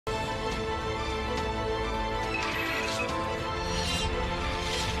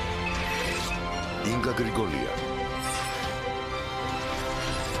გრიგოლია,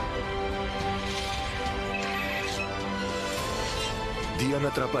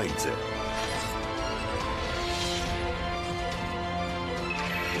 დიანა ტრაპაიძე,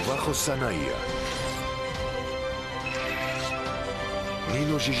 ვახო სანაია,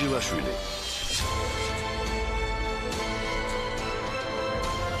 ნინო ჟიჟილაშვილი,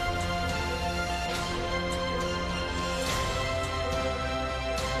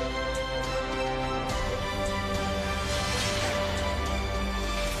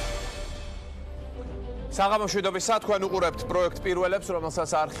 საღამოშვიდობისა, თქვენ უყურებთ პროექტ პირველებს,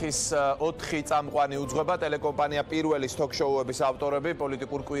 რომელსაც არხის 4 წამყვანი უძღვება, ტელეკომპანია პირველის თოქ-შოუების ავტორები,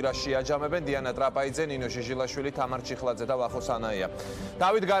 პოლიტიკურ კვირაში აჯამებენ დიანა ტრაპაიძე, ნინო ჟიჟილაშვილი, თამარ ჩიხლაძე და ვახო სანაია.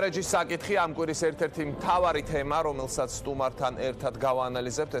 დავით გარეჯის საკითხი ამ კვირის ერთ-ერთი მთავარი თემა, რომელსაც სტუმართან ერთად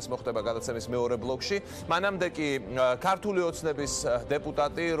გავაანალიზებთ, ეს მოხდება გადაცემის მეორე ბლოკში. მანამდე კი ქართული ოცნების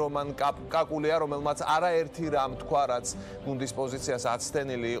დეპუტატი რომან კაკულია, რომელმაც არაერთი რამ თქვა, რაც გუნდის პოზიციას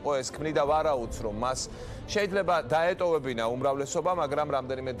აცდენილი იყო, ეს ქმნიდა ვარაუდს, რომ მას შეიძლება დაეტოვებინა უმრავლესობა, მაგრამ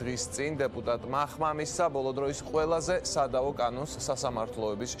რამდენიმე დღის წინ დეპუტატმა ხმამისცა ბოლო დროის ყველაზე სადავო კანონს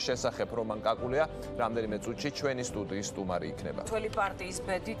სასამართლოების შესახებ რომან კაკულია რამდენიმე წუთში ჩვენი სტუდიის სტუმარი იქნება. Თველი პარტიის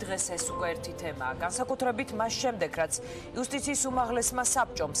ბედი დღეს ეს უკვე ერთი თემაა. განსაკუთრებით მას შემდეგ, რაც იუსტიციის უმაღლესმა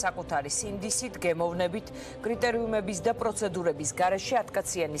საბჭომ საკუთარი სინდისით, გემოვნებით, კრიტერიუმების და პროცედურების გარეშე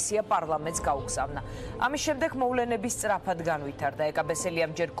ათკაციანი სია პარლამენტს გაუგზავნა. ამის შემდეგ მოვლენების სწრაფად განვითარდა.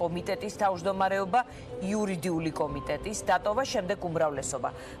 ეკაბესელიამ ჯერ კომიტეტის თავმჯდომარეობა იურიდიული კომიტეტის დატოვა, შემდეგ უმრავლესობა.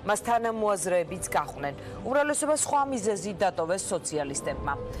 მას თანამოაზრეებიც გახვნენ. უმრავლესობა სხვა მიზეზით დატოვეს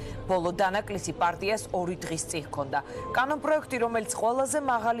სოციალისტებმა. ბოლო დანაკლისი პარტიას 2 დღის წინ ჰქონდა. კანონპროექტი, რომელიც ყველაზე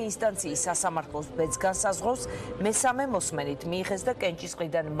მაღალი ინსტანციის სასამართლოს ბედს განსაზღვრავს, მესამე მოსმენით მიიღეს და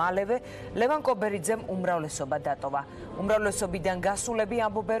კენჭისყრიდან მალევე ლევან კობერიძემ უმრავლესობა დატოვა. უმრავლესობიდან გასულები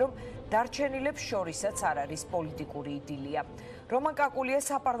ამბობენ, რომ დარჩენილებს შორისაც არ არის პოლიტიკური იდილია. რომან კაკულია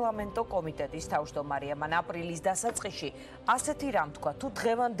საპარლამენტო კომიტეტის თავმჯდომარეა. მან აპრილის დასაწყისში ასეთი რამ თქვა, თუ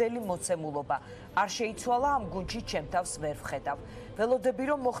დღევანდელი მოცემულობა არ შეიცვალა, ამ გუნდში ჩემ თავს ვერ ვხედავ. ველოდები,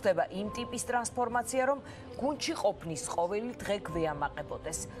 რომ მოხდება იმ ტიპის ტრანსფორმაცია, რომ გუნდში ყოფნის ყოველი დღე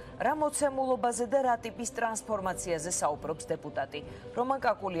გვეამაყებოდეს. რა მოცემულობაზე და რა ტიპის ტრანსფორმაციაზე საუბრობს დეპუტატი. რომან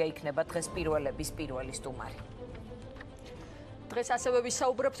კაკულია იქნება დღეს პირველების პირველი სტუმარი. დღეს ასევე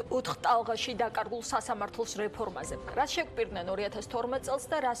ვისაუბრებთ 4 ტალღაში დაკარგულ სასამართლოს რეფორმაზე. რაც შეგვპირდნენ 2012 წელს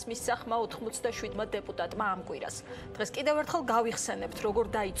და რას მისახმა 87 დეპუტატმა ამ კვირას. დღეს კიდევ ერთხელ გავიხსენებთ, როგორ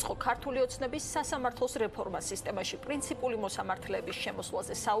დაიწყო ქართული ოცნების სასამართლოს რეფორმა სისტემაში პრინციპული მოსამართლეების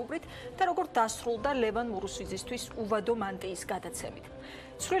შემოსვლაზე საუბრით და როგორ დასრულდა ლევან მურუსიძისთვის უვადო მანტიის გადაცემით.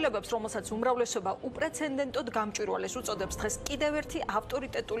 ცვლილებებს, რომელსაც უმრავლესობა უპრეცედენტოდ გამჭვირვალეს უწოდებს, დღეს კიდევ ერთი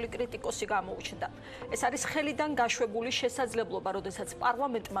ავტორიტეტული კრიტიკოსი გამოუჩნდა. ეს არის ხელიდან გაშვებული შესაძლებლობა, როდესაც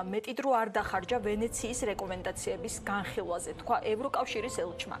პარლამენტმა მეტი დრო არ დახარჯა ვენეციის რეკომენდაციების განხილვაზე, თქვა ევროკავშირის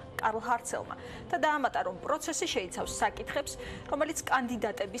ელჩმა კარლ ჰარცელმა და დაამატა, რომ პროცესი შეიცავს საკითხებს, რომელიც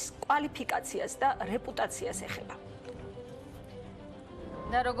კანდიდატების კვალიფიკაციას და რეპუტაციას ეხება.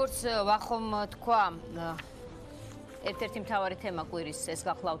 და როგორც ვახომ თქვა, ერთ-ერთი მთავარი თემა კვირის ეს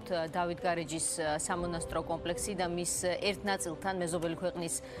გახლავთ დავით გარეჯის სამონასტრო კომპლექსი და მის ერთ ნაწილთან მეზობელი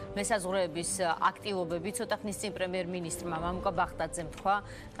ქვეყნის მესაზღვრეების აქტივობები. ცოტა ხნის წინ პრემიერ-მინისტრმა მამუკა ბახტაძემ თქვა,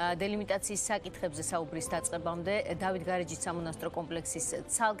 დელიმიტაციის საკითხებზე საუბრის დაწყებამდე დავით გარეჯის სამონასტრო კომპლექსის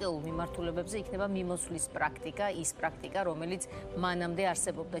ცალკეულ მიმართულებებზე იქნება მიმოსვლის პრაქტიკა, ის პრაქტიკა, რომელიც მანამდე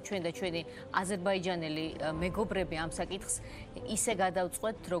არსებობდა. ჩვენ და ჩვენი აზერბაიჯანელი მეგობრები ამ საკითხს ისე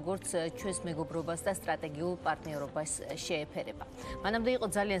გადავწყვეტთ, როგორც ჩვენს მეგობრობას და სტრატეგიულ პარტნიორობას შეეფერება. მანამდე იყო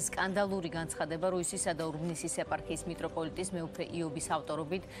ძალიან სკანდალური განცხადება რუსისა და ურბნისის ეპარქიის მიტროპოლიტის მეუფე იობის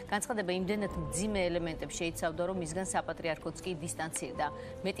ავტორობით. განცხადება იმდენად მძიმე ელემენტებს შეიცავდა, რომ მისგან საპატრიარქოც კი დისტანცირდა.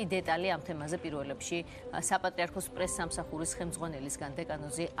 მეტი დეტალი ამ თემაზე პირველებში საპატრიარქოს პრესსამსახურის ხელმძღვანელისგან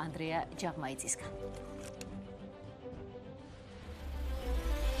დეკანოზი ანდრეა ჯაღმაიძისგან.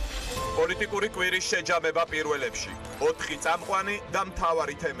 პოლიტიკური კვირის შეჯამება პირველებში. 4 წამყვანი და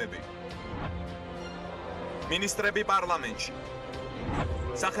მთავარი თემები. მინისტრები პარლამენტში.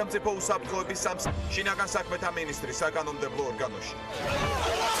 სახელმწიფო უსაფრთხოების შინაგან საქმეთა მინისტრი საკანონმდებლო ორგანოში.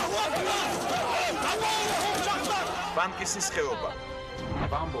 ბანკის ხეობა.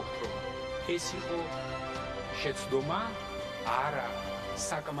 ვამბობთ, რომ ეს იყო შეცდომა, არა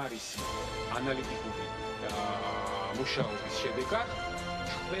საკმარისი ანალიტიკური მუშაობის შედეგად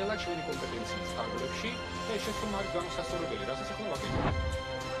ყველა ჩვენი კომპეტენციის წყაროებში და ეს შეცდომა არის განსასწორებელი, რასაც ახლა ვაკეთებ.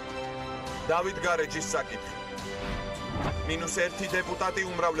 დავით გარეჯის საკითხი. -1 დეპუტატი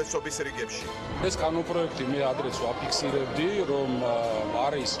უმრავლესობის რიგებში. ეს კანონპროექტი მე ადრეც ვაფიქსირებდი, რომ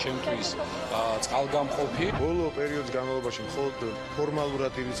არის ჩემთვის წყალგამყოფი. ბოლო პერიოდის განმავლობაში მხოლოდ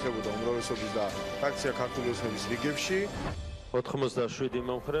ფორმალურად ირიცხებოდა უმრავლესობის და ფრაქცია ქართული ოცნების რიგებში. 87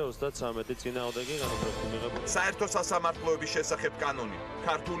 მომხრე 33 წინააღმდეგი განაცხადი მიღებული. საერთო სასამართლოების შესახებ კანონი,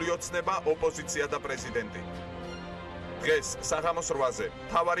 ქართული ოცნება, ოპოზიცია და პრეზიდენტი. დღეს საღამოს 8-ზე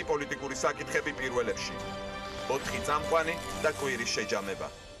მთავარი პოლიტიკური საკითხები პირველებში. 4 წამყვანი და კვირის შეჯამება.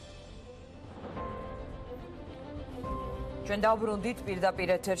 ჩვენ დავბრუნდით პირდაპირ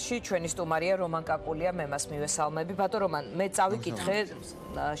ეთერში, ჩვენი სტუმარია რომან კაკულია, მე მას მივესალმები. ბატონ რომან, მე წავიკითხე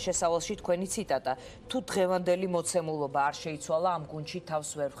შესავალში თქვენი ციტატა. თუ დღევანდელი მოცემულობა არ შეიცვალა, ამ გუნდში თავს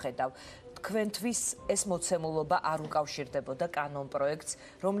ვერ ვხედავ. თქვენთვის ეს მოცემულობა არ უკავშირდებოდა კანონპროექტს,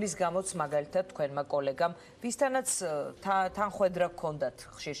 რომლის გამოც მაგალითად თქვენმა კოლეგამ, ვისთანაც თანხვედრა ჰქონდათ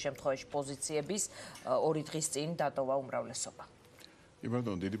ხშირ შემთხვევაში პოზიციების 2 დღის წინ დატოვა უმრავლესობა.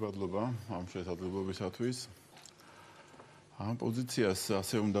 იბატონ, დიდი მადლობა ამ შესაძლებლობისათვის. ამ პოზიციას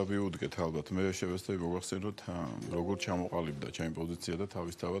ასე უნდა ვიუდგეთ ალბათ. მე შევეცდები მოგახსენოთ, როგორ ჩამოყალიბდა ჩემი პოზიცია და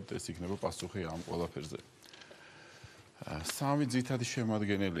თავისთავად ეს იქნება პასუხი ამ ყველაფერზე. 3 ძირითადი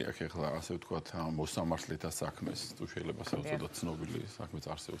შემადგენელი აქვს ახლა, ასე ვთქვათ, მოსამართლეთა საქმეს, თუ შეიძლება საერთოდ ცნობილი საქმეც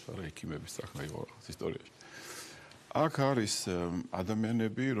არსებობს, არა, ექიმების საქმე იყო ისტორიაში. აქ არის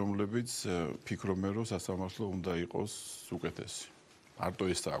ადამიანები, რომლებიც ფიქრობენ, რომ სასამართლო უნდა იყოს უკეთესი. მარტო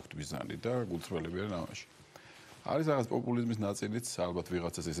ეს აქვს მიზანი და გულწრფელები არიან ამაში. არის რაღაც პოპულიზმის ნაწილიც, ალბათ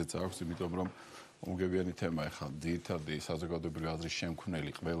ვიღაცას ესეც აქვს, იმიტომ რომ უმგებიანი თემა ახლა ძირითადი საზოგადოებრივი აზრის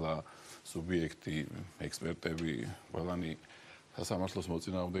შემქმნელი ყველა სუბიექტი, ექსპერტები, ყველანი სასამართლოს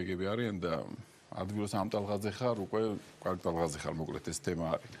მოწინააღმდეგეები არიან და ადგილოს ამ ტალღაზე ხარ, უკვე კარგ ტალღაზე ხარ, მოკლედ ეს თემა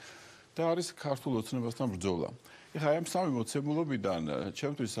არის. და არის ქართულ ოცნებასთან ბრძოლა. ეხლა ამ 3 მოცემულობიდან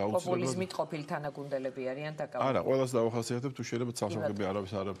ჩემთვის აუცილებლად პოპულიზმით ყოფილი თანაგუნდელები არიან დაკავებული. არა, ყველას დავახასიათებ, თუ შეიძლება სამსახურები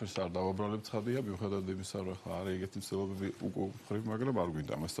არაფერს არ დავაბრალებ ცხადია, მიუხედავად იმისა, რომ ახლა არის ეგეთი მცდელობები უკუღრებ, მაგრამ არ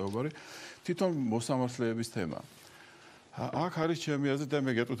გვინდა ამას საუბარი. თვითონ მოსამართლეების თემა. აქ არის ჩემი აზრით და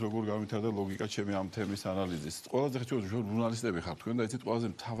მე გეტყვით როგორ გამვითარდა ლოგიკა ჩემი ამ თემის ანალიზის. ყველაზე ხშირად ჟურნალისტები ხართ თქვენ და იცით ყველაზე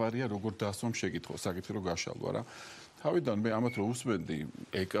მთავარია როგორ დასვამ შეკითხვა, საკითხი რო გაშალვა რა. თავიდან მე ამათ რო უსმენდი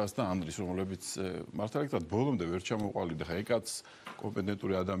ეკას და ანდრის, რომლებიც მართალია ბოლომდე ვერ ჩამოყალიბდა. ხა ეკაც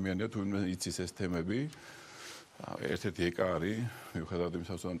კომპეტენტური ადამიანია, თუ იცის ეს თემები. ერთ-ერთი ეკა არის, მიუხედავად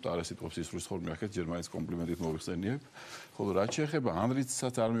იმისა, რომ მტარე სიტყვებს ისრულის ხოლმე აქეთ ჯერ მაინც კომპლიმენტით მოვიხსენიებ. ხოლო რაც შეეხება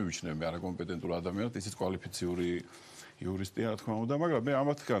ანდრიცსაც არ მივიჩნევ მე არაკომპეტენტურ ადამიანად, ისიც კვალიფიციური იურისტია, რა თქმა უნდა, მაგრამ მე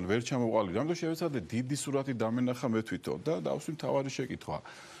ამათგან ვერ ჩამოყალიბდი. ამიტომ შევეცადე დიდი სურათი დამენახა მე თვითონ და დავსვი მთავარი შეკითხვა.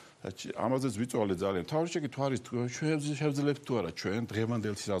 ამაზეც ვიწვალე ძალიან. მთავარი შეკითხვა არის შევძლებთ თუ არა ჩვენ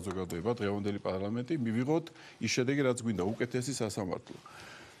დღევანდელი საზოგადოება, დღევანდელი პარლამენტი მივიღოთ ის შედეგი, რაც გვინდა, უკეთესი სასამართლო.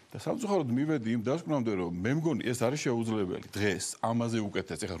 და სამწუხაროდ მივედი იმ დასკვნამდე, რომ მე მგონი ეს არის შეუძლებელი დღეს ამაზე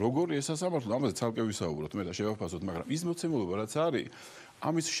უკეთესი. ეხლა როგორი ეს სასამართლო, ამაზე ცალკე ვისაუბროთ მე და შევაფასოთ, მაგრამ ის მოცემულობა რაც არის,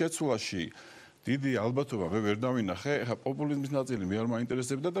 ამის შეცვლაში დიდი ალბათობა მე ვერ დავინახე. ეხლა პოპულიზმის ნაწილი მე არ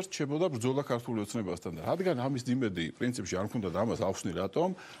მაინტერესებდა და რჩებოდა ბრძოლა ქართული ოცნებასთან და რადგან ამის იმედი პრინციპში არ მქონდა და ამას ავხსნი რატომ?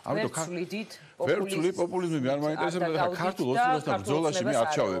 ამიტომ ვერ ვცვლი პოპულიზმი მე არ მაინტერესებდა და ქართულ ოცნებასთან ბრძოლაში მე არ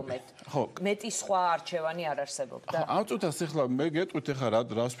ჩავედი. ხო, მეტი სხვა არჩევანი არ არსებობდა. ამ წუთას ეხლა მე გეტყვით ეხლა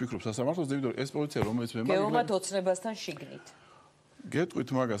რას ვფიქრობ სასამართლოს, იმიტომ ეს პოზიცია რომელიც მე მაგ გეომათ ოცნებასთან შიგნით. გეტყვით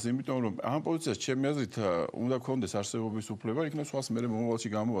მაგას, იმიტომ რომ ამ პოზიციას ჩემი აზრით უნდა გქონდეს არსებობის უფლება, იქნებ სხვას მე მომავალში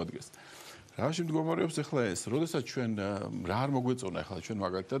გამოადგეს. რაში მდგომარეობს ახლა ეს? როდესაც ჩვენ რა არ მოგვეწონა ახლა ჩვენ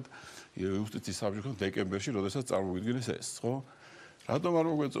მაგალითად იუსტიციის საბჭოს დეკემბერში, როდესაც წარმოგვიდგინეს ეს, ხო? რატომ არ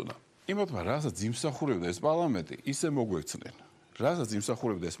მოგვეწონა? იმათმა რასაც იმსახურებდა ეს პარლამენტი, ისე მოგვექცნენ. რასაც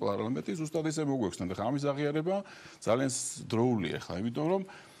იმსახურებდა ეს პარლამენტი, ზუსტად ისე მოგვექცნენ. და ამის აღიარება ძალიან დროულია ახლა, იმიტომ რომ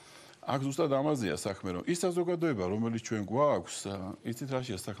აქ ზუსტად ამაზეა საქმე, რომ ის საზოგადოება, რომელიც ჩვენ გვაქვს, იცით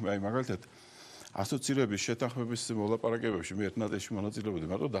რაშია საქმე, აი მაგალითად ასოცირების შეთანხმების მოლაპარაკებებში მე ერთ ნაწილში მონაწილეობდი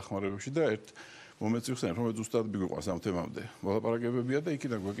მარტო დახმარებებში და ერთ მომენტს ვიხსენებ, რომ ზუსტად მიგვიყვანს ამ თემამდე. მოლაპარაკებებია და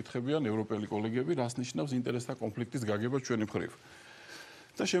იქიდან გვეკითხებიან ევროპელი კოლეგები, რას ნიშნავს ინტერესთა კონფლიქტის გაგება ჩვენი მხრივ.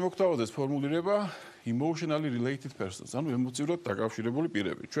 და შემოგთავაზეს ფორმულირება emotionally related persons, ანუ ემოციურად დაკავშირებული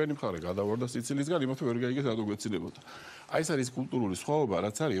პირები. ჩვენი მხარე გადავარდა სიცილისგან, იმათო ვერ გაიგეს რატო გვეცინებოდა. აი ეს არის კულტურული სხვაობა,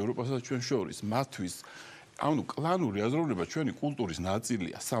 რაც არის ევროპასა და ჩვენ შორის, მათთვის ანუ კლანური აზროვნება ჩვენი კულტურის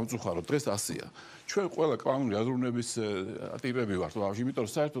ნაწილია, სამწუხაროდ დღეს ასეა. ჩვენ ყველა კლანური აზროვნების ტიპები ვართ, იმიტომ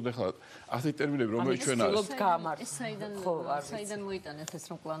რომ საერთოდ ეხლა ასეთი ტერმინები რომელიც ჩვენ არის. ეს საიდან მოიტანეთ ეს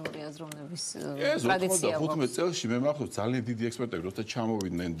რომ კლანური აზროვნების ტრადიცია? 15 წელში მე მახსოვს ძალიან დიდი ექსპერტები როცა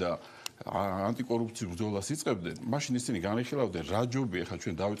ჩამოვიდნენ და ანტიკორუფციულ ბრძოლას იწყებდნენ, მაშინ ისინი განიხილავდნენ რა ჯობია ეხლა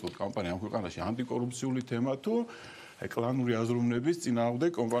ჩვენ დავიწყოთ კამპანია ამ ქვეყანაში ანტიკორუფციული თემა თუ კლანური აზროვნების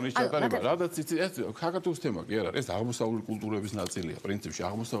წინააღმდეგ კომპანიის ჩატარება. რადგან ეს ქაქათუს თემა კი არ არის, ეს აღმოსავლური კულტურების ნაწილია. პრინციპში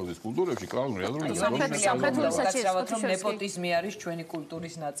აღმოსავლეთის კულტურებში კლანური აზროვნების რომ ნეპოტიზმი არის ჩვენი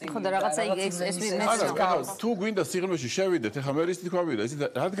კულტურის ნაწილი. ხო და რაღაცა ეს თუ გვინდა სიღრმეში შევიდეთ, ეხლა მე ისეთი ქვავიდა, იცით,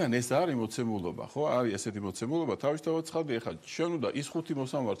 რადგან ეს არის მოცემულობა, ხო? არის ესეთი მოცემულობა, თავისთავად ცხადია, ეხლა ჩვენ უნდა ის ხუთი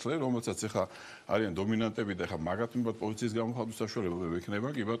მოსამართლე, რომელსაც ეხლა არიან დომინანტები და ეხლა მაგათმებად პოზიციის გამოხატვის საშუალება მექნება,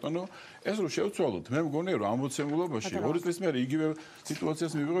 კი ბატონო, ეს რო შევცვალოთ, მე მგონია რომ ამ მოცემულობაში 2 წლის მერე იგივე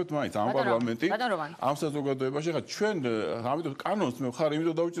სიტუაციას მივიღებთ მაინც ამ პარლამენტი, ამ საზოგადოებაში, ეხლა ჩვენ ამიტომ კანონს მე ხარ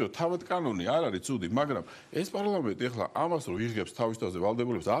იმიტომ დავუჭირო, თავად კანონი არ არის ცუდი, მაგრამ ეს პარლამენტი ეხლა ამას რო იღებს თავისთავად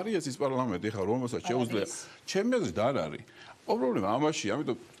ვალდებულებს, არის ეს პარლამენტი ეხლა რომელსაც შეუძლია ჩემი აზრით არ არის. პრობლემა ამაში,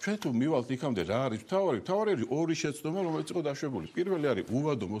 ამიტომ ჩვენ თუ მივალთ იქამდე რა არის თავარი არის ორი შეცდომა, რომელიც იყო დაშვებული. პირველი არის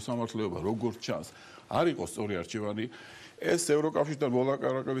უვადო მოსამართლეობა, როგორც ჩანს, არ იყოს სწორი არჩევანი. ეს ევროკავშირთან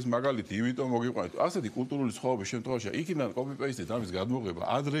მოლაპარაკების მაგალითი, იმიტომ მოგიყვანეთ. ასეთი კულტურული სხვაობის შემთხვევაში იქიდან copy-paste-ით ამის გადმოღება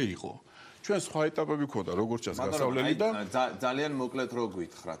ადრე იყო. ჩვენ სხვა ეტაპები ქონდა, როგორც ჩანს გასავლელი და ძალიან მოკლედ რო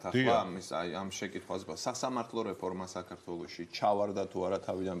გითხრათ ახლა ამ შეკითხვას, სასამართლო რეფორმა საქართველოში ჩავარდა თუ არა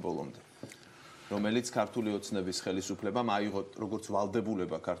თავიდან ბოლომდე. რომელიც ქართული ოცნების ხელისუფლებამ აიღო როგორც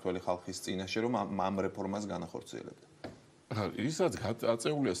ვალდებულება ქართული ხალხის წინაშე, რომ ამ რეფორმას განახორციელებდა. ისაც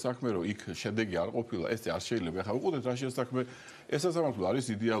აწეულია საქმე, რომ იქ შედეგი არ ყოფილა, ეს არ შეიძლება. ახლა უყურეთ რა შეიძლება საქმე, ეს სასამართლო არის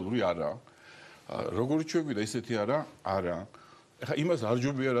იდეალური არა. როგორი ჩვეგვიდა ისეთი არა. ახლა იმას არ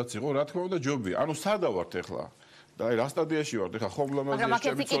ჯობია რაც იყო, რა თქმა უნდა ჯობია. ანუ სადავართ ახლა? და აი რა სტადიაში ვართ? ახლა ხომ ლამაზია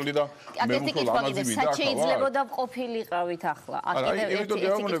შემიცოლი და მე მხოლოდ ლამაზი მინდა ახლა. შეიძლებოდა ყოფილიყავით ახლა. აქედან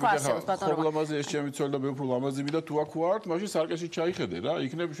ხომ ლამაზია შემიცოლი და მე უფრო ლამაზი მინდა თუ აქ ვართ, მაშინ სარკეში ჩაიხედე რა.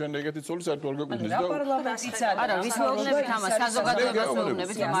 იქნებ ჩვენ ეგეთი ცოლი საერთოდ არ გეკუთვნის და არა, ვის მეუბნებით ამას, საზოგადოებას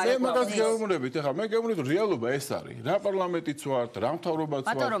მეუბნებით, მე მაგას გეუბნებით, ახლა მე გეუბნებით რომ რეალობა ეს არის. რა პარლამენტიც ვართ, რა მთავრობაც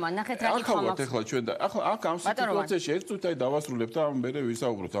ვართ. ბატონო, ნახეთ რა კითხვა მაქვს. ახლა ჩვენ და ახლა აქ ამ სიტუაციაში ერთ წუთი დავასრულებთ და მე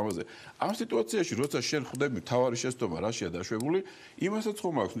ვისაუბროთ ამაზე. ამ სიტუაციაში როცა შენ ხვდები თავარი შეცდომა რაშია დაშვებული, იმასაც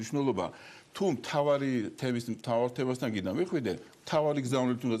ხომ აქვს მნიშვნელობა, თუ თავარი თემასთან გინდა მიხვიდე, თავარი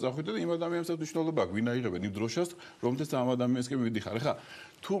გზავნილით უნდა წახვიდე და იმ ადამიანსაც მნიშვნელობა აქვს, ვინ აიღებენ იმ დროშას, რომელთაც ამ ადამიანს კი მივიდიხარ. ახლა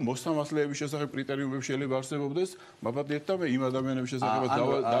თუ მოსამართლეების შესახებ კრიტერიუმები შეიძლება არსებობდეს, მაბადეთ და მე იმ ადამიანების შესახებ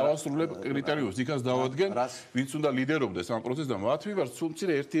დავასრულებ კრიტერიუმს, იქაც დავადგენ, ვინც უნდა ლიდერობდეს ამ პროცესს და მათ მიმართ სულ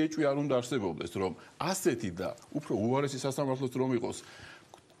მცირე ერთი ეჭვი არ უნდა არსებობდეს, რომ ასეთი და უფრო უარესი სასამართლოც რომ იყოს.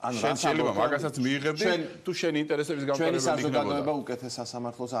 შენ შეიძლება მაგასაც მიიღებდი თუ შენ ინტერესების გამტარებელი იქნებოდა. ჩვენი საზოგადოება უკეთეს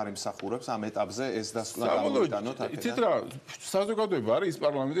სასამართლოს არ იმსახურებს ამ ეტაპზე ეს დასკვნა გამოვიტანოთ აქედან. იცით რა, საზოგადოება არის ის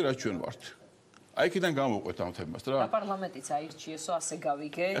პარლამენტი, რაც ჩვენ ვართ. აი იქიდან გამოვყვეთ ამ თემას რა. პარლამენტიც აირჩიესო, ასე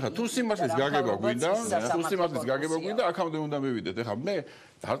გავიგე. ეხლა თუ სიმართლის გაგება გვინდა, აქამდე უნდა მივიდეთ. ეხლა მე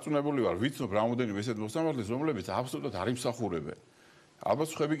დარწმუნებული ვარ, ვიცნობ რამოდენიმე ესეთ მოსამართლეს, რომლებიც აბსოლუტურად არ იმსახურებენ.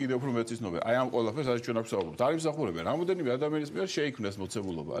 ალბათ ხები კიდევ უფრო მეცისნობენ. აი ამ ყველაფერს არის ჩვენ აქვს საუბრობთ. არ იმსახურებენ. რამოდენიმე ადამიანის მიერ შეიქმნეს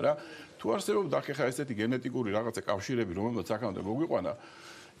მოცემულობა რა. თუ არსებობდა ხეხა ესეთი გენეტიკური რაღაცა კავშირები, რომელსაც აქამდე მოგვიყვანა,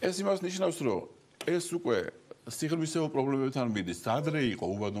 ეს იმას ნიშნავს, რომ ეს უკვე სიღრმისეულ პრობლემებთან მიდის. ადრე იყო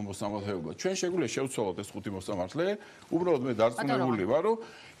უბადო მოსამართლეობა. ჩვენ შეგვიძლია შევცვალოთ ეს ხუთი მოსამართლე. უბრალოდ მე დარწმუნებული ვარ, რომ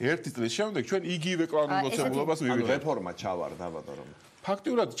ერთი წლის შემდეგ ჩვენ იგივე კლანურ მოცემულობას მივიღებთ. რეფორმა ჩავარდა ბატონო.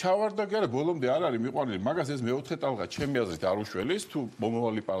 ფაქტიურად ჩავარდა კი არა, ბოლომდე არ არის მიყვანილი, მაგას ეს მეოთხე ტალღა ჩემი აზრით არ უშველის, თუ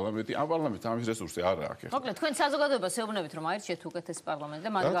მომავალი პარლამენტი, ამ პარლამენტს ამის რესურსი არ აქვს ახლა. მოკლედ, თქვენ საზოგადოებას ეუბნებით, რომ აირჩიეთ უკეთეს პარლამენტს და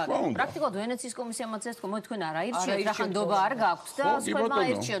მათ გააკეთოთ. პრაქტიკულად ვენეციის კომისიამაც ეს თქვენ თქვენ არ აირჩიეთ, რა ხანდობა არ გაქვთ და სხვამა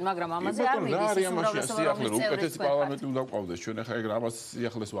აირჩიოთ, მაგრამ ამაზე არ მიდის ის უმრავლესობა, რომელიც უკეთესი პარლამენტი უნდა გვყავდეს. ჩვენ ახლა ეგ რამას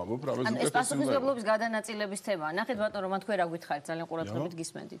სიახლეს ვამბობ, რამაც უკეთესი. ეს პასუხისმგებლობის გადანაწილების თემაა. ნახეთ ბატონო, რომ თქვენ რა გითხარით, ძალიან ყურადღებით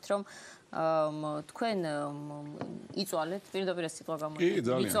გისმენდით, რომ თქვენ იწვალეთ პირდაპირ ეს სიტყვა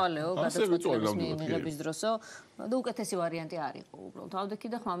იწვალეო გადაწყვეტილების მიღების დროსო და უკეთესი ვარიანტი არ იყო უბრალოდ ავდექი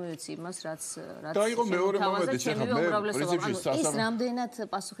და ხმა მივეცი იმას რაც დაიღო მეორე მომენტი შეხა მე პრინციპში ის რამდენად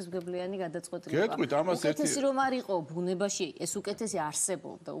პასუხისმგებლიანი გადაწყვეტილება უკეთესი რომ არ იყო ბუნებაში ეს უკეთესი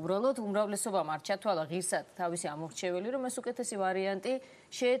არსებობდა უბრალოდ უმრავლესობამ არ ჩათვალა ღირსად თავისი ამორჩეველი რომ ეს უკეთესი ვარიანტი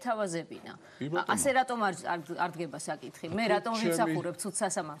შეეთავაზებინა ასე რატომ არ დგება საკითხი მე რატომ ვიმსახურებ ცუდ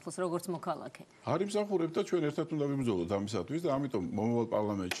სასამართლოს როგორც მოქალაქე არ იმსახურებ და ჩვენ ერთად უნდა ვიბრძოლოთ ამისათვის და ამიტომ მომავალ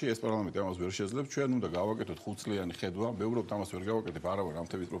პარლამენტში ეს პარლამენტი ამას ვერ შეძლებს ჩვენ უნდა გავაკეთოთ 5 წლიანი ხედვა მე უბრალოდ ამას ვერ გავაკეთებ არა ვარ ამ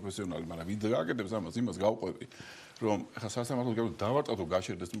თემის პროფესიონალი მაგრამ ვიდრე გააკეთებს ამას იმას გავყვები რომ ხა სასამართლოს გაგო დავარტყო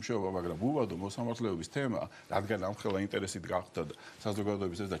გაჩერდეს მუშაობა მაგრამ უვადო მოსამართლეობის თემა რადგან ამხელა ინტერესით გახდა და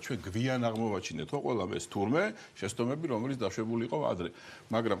საზოგადოების ეს და ჩვენ გვიან აღმოვაჩინეთ ხო ყველამ ეს თურმე შეცდომები რომელიც დაშვებული იყო ადრე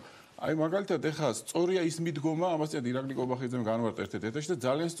მაგრამ აი მაგალითად ეხლა სწორია ის მიდგომა, ამას წინ ირაკლი კობახიძემ განვარდა ერთ-ერთ ეთერში და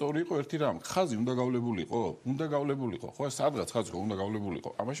ძალიან სწორი იყო ერთი რამ. ხაზი უნდა გავლებულიყო, უნდა გავლებულიყო. ხო, სადღაც ხაზი უნდა გავლებულიყო.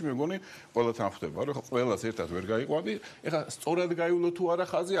 ამაში მე მგონი ყველა თან ხვდება, რომ ხო ყველას ერთად ვერ გაიყვანდი. ეხლა სწორად გაივლო თუ არა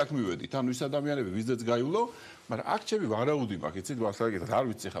ხაზი, აქ მივედით. ანუ ის ადამიანები ვიზეც გაივლო, მაგრამ აქ ჩემი ვარაუდი მაქვს, იცით, ვასაკეთებ, არ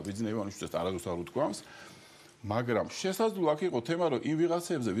ვიცი ხა ბიზნეს ივანიშვილს არადოს არ უთქვამს. მაგრამ შესაძლოა აქ იყო თემა, რომ იმ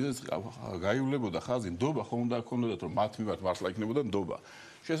ვიღაცებზე ვიზეც გაივლებოდა ხაზი, ნდობა ხო უნდა ქონოდათ, რომ მათ მიმართ მართლა იქნებოდა ნდობა.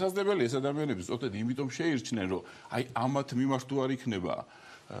 შესაძლებელია ეს ადამიანები ზოგადად იმიტომ შეირჩნენ, რომ აი ამათ მიმართ თუ არ იქნება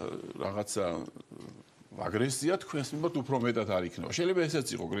რაღაცა აგრესია თქვენს მიმართ უფრო მეტად არ იქნება. შეიძლება ესეც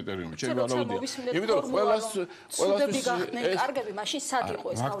იყო კრიტერიუმი, ჩემი ვარაუდია. იმიტომ რომ ყველას კარგები მაშინ სად იყო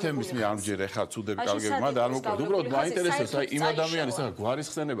ეს მაგთემის მე არ მჯერ ეხა ცუდები კარგები, მანდ არ მოკლედ. უბრალოდ მაინტერესებს აი იმ ადამიანის ახლა გვარის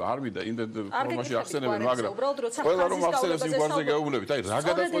ხსენება არ მინდა იმ ფორმაში ახსენებენ, მაგრამ ყველა რომ ახსენებს იმ გვარზე გაუგნებით, აი რა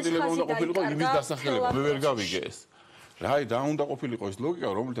გადაწყვეტილება უნდა ყოფილიყო იმის დასახელება, მე ვერ გავიგე ეს. რაი და უნდა ყოფილიყო ეს ლოგიკა,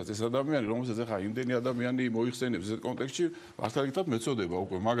 რომელთაც ეს ადამიანი, რომელსაც ახლა იმდენი ადამიანი მოიხსენებს ეს კონტექსტში, მართალითაც მეწოდება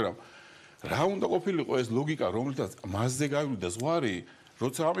უკვე, მაგრამ რა უნდა ყოფილიყო ეს ლოგიკა, რომელთაც მასზე გავიდა ზღვარი,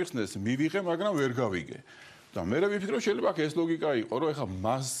 როცა ამიხსნეს, მივიღე, მაგრამ ვერ გავიგე. და მე ვიფიქრე, შეიძლება აქ ეს ლოგიკა იყო, რომ ახლა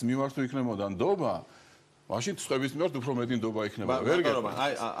მას მიმართ თუ იქნებოდა ნდობა, მაშინ სხვების მიმართ უფრო მეტი ნდობა იქნება. ვერ გეტყვი.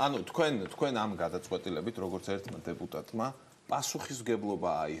 აი, ანუ თქვენ ამ გადაწყვეტილებით, როგორც ერთმა დეპუტატმა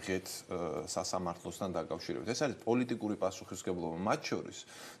პასუხისმგებლობა აიღეთ სასამართლოსთან დაკავშირებით. ეს არის პოლიტიკური პასუხისმგებლობა მათ შორის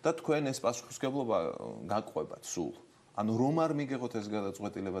და თქვენ ეს პასუხისმგებლობა გაყვებათ სულ. ანუ რომ არ მიგეღოთ ეს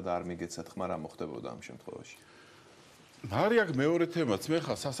გადაწყვეტილება და არ მიგეც სათხმა რა მოხდებოდა ამ შემთხვევაში. არის აქ მეორე თემაც, მე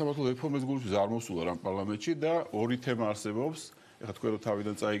ხა სასამართლო რეფორმის გულში არ მოსულა რამ პარლამენტში და ორი თემა არსებობს. ეხლა თქვენ რო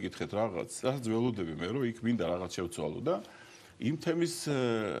თავიდან წაიგითხეთ რაღაც, რასაც ველოდები მე რომ იქ მინდა რაღაც შევცვალო და იმ თემის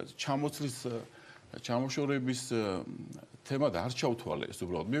ჩამოცლის ჩამოშორების თემა და არ ჩავთვალე ეს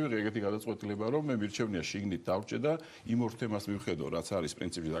უბრალოდ. მივიღე ეგეთი გადაწყვეტილება, რომ მე მირჩევნია შიგნით დავრჭე და იმ ორ თემას მივხედო, რაც არის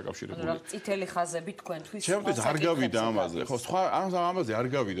პრინციპში დაკავშირებული. რა წითელი ხაზები თქვენთვის ჩემთვის არ გავიდა ამაზე. ხო, სხვა ამაზე არ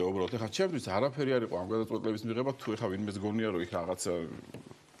გავიდა უბრალოდ. ეხლა ჩემთვის არაფერი არ იყო ამ გადაწყვეტილების მიღება, თუ ეხლა ვინმეს გონია, რომ იქ რაღაც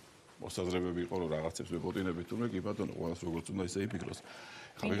მოსაზრებები იყო, რომ რაღაცებს ვეპოტინებით თუნდაც კი ბატონო, ყველას როგორც უნდა ისე იფიქროს.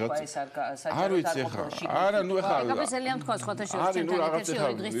 არ ვიცი ხა. არა, ნუ ეხლა გაბესელია თქვა სხვათა შორის ჩემთან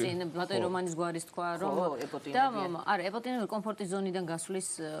ორი დღის წინ ბატონი რომანის გვარის თქვა, რომ და არა, ეპოტინები კომფორტის ზონიდან გასვლის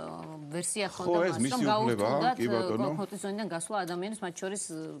ვერსია ხონდა მას, რომ გაუწევდათ კომფორტის ზონიდან გასვლა ადამიანის, მათ შორის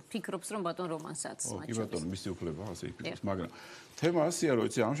ფიქრობს, რომ ბატონ რომანსაც მათ შორის. კი ბატონო, მისი უფლება ასე იფიქრებს, მაგრამ თემა ასეა, რომ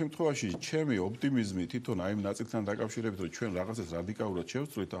იცი, ამ შემთხვევაში ჩემი ოპტიმიზმი თვითონ აი იმ ნაწილთან დაკავშირებით, რომ ჩვენ რაღაცას რადიკალურად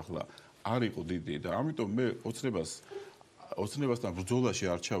შევცვლით ახლა, არ იყო დიდი და ამიტომ მე ოცნებასთან ბრძოლაში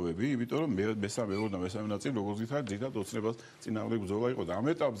არ ჩავები, იმიტომ რომ მესამე ნაწილი როგორც გითხრათ, ძირითადად ოცნებას წინააღმდეგ ბრძოლა იყო და ამ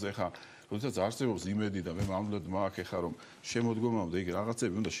ეტაპზე ხა, როდესაც არსებობს იმედი და მე მამდვილად მაქვს ხა რომ შემოდგომამდე იგი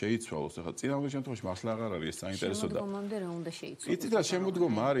რაღაცები უნდა შეიცვალოს, ხა წინააღმდეგ შემთხვევაში მართლა აღარ არის ეს საინტერესო და შემოდგომამდე რა უნდა შეიცვალოს. იცით რა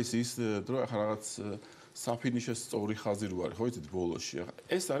შემოდგომა არის ის დრო ხა რაღაც საფინიშეს სწორი ხაზი რო არის, ხო იცით ბოლოში. ახლა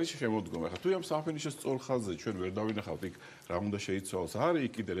ეს არის შემოდგომა. ახლა თუ ამ საფინიშეს სწორ ხაზზე ჩვენ ვერ დავინახავთ იქ რა უნდა შეიცვალოს, არის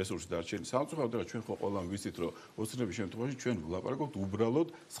იქ კიდე რესურსი დარჩენილი. სამწუხაროდ ახლა ჩვენ ხო ყველამ ვიცით, რომ ოცნების შემთხვევაში ჩვენ ვლაპარაკობთ უბრალოდ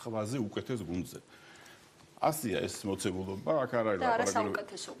სხვაზე უკეთეს გუნდზე. ასია ეს მოცემულობა, აქ არ არის ლაპარაკი.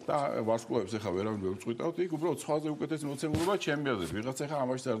 და ვარსკვლავებს ახლა ვერავინ ვერ წვიტავთ, იქ უბრალოდ სხვაზე უკეთეს მოცემულობა ჩემი აზრით. ვიღაცა ახლა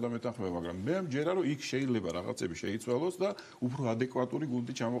ამაში არ დამეთანხმება, მაგრამ მე მჯერა რომ იქ შეიძლება რაღაცები შეიცვალოს და უფრო ადეკვატური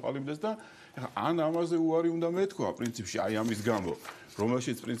გუნდი ჩამოყალიბდეს და ახლა ან ამაზე უარი უნდა მეთქვა პრინციპში, აი ამის გამო,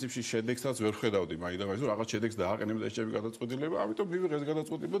 რომელშიც პრინციპში შედეგსაც ვერ ხედავდი, მაინც რაღაც შედეგს დააყენებდა ეს ჩემი გადაწყვეტილება, ამიტომ მივიღე ეს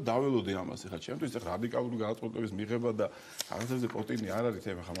გადაწყვეტილება და დაველოდე ამას. ახლა ჩემთვის ახლა რადიკალური გადაწყვეტილების მიღება და რაღაცებზე პოტინი არ არის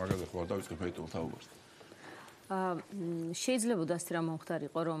თემა, ხა მაგაზე ხო არ დავიწყებ მეტო თაობას. შეიძლება დასთი რა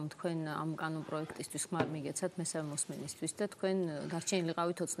მომხდარიყო, რომ თქვენ ამ კანონ პროექტისთვის ხმარ მიგეცათ მესამე მოსმენისთვის და თქვენ დარჩენილი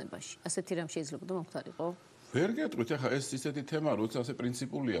ყავით ოცნებაში. ასეთი რამ შეიძლება და მომხდარიყო? ვერ გეტყვით, ახლა ეს ისეთი თემა, როცა ასე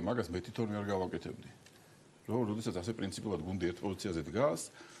პრინციპულია, მაგას მე თვითონვე არ გავაკეთებდი. როდესაც ასე პრინციპულად გუნდი ერთ პოზიციაზე დგას,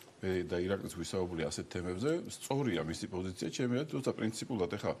 მე და ირაკლიც ვისაუბრია ასეთ თემებზე, სწორია მისი პოზიცია, ჩემი აზრით, როცა პრინციპულად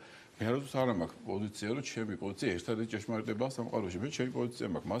ახლა მე არ მაქვს პოზიცია, რომ ჩემი პოზიცია ერთადერთი ჭეშმარიტებაა სამყაროში. მე ჩემი პოზიცია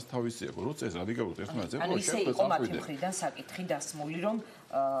მაქვს, მას თავისი აქვს. როცა ეს რადიკალურად ერთმანეთს ეხება, შეიძლება იყო მათი მხრიდან საკითხი დასმული, რომ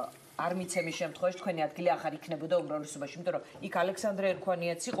არ მიცემის შემთხვევაში თქვენი ადგილი აღარ იქნებოდა უმრავლესობაში, იმიტომ რომ იქ ალექსანდრე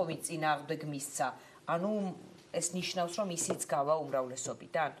ერქვანიაც იყო, ვინც წინააღმდეგ მისცა. ანუ ეს ნიშნავს, რომ ისიც გავა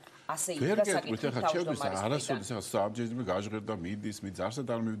უმრავლესობიდან. ასე იქნება საკითხი თავმჯდომარის მხრიდან. არასოდეს ახლა საბჭოები გაჟღერდა მიდის, ძარსად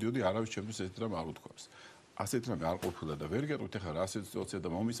არ მივდიოდი, არავის ჩემთვის ესეთ რამ არ უთქვამს. ასეთ რამე არ ყოფილა და ვერ გეტყვით ახლა რა სიტუაცია და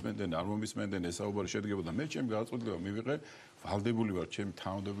მომისმენდნენ, არ მომისმენდნენ, ეს საუბარი შედგებოდა. მე ჩემი გადაწყვეტილება მივიღე, ვალდებული ვარ ჩემი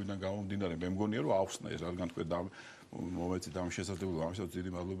თანამდებობიდან გამომდინარე. მე მგონია რომ ავხსნა ეს, რადგან თქვენ მომეცით ამ შესაძლებლობა, ამასაც დიდი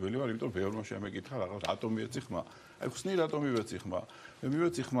მადლობელი ვარ, იმიტომ ბევრმა შემეკითხა რაღაც რატომ მიეცი ხმა. აი ხსნი რატომ მივეცი ხმა? მე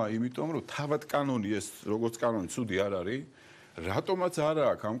მივეცი ხმა, იმიტომ რომ თავად კანონი ეს როგორც კანონი ცუდი არ არის. რატომაც არა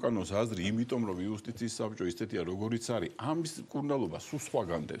აქვს ამ კანონს აზრი, იმიტომ რომ იუსტიციის საბჭო ისეთია როგორიც არის, ამის კურნალობა სულ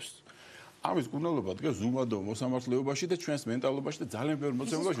სხვაგანდევს. ამის კურნალობა დგას ზუმადო მოსამართლეობაში და ჩვენს მენტალობაში და ძალიან ბევრ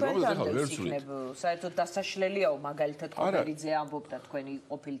მოცემულობაში, რომელსაც ახლა ვერ ვცვლით. საერთოდ დასაშლელიაო მაგალითად ყობერიძე ამბობდა თქვენი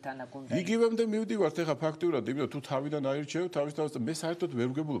ყოფილი თანაგუნდელი. იგივემდე მივდივართ ახლა ფაქტურად, იმიტომ თუ თავიდან აირჩევ, თავის მე საერთოდ ვერ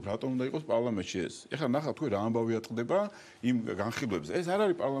ვგებულობ, რატომ უნდა იყოს პარლამენტში ეს. ახლა ნახავთ თქვენ რა ამბავი ატყდება იმ განხილვებზე. ეს არ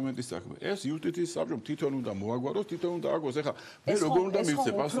არის პარლამენტის საქმე. ეს იუსტიციის საბჭომ თვითონ უნდა მოაგვაროს, თვითონ უნდა აგოს. ახლა მე როგორ უნდა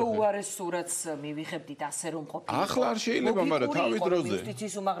მივცე პასუხი? ეს უარეს სურათს მივიღებდით ასე რომ ყოფილი. ახლა არ შეიძლება, მაგრამ თავის დროზე.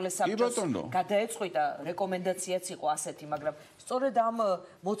 იუსტიციის უმაღლეს საბჭოს გადაეწყვიტა რეკომენდაციაც იყო ასეთი, მაგრამ სწორედ ამ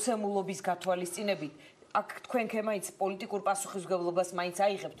მოცემულობის გათვალისწინებით აქ თქვენ მაინც პოლიტიკურ პასუხისმგებლობას მაინც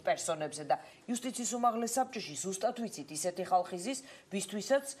აიღებთ პერსონებზე და იუსტიციის უმაღლეს საბჭოში ზუსტად ვიცით ისეთი ხალხი ზის,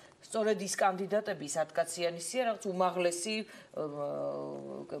 ვისთვისაც სწორედ ის კანდიდატები სადკაციანისია, რაღაც უმაღლესი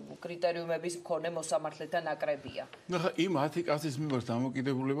კრიტერიუმების მქონე მოსამართლეთა ნაკრებია. ნახა, იმ 10 კაცის მიმართ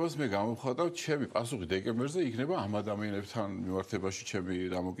დამოკიდებულებას მე გამოვხატავ, ჩემი პასუხი დეკემბერზე იქნება ამ ადამიანებთან მიმართებაში ჩემი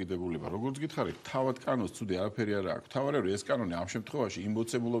დამოკიდებულება. როგორც გითხარით, თავად კანონს ცუდი არაფერი არ აქვს. თავარია რომ ეს კანონი ამ შემთხვევაში იმ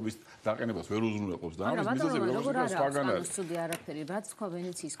მოცემულობის დაყენებას ვერ უზრუნველყოფს და ამის მიზეზები როგორ არის კანონის ცუდი არაფერი, რაც თქვა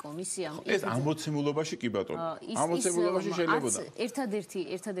ვენეციის კომისიამ. ეს ამ მოცემულობაში კი ბატონო. ამ მოცემულობაში შეიძლებოდა. ერთადერთი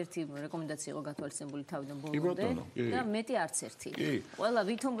რეკომენდაცია იყო გათვალისწინებული თავიდან ბოლომდე და მეტი არც ერთი. ყველა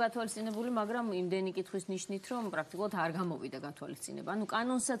ვითომ გათვალისწინებული, მაგრამ იმდენი კითხვის ნიშნით, რომ პრაქტიკულად არ გამოვიდა გათვალისწინება. ანუ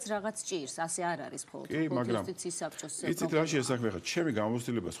კანონსაც რაღაც ჭირს, ასე არ არის მხოლოდ იუსტიციის საბჭოს. იცით რა შეესაქმე ხა, ჩემი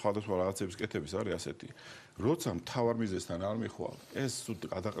გამოცდილება სხვადასხვა რაღაცების კეთების არის ასეთი. როცა მთავარ მიზეზთან არ მიხვალ, ეს სულ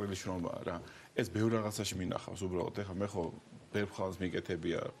გადაყრილი შრომაა რა. ეს ბევრ რაღაცაში მინახავს უბრალოდ. ეხლა მე ხო ბევრ ხალხს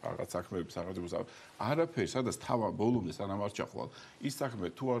მიკეთებია რაღაც საქმეებს, სახელმწიფოს არაფერი, სადაც თავად ბოლომდე სანამ არ ჩახვალ. ის საქმე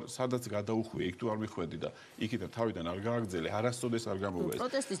თუ არ სადაც გადაუხვია, იქ თუ არ მიხვედი და იქიდან თავიდან არ გააგრძელე, არასოდეს არ გამოვა ეს.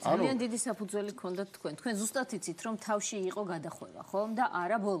 პროტესტის ძალიან დიდი საფუძველი ჰქონდათ თქვენ. თქვენ ზუსტად იცით, რომ თავში იყო გადახვევა, ხო? და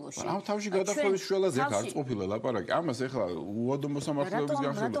არა ბოლოში. ამ თავში გადახვევის შველაზე არ წופილა ლაპარაკი. ამას ეხლა უადო მოსამართლეობის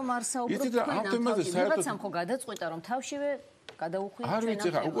განხილვა. რატომ არ საუბრობთ თქვენ ამ თემაზე? ვიღაცამ ხო გადაწყვიტა, რომ თავშივე გადაუხვია ჩვენ ამ თემას. არ ვიცი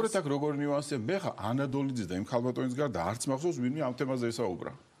ხა, უყურეთ აქ როგორ ნიუანსია. მე ხა ანადოლიძის და იმ ხალბატონის გარდა არც მახსოვს ვინმე ამ თემაზე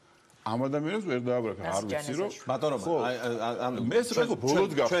ესაუბრა. ამ ადამიანებს ვერ დააბრაყე, არ ვიცი რომ ბატონო, მე ხო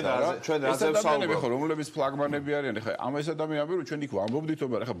ბოლოდ გახდა რა. ჩვენ რაზე ვსაუბრობთ, ხო, რომლებიც ფლაგმანები არიან, ხა ამ ეს ადამიანები რომ ჩვენ იქ ვამბობდით,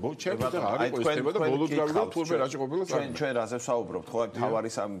 მაგრამ ხა ჩემთვის არ იყო ეს თემა და ბოლოდ გავიდა თურმე რა შეყოფილა საქმე. ჩვენ რაზე ვსაუბრობთ, ხო, თავარი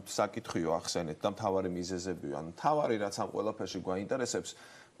საკითხიო ახსენეთ და თავარი მიზეზებიო, ანუ თავარი რაც ამ ყველაფერში გვაინტერესებს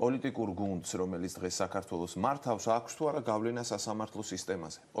პოლიტიკურ გუნდს, რომელიც დღეს საქართველოს მართავს, აქვს თუ არა გავლენა სასამართლო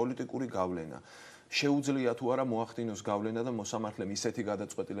სისტემაზე. პოლიტიკური გავლენა. შეუძლია თუ არა მოახდინოს გავლენა და მოსამართლემ ისეთი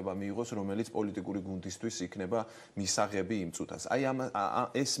გადაწყვეტილება მიიღოს, რომელიც პოლიტიკური გუნდისთვის იქნება მისაღები იმ წუთას. აი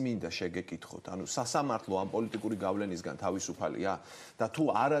ეს მინდა შეგეკითხოთ. ანუ სასამართლო ამ პოლიტიკური გავლენისგან თავისუფალია და თუ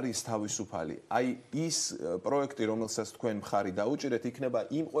არ არის თავისუფალი, აი ის პროექტი, რომელსაც თქვენ მხარი დაუჭირეთ, იქნება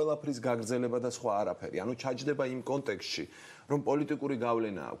იმ ყველაფრის გაგრძელება და სხვა არაფერი. ანუ ჩაჯდება იმ კონტექსტში, რომ პოლიტიკური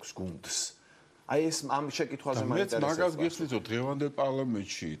გავლენა აქვს გუნდს. აი ეს ამ შეკითხვაზე მაინტერესებს. მეც მაგას გიხსნით, რომ დღევანდელ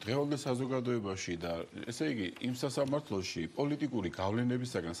პარლამენტში, დღევანდელ საზოგადოებაში და ესე იგი იმ სასამართლოში პოლიტიკური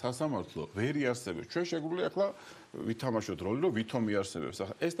გავლენებისაგან სასამართლო ვერ იარსებებს. ჩვენ შეგვიძლია ახლა ვითამაშოთ როლი, რომ ვითომ იარსებებს.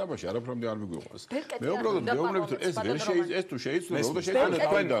 ახლა ეს თამაში არაფრამდე არ მიგვიყვანს. მე უბრალოდ მეუბნებით, რომ ეს ვერ ეს თუ შეიცვალოს, რომ შეიცვალოს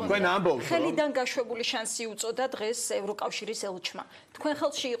თქვენ ამბობთ. ხელიდან გაშვებული შანსი უწოდა დღეს ევროკავშირის ელჩმა. თქვენ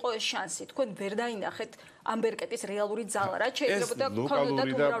ხელში იყო ეს შანსი. თქვენ ვერ დაინახეთ ამბერკეტის რეალური ძალა, რაც შეიძლება და ქონდათ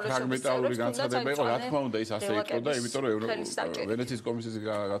უმრავლესობის წევრებს, განცხადება იყო, რა თქმა უნდა, ის ასე იყო და იმიტომ რომ ვენეციის კომისიის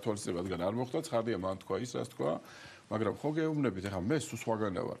გათვალისწინებასგან არ მოხდა, ცხადია მან თქვა ის, რაც თქვა. მაგრამ ხო გეუბნებით, ახლა მე სულ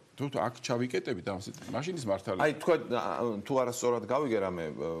სხვაგანა ვარ. თუ აქ ჩავიკეტებით ამ მაშინის მართალია. აი თქვენ თუ არასწორად გავიგე რამე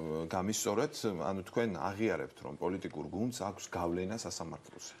გამისწორეთ, ანუ თქვენ აღიარებთ, რომ პოლიტიკურ გუნდს აქვს გავლენა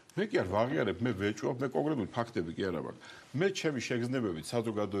სასამართლოზე. მე კი არ ვაღიარებ, მე ვეჭვობ, მე კონკრეტული ფაქტები კი არა მაქვს. მე ჩემი შეგრძნებებით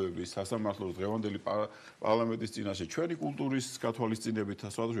საზოგადოების, სასამართლოს, დღევანდელი პარლამენტის წინაშე ჩვენი კულტურის გათვალისწინებით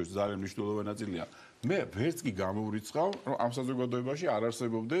სხვადასხვა ძალიან მნიშვნელოვანი ნაწილია. მე ვერც კი გამოვრიცხავ, რომ ამ საზოგადოებაში არ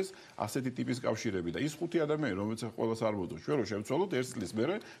არსებობდეს ასეთი ტიპის კავშირები და ის ხუთი ადამიანი, რომელიც ყველას არ მოძოს, ჩვენ რომ შევცვალოთ ერთ წლის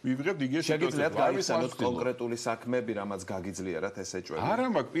მერე მივიღებთ იგივე შეგიძლიათ გავიხსენოთ კონკრეტული საქმეები, რამაც გაგიძლიერათ ეს ეჭვები. არა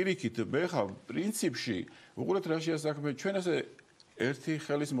მაქვს პირიქით, მე ხა პრინციპში უყურეთ რა შეასაქმე, ჩვენ ასე ერთი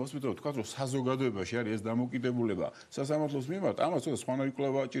ხელის მოსმით რომ თქვა რომ საზოგადოებაში არის ეს დამოკიდებულება სასამართლოს მიმართ, ამას ცოტა სხვანაირი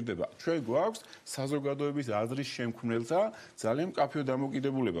კვლევა ჭირდება. ჩვენ გვაქვს საზოგადოების აზრის შემქმნელთა ძალიან მკაფიო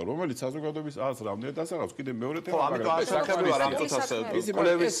დამოკიდებულება, რომელიც საზოგადოების აზრს რამდენად ასახავს, კიდე მეორე თემა, მაგრამ ეს საკმარისია ამ წუთას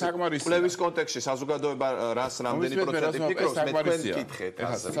კვლევის კონტექსტში საზოგადოება რას რამდენი პროცენტი ფიქრობს, მე თქვენ გითხეთ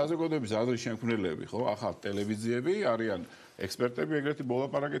ასე. საზოგადოების აზრის შემქმნელები, ხო, ახლა ტელევიზიები არიან ექსპერტები, ეგრეთი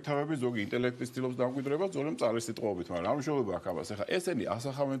მოლაპარაკე თავები, ზოგი ინტელექტის ცდილობს დამკვიდრებას, ზოგადად მწარის სიტყვებით, მაგრამ რა მნიშვნელობა აქვს ამას? ახლა ესენი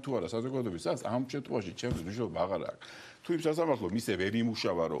ასახავენ თუ არა საზოგადოების აზრს, ამ შემთხვევაში ჩემს მნიშვნელობა აღარ აქვს. თუ იმ სასამართლომ ისე ვერ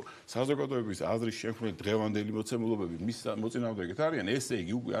იმუშავა, რომ საზოგადოების აზრის შექმნით დღევანდელი მოცემულობები მის მოწინააღმდეგეთ არიან, ესე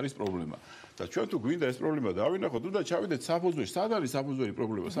იგი უკვე არის პრობლემა. და ჩვენ თუ გვინდა ეს პრობლემა დავინახოთ, უნდა ჩავიდეთ საფუძველში. სად არის საფუძველი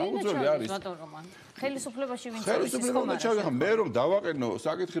პრობლემა? საფუძველი არის ხელისუფლებაში ვინც ხელისუფლება ჩავიდე, მე რომ დავაყენო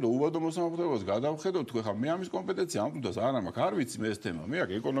საკითხი, რომ უვადო მოსამართლეობას გადავხედოთ, თქვენ ხა მე ამის კომპეტენცია ამ თუნდაც არ მაქვს, არ ვიცი მე ეს თემა. მე აქ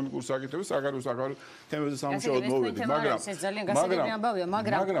ეკონომიკურ საკითხებს, საგარეო თემებზე სამუშაოდ მოვედი,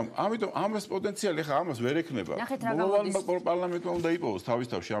 მაგრამ ამიტომ ამას პოტენციალი ხა ამას ვერ ექნება. მოვალ პარლამენტმა უნდა იპოვოს თავის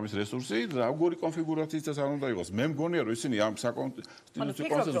თავში ამის რესურსი, როგორი კონფიგურაციისას არ უნდა იყოს. მე მგონია რომ ისინი ამ საკონსტიტუციო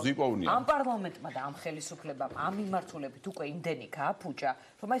კონსენსუსს იპოვნიან. ამ პარლამენტმა და ამ ხელისუფლებამ ამ მიმართულებით უკვე იმდენი გააფუჭა,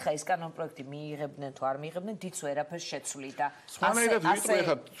 რომ ახლა ეს კანონპროექტი მიიღებდნენ თუ არ მიიღებდნენ, დიც ვერაფერს შეცვლი და სხვანაირად ვიტყვი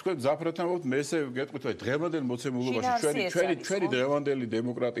ახლა თქვენ ზაფრათთან ვოთ მე ესე გეტყვით აი დღევანდელ მოცემულობაში ჩვენი დღევანდელი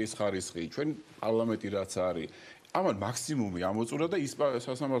დემოკრატიის ხარისხი, ჩვენი პარლამენტი რაც არის, ამან მაქსიმუმი ამოწურა და ის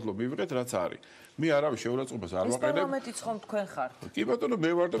სასამართლო მივიღეთ რაც არის. მე არავის შეურაცხყოფას არ ვაყენებ. ეს პარლამენტიც ხომ თქვენ ხართ? კი ბატონო,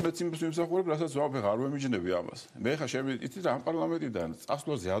 მე ვარ და მეც იმის მიმსახურებ, რასაც ვაფეხ არ ვემიჯნები ამას. მე ხა იცით რა ამ პარლამენტიდან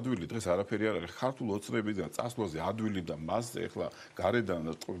წასვლაზე ადვილი დღეს არაფერი არ არის. ხართულ ოცნებიდან წასვლაზე ადვილი და მასზე ახლა გარედან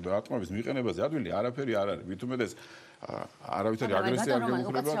დატყმების მიყენებაზე ადვილი არაფერი არ არის. მით უმეტეს არავითარი აგრესია არ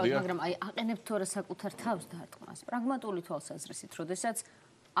გემუქრება, მაგრამ აი აყენებთ თორე საკუთარ თავს დარტყმას. პრაგმატული თვალსაზრისით, როდესაც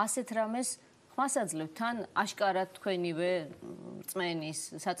ასეთ რამეს ხმასაძლევთ თან აშკარად თქვენივე წმენის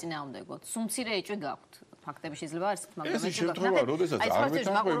საწინააღმდეგოდ. სუმცირე ეჭვი გაქვთ. ფაქტები შეიძლება არის, მაგრამ ეს შემთხვევა, როდესაც არ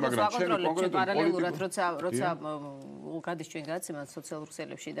მეთანხმები, მაგრამ ჩემი კონკრეტული პარალელურად როცა გადის ჩვენ გადაცემა სოციალურ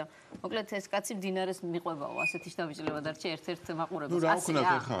ქსელებში და მოკლედ ეს კაცი მდინარეს მიყვებაო, ასეთი შთაბეჭდილება დარჩა ერთ-ერთ მაყურებელს. ნუ რა ვქნათ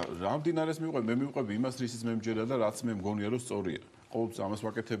ახლა, რა მდინარეს მიყვები, მე მიყვები იმას, რისიც მე მჯერა და რაც მე მგონია რომ სწორია. ყოველთვის ამას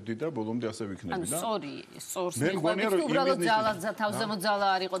ვაკეთებდი და ბოლომდე ასე ვიქნები და სწორს მიყვები, უბრალოდ ძალა თავზემოძალა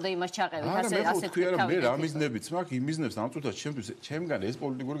არ იყო და იმას ჩაყევით, ასეთ მე რა მიზნებიც მაქვს, იმ მიზნებს ამ წუთას ჩემგან ეს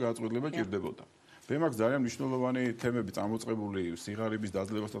პოლიტიკური გადაწყვეტილება ჭირდებოდა. მე მაქვს ძალიან მნიშვნელოვანი თემები წამოწყებული სიღარიბის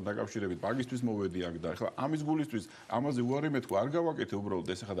დაძლევასთან დაკავშირებით, მაგისთვის მოვედი აქ და ახლა ამის გულისთვის ამაზე უარი მეთქვა, არ გავაკეთე უბრალოდ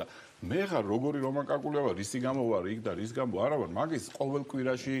ეს ახლა და მე ხარ როგორი რომანკაკული ვარ, რისი გამო ვარ იქ და რის გამო არა ვარ, მაგის ყოველ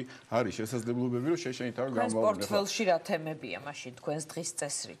კვირაში არის შესაძლებლობები, რომ შეშენი თავი გამოვაყენო. თქვენს პორტფელში რა თემებია მაშინ თქვენს დღის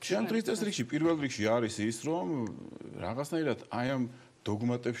წესრიგში? ჩემ დღის წესრიგში პირველ რიგში არის ის, რომ რაღაცნაირად აი ამ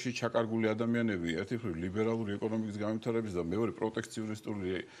დოგმატებში ჩაკარგული ადამიანები, ერთი მხრივ ლიბერალური ეკონომიკის განვითარების და მეორე პროტექციონისტული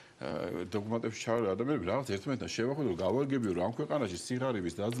დოგმატებში ჩავარდა ადამიანები, რაღაც ერთმანეთთან შევახვედროთ, გავარგებიო, რომ ამ ქვეყანაში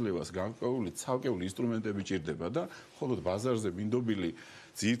სიღარიბის დაძლევას განკეული ცალკეული ინსტრუმენტები ჭირდება და მხოლოდ ბაზარზე მინდობილი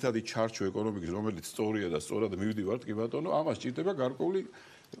ძირითადი ჩარჩო ეკონომიკის, რომელიც სწორია და სწორად მივდივართ, კი ბატონო, ამას ჭირდება გარკვეული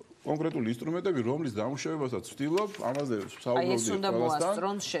კონკრეტული ინსტრუმენტები, რომლის დამუშავებასაც ვცდილობ, ამაზე ვსაუბრობდი ყველასთან. აი ეს უნდა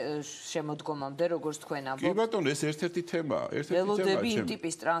მოასწრონ შემოდგომამდე, როგორც თქვენ ამბობთ. კი ბატონო, ეს ერთ-ერთი თემაა, ველოდები იმ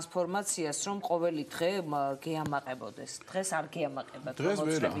ტიპის ტრანსფორმაციას, რომ ყოველი დღე გეამაყებოდეს. დღეს არ გეამაყებათ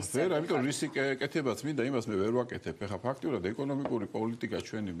მოძრების. ვერა, იმიტომ რისი კეთებაც მინდა, იმას მე ვერ ვაკეთებ. ეხლა ფაქტურად ეკონომიკური პოლიტიკა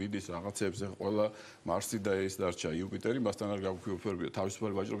ჩვენი მიდის რაღაცებზე, ყველა მარსი და ეს დარჩა იუპიტერი, მასთან არ გავქვიოფერბია,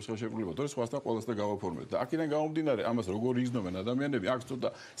 თავისუფალი ვაჭრობის ხელშეკრულება, თორე სხვასთან ყველასთან გავაფორმეთ. და აქედან გამომდინარე, ამას როგორ იგრძნობენ ადამიანები, აქ ცოტა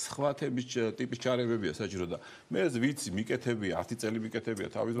სხვა ტიპის ჩარევებია საჭირო და მე ეს ვიცი მიკეთებია 10 წელი მიკეთებია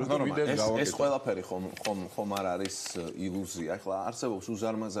თავის დროს და მინდა გავაკეთო. ეს ყველაფერი ხომ არ არის iluzია. ახლა არსებობს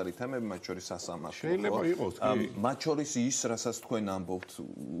უზარმაზარი თემები, მათ შორის სასამართლო. შეიძლება იყოს, კი. მათ შორის ის, რასაც თქვენ ამბობთ,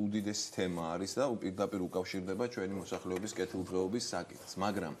 უდიდესი თემა არის და პირდაპირ უკავშირდება ჩვენი მოსახლეობის კეთილდღეობის საკითხს,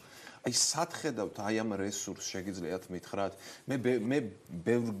 მაგრამ აი სათხედავთ აი ამ რესურსს შეგიძლიათ მითხრათ მე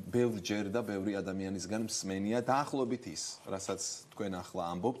ბევრჯერ და ბევრი ადამიანისგან მსმენია დაახლოებით ის რასაც თქვენ ახლა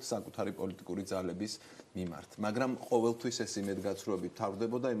ამბობთ საკუთარი პოლიტიკური ძალების მიმართ მაგრამ ყოველთვის ეს იმედგაცრუებით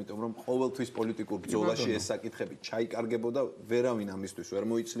თავდებოდა იმიტომ რომ ყოველთვის პოლიტიკურ ბრძოლაში ეს საკითხები ჩაიკარგებოდა ვერავინ ამისთვის ვერ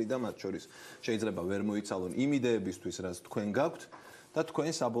მოიცლიდა მათ შორის შეიძლება ვერ მოიცალონ იმ იდეებისთვის რაც თქვენ გაქვთ და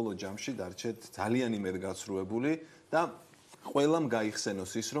თქვენ საბოლოო ჯამში დარჩეთ ძალიან იმედგაცრუებული და ყველამ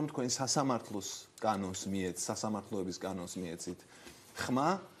გაიხსენოს ის რომ თქვენ სასამართლოს კანონს მიეცით, სასამართლოების კანონს მიეცით ხმა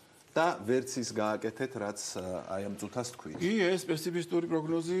და ვერც ის გააკეთეთ, რაც აი ამ წუთას თქვით. კი, ეს პესიმისტური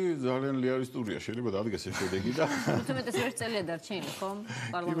პროგნოზი ძალიან რეალისტურია, შეიძლება დადგეს ეს შედეგი და თუმცა ეს ერთ წელია დარჩენილი, ხო?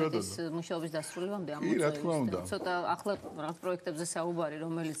 პარლამენტის მუშაობის დასრულებამდე ამ მოწესრიგება. ცოტა ახლა რაღაც პროექტებზე საუბარი,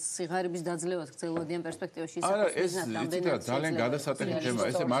 რომელიც სიღარიბის დაძლევას გრძელვადიან პერსპექტივაში ის ძალიან გადასატეხი თემაა,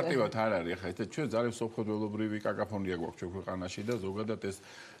 ესე მარტივად არ არის. ახლა ეს ჩვენ ძალიან სოფხოდველობრივი კაკაფონია გვაქვს ჩვენ ქვეყანაში და ზოგადად ეს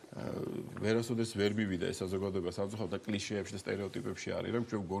ვერასოდეს ვერ მივიდა ეს საზოგადოება საზოგადო და კლიშეებში და სტერეოტიპებში არის რომ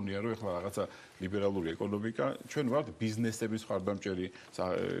ჩვენ გონია რომ ეხლა რაღაცა ლიბერალური ეკონომიკა ჩვენ ვართ ბიზნესების ხარდამჭერი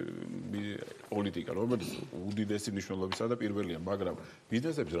პოლიტიკა რომელიც უდიდესი მნიშვნელობისა და პირველია მაგრამ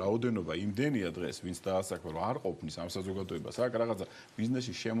ბიზნესების რაოდენობა იმდენია დღეს ვინც დაასაქმე რომ არ ყოფნის ამ საზოგადოებას აქ რაღაცა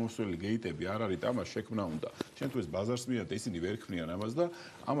ბიზნესში შემოსვლელი გეიტები არ არის და ამას შექმნა უნდა ჩვენთვის ბაზარს მიან და ისინი ვერ ქმნიან ამას და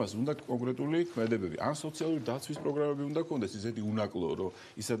ამას უნდა კონკრეტული ქმედებები ან სოციალური დაცვის პროგრამები უნდა ქონდეს ისეთი უნაკლო რომ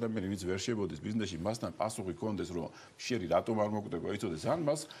ის ადამიანი ვინც ვერ შებოდის ბიზნესში მასთან პასუხი ქონდეს რომ შერი რატომ არ მოკვდება იცოდეს ან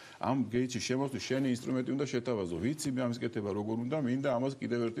მას ამ გეიტში შემოსვლის შენი ინსტრუმენტი უნდა შეთავაზო ვიცი მე ამის კეთება როგორ უნდა მინდა ამას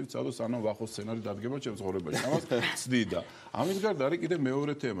კიდევ ერთი ვცადო სანამ ვახოს სცენარი დადგება ჩემს ცხოვრებაში ამას ცდი და ამის გარდა არის კიდევ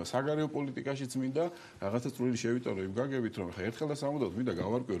მეორე თემა საგარეო პოლიტიკაშიც მინდა რაღაცა წვრილი შევიტანო იმ გაგებით რომ ხა ერთხელ და სამუდამოდ მინდა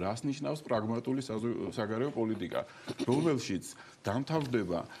გავარკვიო რას ნიშნავს პრაგმატული საგარეო პოლიტიკა რომელშიც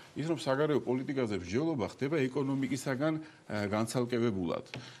დამთავრდება ის რომ საგარეო პოლიტიკაზე მსჯელობა ხდება ეკონომიკისაგან განცალკევებულად.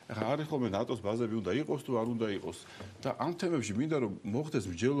 ახლა არის ხოლმე ნატოს ბაზები უნდა იყოს თუ არ უნდა იყოს და ამ თემებში მინდა რომ მოხდეს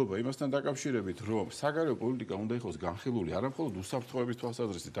მსჯელობა იმასთან დაკავშირებით რომ საგარეო პოლიტიკა უნდა იყოს განხილული არა მხოლოდ უსაფრთხოების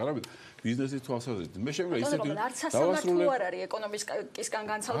თვალსაზრისით, არამედ ბიზნესის თვალსაზრისით. მე შემიძლია ისეთი დავასრულებ არ არის ეკონომიკისგან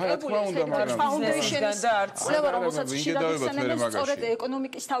განცალკევებული ეს ფაუნდეიშენის და არც რომელსაც შეიძლება სწორედ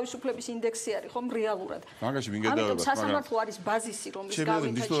ეკონომიკის თავისუფლების ინდექსი არის ხომ რეალურად. მაგაში მინდა დავებოთ, მაგრამ სასამართლო არის ბაზისი რომლის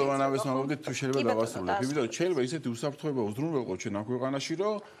გამით შეიძლება თუ შეიძლება დავასრულებ. იმიტომ რომ შეიძლება ისეთი უსაფრთხოება უზრუნველყო ჩვენ ამ ქვეყანაში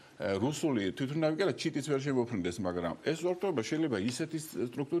რომ რუსული თვითმფრინავი კი არა ჩიტიც ვერ შემოფრინდეს, მაგრამ ეს უსაფრთხოება შეიძლება ისეთი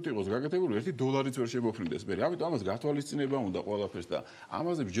სტრუქტურით იყოს გაკეთებული, $1 ვერ შემოფრინდეს. მე ამიტომ ამას გათვალისწინება უნდა ყველაფერს და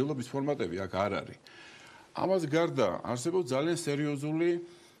ამაზე მსჯელობის ფორმატები აქ არ არის. ამას გარდა არსებობს ძალიან სერიოზული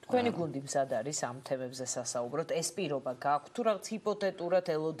თქვენი გუნდი მზად არის ამ თემებზე სასაუბროთ. ეს პირობა გაქვთ თუ რაღაც ჰიპოთეტურად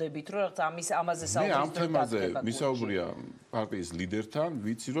ელოდებით რომ რაღაც ამაზე საუბრის ამ თემაზე მისაუბრია პარტიის ლიდერთან,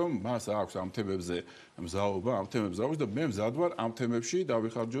 ვიცი რომ მას აქვს ამ თემებზე მზაობა, ამ თემებზე აქვს და მე მზად ვარ ამ თემებში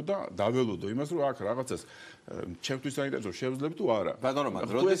დავიხარჯო და დაველოდო იმას რომ აქ რაღაცას ჩემთვის საინტერესო შევძლებ თუ არა. ბატონო,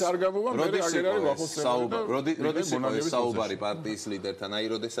 როდის არ გამოვა მე აგერ არის ვახოს როდის საუბარი პარტიის ლიდერთან, აი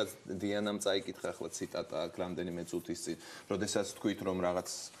როდესაც დიანამ წაიკითხა ახლა ციტატა აქ რამდენიმე წუთის წინ, როდესაც თქვით რომ რაღაც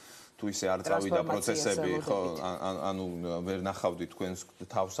თუ ისე არ წავიდა პროცესები, ხო, ანუ ვერ ნახავდით თქვენს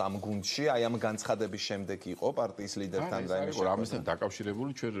თავს ამ გუნდში, აი ამ განცხადების შემდეგ იყო პარტიის ლიდერთან და იმის ამასთან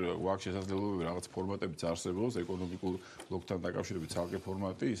დაკავშირებული ჩვენ გვაქვს შესაძლებლობები რაღაც ფორმატებიც არსებობს, ეკონომიკურ ბლოკთან დაკავშირებით ცალკე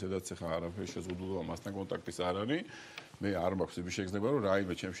ფორმატი, ისედაც ახლა არაფერი შეზღუდულობა მასთან კონტაქტის არ არის. მე არ მაქვს იმის შეგრძნება რომ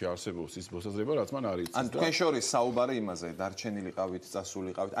რაიმე ჩემში არსებობს ის მოსაზრება რაც მან არის. ან თქვენ შორის საუბარი იმაზე დარჩენილიყავით,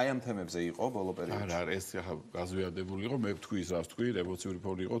 წასულიყავით, აი ამ თემებზე იყო ბოლო პერიოდში. არა, ეს ახლა გაზვიადებული იყო, მე ვთქვი ის რას ვთქვი, ემოციური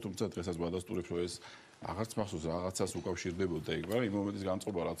ფონი იყო, თუმცა დღესაც ვადასტურებ რომ ეს აღარც მახსოვს რაღაცას უკავშირდებოდა იქ, მაგრამ იმ მომენტის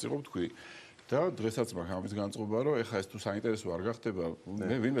განწყობა რაც იყო ვთქვი და დღესაც მაქვს ამის განწყობა რომ ეხლა ეს თუ საინტერესო არ გახდება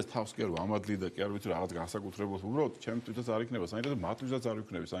მე ვინმეს თავს კი არ ვამადლი და კი არ ვიცი რაღაც განსაკუთრებულს უბრალოდ ჩემთვისაც არ იქნება საინტერესო მათთვისაც არ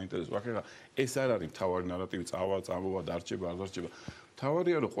იქნება საინტერესო ახლა ეს არ არის მთავარი ნარატივი წამოვა დარჩება არ დარჩება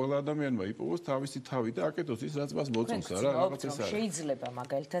მთავარია რომ ყველა ადამიანმა იპოვოს თავისი თავი და აკეთოს ის რაც მას მოწონს რა რაღაც ეს არის შეიძლება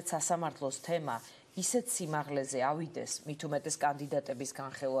მაგალითად სასამართლოს თემა ისეთ სიმაღლეზე ავიდეს მით უმეტეს კანდიდატების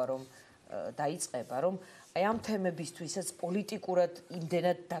განხილვა რომ დაიწყება რომ აი ამ თემებისთვისაც პოლიტიკურად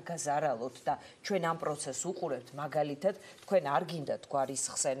იმდენად დაგაზარალოთ და ჩვენ ამ პროცესს უყურებთ მაგალითად თქვენ არ გინდა თქვარის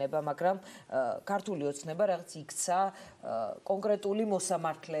ხსენება მაგრამ ქართული ოცნება რაღაც იქცა კონკრეტული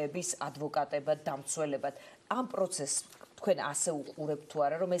მოსამართლეების ადვოკატებად დამცველებად ამ პროცესს თქვენ ასე უყურებთ თუ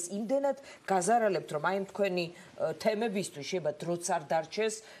არა რომ ეს იმდენად გაზარალებთ რომ აი თქვენი თემებისთვის შეიძლება დროც არ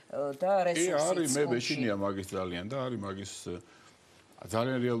დარჩეს და რესურსიც არის მე მეშინია მაგის ძალიან და არის მაგის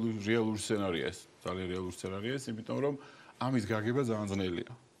ძალიან რეალური სცენარია ეს ძალიან რეალური სცენარია ეს იმიტომ რომ ამის გაგება ძალიან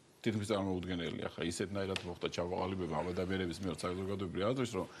ძნელია თითქმის წარმოუდგენელია ხა ისეთნაირად მოხდა ჩავაყალიბება ამ ადამიანების მიერ საზოგადოებრივი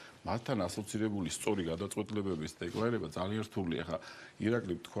აზრის რომ მათთან ასოცირებული სწორი გადაწყვეტილებების დეკლარირება ძალიან რთულია ხა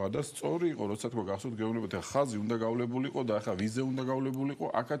ირაკლი თქვა და სწორი იყო როცა თქვა გახსოვთ გეუბნებათ ხა ხაზი უნდა გავლებულიყო და ხა ვიზე უნდა გავლებულიყო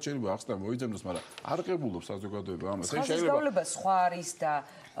აქაც შეიძლება ახსნა მოიძებნოს მაგრამ არ ყებულობს საზოგადოება ამას ეს შეიძლება გავლება სხვა არის და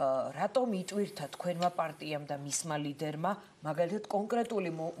რატომ იტვირთა თქვენმა პარტიამ და მისმა ლიდერმა მაგალითად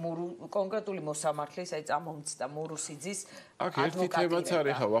კონკრეტული მოსამართლის აი წამომცდა მურუსიძის აქ ერთი თემაც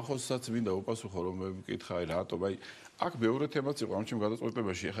არის ხა ვახოსაც მინდა უპასუხო რომ მე ვკითხა აი რატომ აი აქ მეორე თემაც იყო ამ ჩემ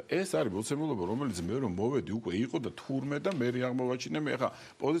გადაწყვეტილებაში ხა ეს არის მოცემულობა რომელიც მე რომ მოვედი უკვე იყო და თურმე და მე აღმოვაჩინე მე ხა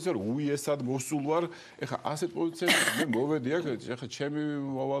პოზიციად უიესად მოსულ ვარ ხა ასეთ პოზიციაზე მე მოვედი აქ ხა ჩემი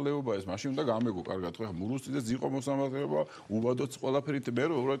მოვალეობა ეს მაშინ უნდა გამეგო კარგად ხა მურუსიძეც იყო მოსამართლეობა უბადოც ყველაფერით მე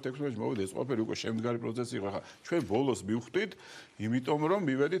რომ 2016-ში მოვედი ეს ყველაფერი უკვე შემდგარი პროცესი იყო ხა ჩვენ ბოლოს მივხვდით იმიტომ რომ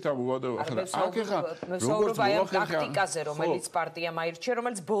მივედით ამ უბადოება ხა აქ ხა როგორც ტაქტიკაზე რომელიც პარტიამ აირჩია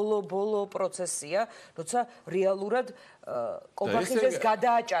რომელიც ბოლო პროცესია როცა რეალურად კობახიძეს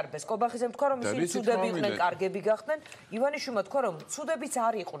გადააჭარბეს. კობახიძემ თქვა, რომ ისინი ცუდები იყვნენ, კარგები გახდნენ. ივანიშვილმა თქვა, რომ ცუდებიც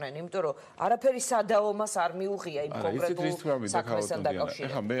არ იყვნენ, იმიტომ რომ არაფერი სადაო მას არ მიუღია იმ კონკრეტულ საქმესთან დაკავშირებით.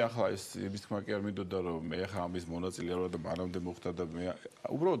 ეხლა მე ახლა ეს იმის თქმა კი არ მინდოდა, რომ მე ახლა ამის მონაწილე ვარ და მანამდე მოხდა და მე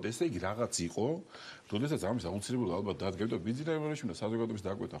უბრალოდ ესე იგი რაღაც იყო, როდესაც ამის აუცილებლად ალბათ დადგებდა ბიზნესის ევოლუცია საზოგადოების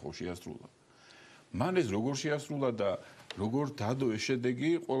დაკვეთა ხო შეასრულა. მან ეს როგორ შეასრულა და როგორ დადო ეს შედეგი,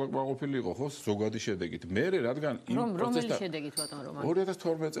 ყველა ყოფილი იყო ხო ზოგადი შედეგით. მე რადგან იმ პროცესთან რომელი შედეგით ბატონო რომანი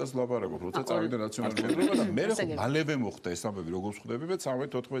 2012 წელს ლაპარაკობ, როცა წავიდა ნაციონალური მეგობრობა და მე ხო მალევე მოხდა ეს ამბები, როგორ ვხვდები მე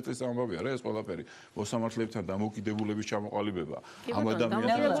 13-14 წლის ამბავია რა ეს ყველაფერი. მოსამართლებთან დამოუკიდებლობის ჩამოყალიბება. ამ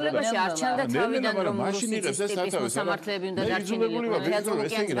ადამიანებაში არ ჩანდა თავიდან რომ მაშინ იღებს ეს სათავეს მოსამართლეები უნდა დარჩენილიყო.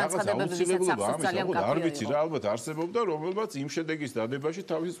 ესე იგი რაღაც აუცილებლობა ამის არ ვიცი რა ალბათ არსებობდა რომელმაც იმ შედეგის დადებაში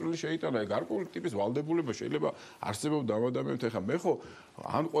თავისი წვლილი შეიტანა. გარკვეული ტიპის ვალდებულება შეიძლება არსებობდა ადამიანებთან ხა მე ხო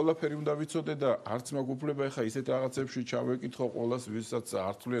ან ყველაფერი უნდა ვიცოდე და არც მაქვს უფლება ხა ისეთ რაღაცებში ჩავეკითხო ყოველას ვისაც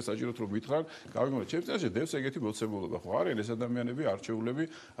არცვლია საჭიროთ რომ ვითხრან გავიგონო ჩემს წინაშე დევს ეგეთი მოცემულობა ხო არიან ეს ადამიანები არჩეულები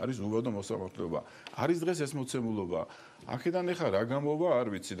არის უვადო მოსამართლეობა არის დღეს ეს მოცემულობა აქედან ხა რა გამოვა არ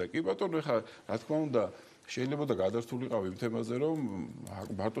ვიცი და კი ბატონო ხა რა თქმა უნდა შეიძლება და გადართულიყავ იმ თემაზე რომ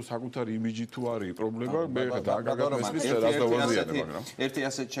მარტო საკუთარი იმიჯი თუ არის პრობლემა მე ხა დააგაგმესმის რას დავაზიანებ მაგრამ ერთი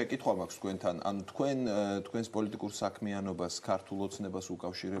ასეთ შეკითხვა მაქვს თქვენთან ანუ თქვენს პოლიტიკურ საქმიანობას ქართულ ოცნებას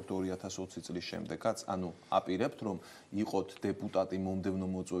უკავშირებთ 2020 წლის შემდეგაც ანუ აპირებთ რომ იყოთ დეპუტატი მომდევნო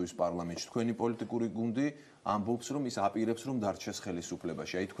მოწვევის პარლამენტში თქვენი პოლიტიკური გუნდი ამბობს რომ ის აპირებს რომ დარჩეს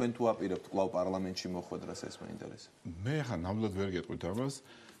ხელისუფლებაში აი თქვენ თუ აპირებთ კვლავ პარლამენტში მოხვედრას ეს მაინტერესებს მე ხა ნამდვილად ვერ გეტყვით ამას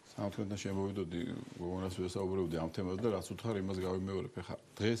სამართლებთან შემოვიდოდი გოგონას ვესაუბრებდი ამ თემაზე და რაც უთხარ იმას გავიმეორებ ხა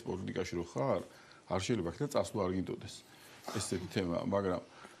დღეს პოლიტიკაში რო ხარ არ შეიძლება ხა წასვლა არ გინდოდეს ესეთი თემა მაგრამ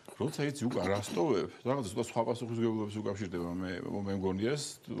როცა იცი უკან რასტოვებ რაღაც სხვა პასუხისმგებლობის უკავშირდება მე მგონია ეს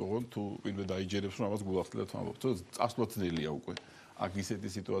ოღონდ თუ პირდაპირ დაიჯერებს რომ ამას გულახდილად ვამბობ თორე წასვლა ძნელია უკვე აქ ისეთი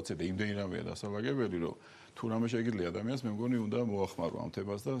სიტუაცია და იმდენი რამეა დასალაგებელი რომ თუ რამე შეგიძლია ადამიანს მე მგონი უნდა მოახმარო ამ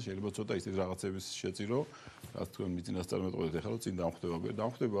თემას და შეიძლება ცოტა ისეთ რაღაცების შეწირო რაც თქვენ მიწინასწარ მეტყოდეთ ახლა რომ წინ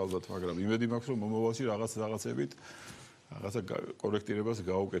დამხვდება ალბათ მაგრამ იმედი მაქვს რომ მომავალში რაღაცებით რაღაცა კორექტირებას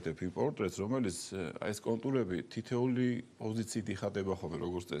გაუკეთებ იმ პორტრეტს რომელიც ეს კონტურები თითეული პოზიციით იხატება ხოლმე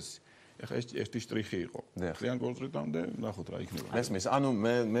როგორც წესი ეხა ეს ერთი შტრიხი იყო. ძალიან კონკრეტამდე ნახოთ რა იქნება. მესმის, ანუ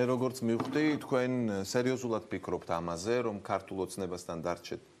მე როგორც მივხვდი, თქვენ სერიოზულად ფიქრობთ ამაზე, რომ ქართულ ოცნებასთან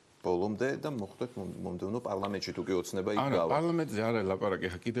დარჩეთ ბოლომდე და მოხვდეთ მომდევნო პარლამენტში თუ კი ოცნება იქ გავა. არა, პარლამენტზე არ არის ლაპარაკი,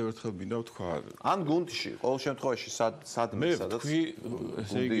 ეხა კიდევ ერთხელ მინდა ვთქვა. ან გუნდში, ყოველ შემთხვევაში სადმე სადაც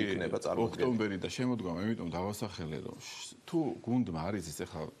ესე იგი ოქტომბერი და შემოდგომა, ამიტომ დავასახელე რომ თუ გუნდმა არის ის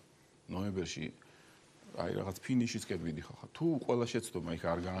ეხა ნოემბერში აი რაღაც ფინიშისკენ მიდიხარ ხა თუ ყველა შეცდომა იქ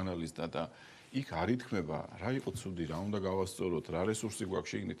არ გაანალიზდა და იქ არ ითქმება რა იყო ცუდი რა უნდა გავასწოროთ რა რესურსი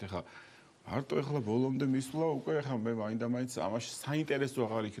გვაქვს შეგნით ხა მარტო ეხლა ბოლომდე მისვლა უკვე ხა მე მაინდა-მაინც ამაში საინტერესო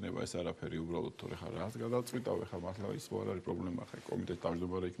აღარ იქნება ეს არაფერი უბრალოდ თორე ხა რაც გადაწყვიტავ ხა მართლა ის არ არის პრობლემა ხა კომიტეტის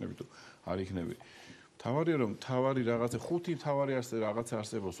თავმჯდომარე იქნები თუ არ იქნები თავარია რომ თავარი რაღაცა ხუთი თავარი რაღაცა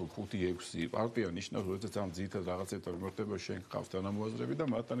არსებობს 5-6 პარტია ნიშნავს როდესაც ამ ძირითად რაღაცებთან მიმართება შენ გყავს თანამოაზრები და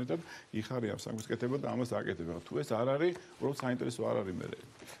მათთან ერთად იხარი ამ სამის კეთება და ამას აკეთებ თუ ეს არ არის უბრალოდ საინტერესო არ არის მე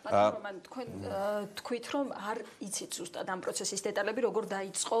მაგრამ თქვენ თქვით რომ არ იცით ზუსტად ამ პროცესის დეტალები როგორ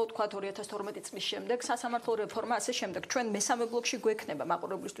დაიწყო თქვა 2012 წლის შემდეგ სასამართლო რეფორმა ასე შემდეგ ჩვენ მესამე ბლოკში გვექნება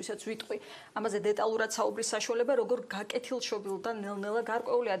მაყურებლისთვისაც ვიტყვი ამაზე დეტალურად საუბრის საშუალება როგორ გაკეთილშობილდა ნელ-ნელა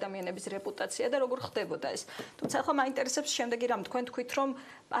გარკვეული ადამიანების რეპუტაცია და როგორ ხდებოდა ეს. თუმცა ახლა მაინტერესებს შემდეგი რამ თქვენ თქვით რომ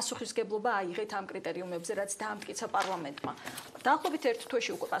პასუხისგებლობა აიღეთ ამ კრიტერიუმებზე რაც დაამტკიცა პარლამენტმა. დაახლოებით ერთ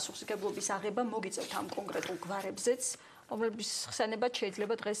თვეში უკვე პასუხისგებლობის აღება მოგიწევთ ამ კონკრეტულ გვარებზეც რომლებიც ხსენებად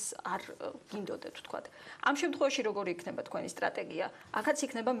შეიძლება დღეს არ გინდოდეთ ვთქვათ. ამ შემთხვევაში როგორი იქნება თქვენი სტრატეგია? აქაც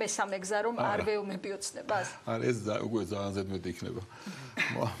იქნება მესამე გზა რომ არ ვეომები ოცნებას? არა ეს უკვე ძალიან ზედმეტი იქნება.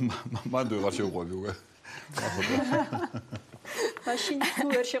 მანდ ვეღარ შევყვები უკვე. მაშინ თუ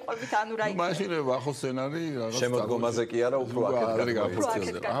ვერ შეყვებით ანუ რა იქნება? მაშინ ახო სცენარი რაღაც შემოდგომაზე კი არა უფრო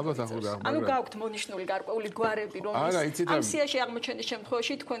აქეთ ალბათ ახლა ანუ გაქვთ მონიშნული გარკვეული გვარები რომ ამ სიაში აღმოჩენის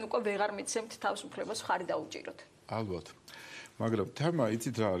შემთხვევაში თქვენ უკვე ვეღარ მიცემთ თავს უფლებას ხარი დაუჭიროთ. ალბათ. მაგრამ თემა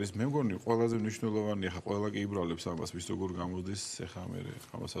იცით რა არის? მე მგონი ყველაზე მნიშვნელოვანია ხა ყველა კი იბრალებს ამას ვის როგორ გამოდის ახლა მე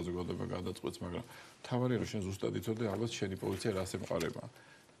ამას საზოგადოება გადაწყვეტს, მაგრამ თავარია რომ შენ ზუსტად იცოდე ალბათ შენი პოზიცია რას ემყარება.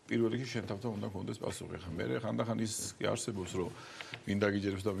 პირველ რიგში შენ თავთან უნდა გქონდეს პასუხი. ხა მე ხანდახან ის კი არსებობს რომ მინდა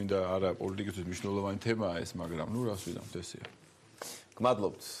გიჯერებს და მინდა არა პოლიტიკისთვის მნიშვნელოვანი თემაა ეს, მაგრამ ნუ რას ვიდამთ ესეა.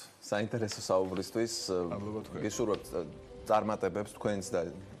 გმადლობთ საინტერესო საუბრისთვის. გესურვებთ წარმატებებს თქვენს და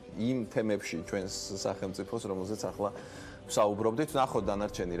იმ თემებში ჩვენს სახელმწიფოს, რომელზეც ახლა საუბრობდით, ნახოთ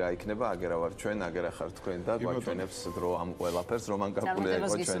დანარჩენი რა იქნება, აგერა ვარ ჩვენ, აგერა ხარ თქვენ და გვაჩვენებს დრო ამ ყველაფერს, რომან გაკულია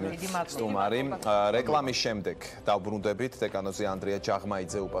იყო ჩვენი სტუმარი. რეკლამის შემდეგ დავბრუნდებით, დეკანოზი ანდრია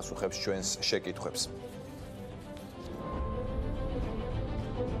ჯაღმაიძე უპასუხებს ჩვენს შეკითხვებს.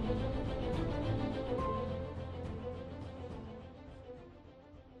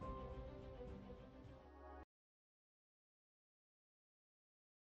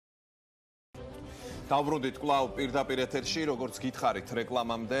 დავბრუნდით კვლავ პირდაპირ ეთერში, როგორც გითხარით,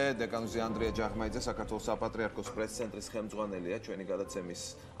 რეკლამამდე დეკანოზი ანდრია ჯაღმაიძე, საქართველოს საპატრიარქოს პრეს-ცენტრის ხელმძღვანელია, ჩვენი გადაცემის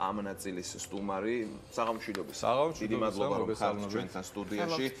ამ ნაწილის სტუმარი. საღამოშიდობის. დიდი მადლობა, რომ ხართ ჩვენთან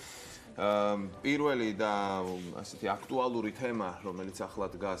სტუდიაში. პირველი და ასეთი აქტუალური თემა, რომელიც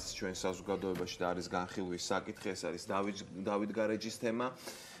ახლა დგას ჩვენ საზოგადოებაში და არის განხილვის საკითხი, ეს არის დავით გარეჯის თემა.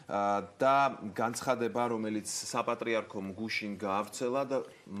 და განცხადება, რომელიც საპატრიარქომ გუშინ გაავრცელა და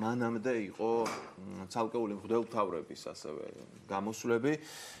მანამდე იყო ცალკეული მღვდელმთავრების ასევე გამოსვლები,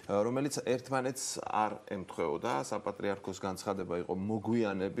 რომელიც ერთმანეთს არ ემთხვეოდა. საპატრიარქოს განცხადება იყო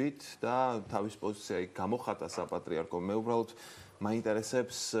მოგვიანებით და თავის პოზიცია იქ გამოხატა საპატრიარქომ. მე უბრალოდ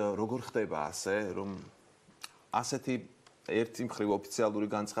მაინტერესებს, როგორ ხდება ასე, რომ ასეთი ერთი მხრივ ოფიციალური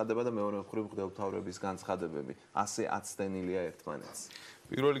განცხადება და მეორე მხრივ მღვდელმთავრების განცხადებები ასე აცდენილია ერთმანეთს.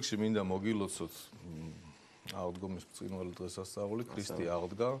 პირველ რიგში მინდა მოგილოცოთ აღდგომის ბრწყინვალე დღესასწაული, ქრისტე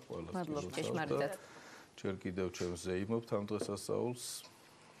აღდგა ყველას. ჯერ კიდევ ჩემს ზეიმობთ ამ დღესასწაულს.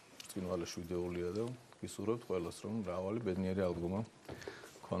 ბრწყინვალე შვიდეულია და გისურვებთ ყველას, რომ მრავალი ბედნიერი აღდგომა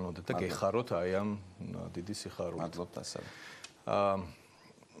გქონოდეთ და გეხაროთ აი ამ დიდი სიხარულით. მადლობთ ასევე.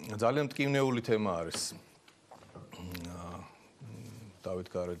 ძალიან მტკივნეული თემა არის. დავით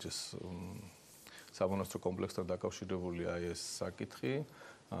გარეჯის სამონასტრო კომპლექსთან დაკავშირებული აი ეს საკითხი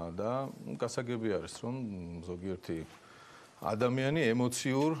და გასაგები არის, რომ ზოგიერთი ადამიანი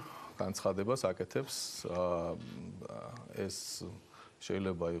ემოციურ განცხადებას აკეთებს. ეს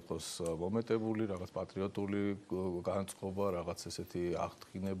შეიძლება იყოს მომეტებული, რაღაც პატრიოტული განწყობა, რაღაც ესეთი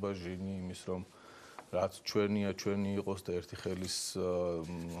აღდგინება, ჟინი იმის, რომ რაც ჩვენია, ჩვენი იყოს და ერთი ხელის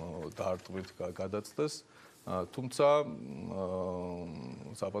დარტყმით გადაწდეს. თუმცა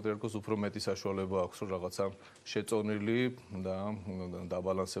საპატრიარქოს უფრო მეტი საშუალება აქვს, რომ რაღაცა შეწონილი და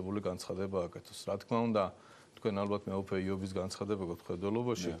დაბალანსებული განცხადება აკეთოს. რა თქმა უნდა, თქვენ ალბათ მეუფე იობის განცხადება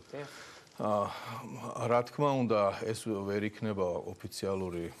გქხედველობაში. რა თქმა უნდა, ეს ვერ იქნება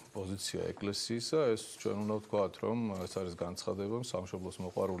ოფიციალური პოზიცია ეკლესიისა, ეს ჩვენ უნდა ვთქვათ, რომ ეს არის განცხადება სამშობლოს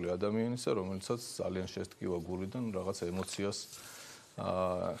მოყვარული ადამიანისა, რომელიცაც ძალიან შესტკივა გულიდან რაღაც ემოციას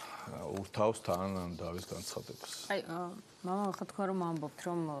ურთავს თან დავის განცხადებას. აი, მამა ხა თქვა რომ ამბობთ,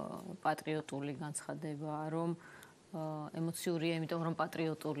 რომ პატრიოტული განცხადება, რომ ემოციურია, იმიტომ რომ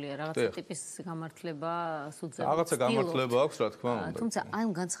პატრიოტულია, რაღაცა ტიპის გამართლება სუძებს. რაღაცა გამართლება აქვს, რა თქმა უნდა. თუმცა აი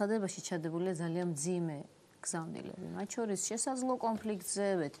ამ განცხადებაში ჩადებულია ძალიან მძიმე გზავნილები, მათ შორის შესაძლო კონფლიქტზე,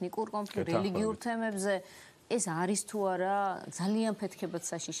 ეთნიკურ კონფლიქტზე, რელიგიურ თემებზე. ეს არის თუ არა ძალიან ფეთქებად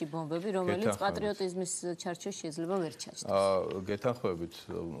საშიში ბომბები, რომელიც პატრიოტიზმის ჩარჩოში შეიძლება ვერ ჩაჯდეს. გეთანხმებით,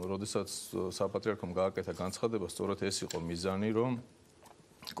 როდესაც საპატრიარქომ გააკეთა განცხადება, სწორედ ეს იყო მიზანი, რომ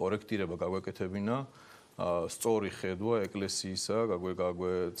კორექტირება გაგვეკეთებინა, სწორი ხედვა ეკლესიისა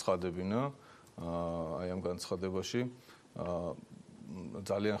გაგვეცხადებინა აი ამ განცხადებაში.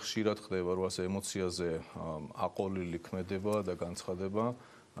 ძალიან ხშირად ხდება, რომ ასე ემოციაზე აყოლილი ქმედება და განცხადება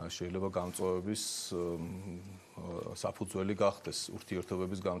შეიძლება გამწვავების საფუძველი გახდეს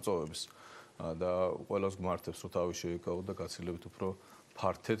ურთიერთობების გამწვავების და ყველას გმართებს, რომ თავი შეიკავოთ და გაცილებით უფრო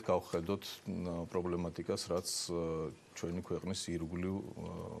ფართედ გავხედოთ პრობლემატიკას, რაც ჩვენი ქვეყნის ირგვლივ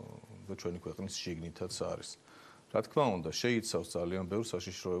და ჩვენი ქვეყნის შიგნითაც არის. რა თქმა უნდა, შეიცავს ძალიან ბევრ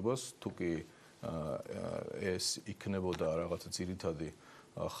საშიშროებას, თუ კი ეს იქნებოდა რაღაცა ძირითადი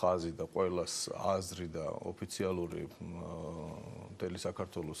ხაზი და ყველას აზრი და ოფიციალური მთელი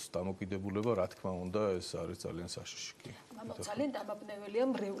საქართველოს დამოკიდებულება, რა თქმა უნდა, ეს არის ძალიან საშიში კი. ძალიან დამაბნეველია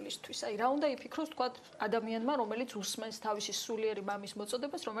მრევლისთვის. აი, რა უნდა იფიქროს, თქვა, ადამიანმა, რომელიც უსმენს თავისი სულიერი მამის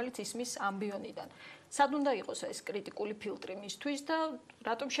მოწოდებას, რომელიც ისმის ამბიონიდან. სად უნდა იყოს ეს კრიტიკული ფილტრი მისთვის და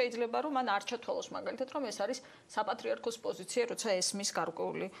რატომ შეიძლება რომ მან არ ჩათვალოს მაგალითად, რომ ეს არის საპატრიარქოს პოზიცია, როცა ესმის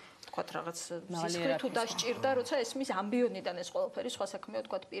გარკვეული, თქვა, რაღაც სისხლი თუ დასჭირდა, როცა ესმის ამბიონიდან ეს ყველაფერი სხვა საქმეა,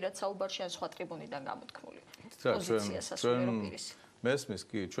 თქვა, პირად საუბარში ან სხვა ტრიბუნიდან გამოთქმული. პოზიცია სასულიერო პირის. მესმის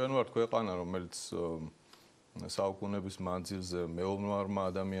კი, ჩვენ ვართ ქვეყანა, რომელიც საუკუნეების მანძილზე მეომარმა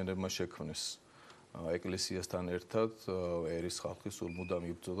ადამიანებმა შექმნეს ეკლესიასთან ერთად ერის ხალხი სულ მუდამ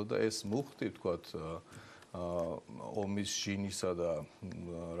იბრძოდა და ეს მუხტი, ვთქვათ, ომის ჟინისა და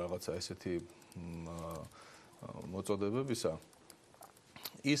რაღაცა ესეთი მოწოდებებისა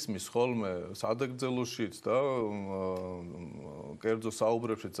ისმის ხოლმე სადაგძელოშიც და კერძო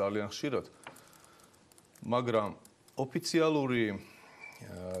საუბრებში ძალიან ხშირად, მაგრამ ოფიციალური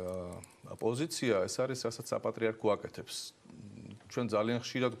პოზიცია ეს არის, რასაც საპატრიარქო აკეთებს. ჩვენ ძალიან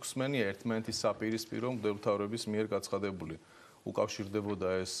ხშირად გვსმენია ერთმანეთის საპირისპირო მღვდელმთავრების მიერ გაცხადებული. უკავშირდებოდა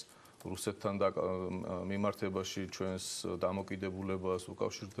ეს რუსეთთან მიმართებაში ჩვენს დამოკიდებულებას,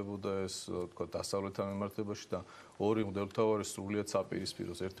 უკავშირდებოდა ეს თქვა დასავლეთთან მიმართებაში და ორი მღვდელმთავარი სრულიად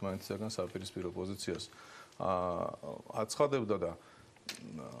საპირისპიროს ერთმანეთისგან საპირისპირო პოზიციას აცხადებდა და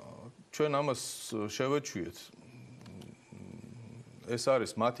ჩვენ ამას შევეჩვიეთ. ეს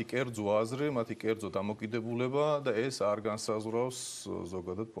არის მათი კერძო აზრი, მათი კერძო დამოკიდებულება და ეს არ განსაზღვრავს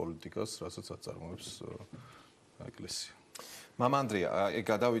ზოგადად პოლიტიკას, რასაც აწარმოებს ეკლესია. მამა ანდრია,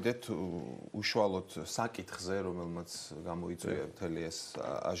 გადავიდეთ უშუალოდ საკითხზე, რომელმაც გამოიწვია მთელი ეს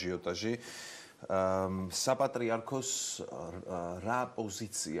აჟიოტაჟი. საპატრიარქოს რა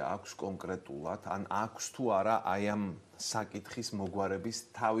პოზიცია აქვს კონკრეტულად, ან აქვს თუ არა აი ამ საკითხის მოგვარების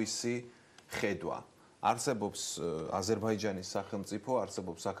თავისი ხედვა? არსებობს აზერბაიჯანის სახელმწიფო,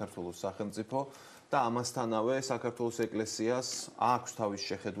 არსებობს საქართველოს სახელმწიფო და ამასთანავე საქართველოს ეკლესიას აქვს თავის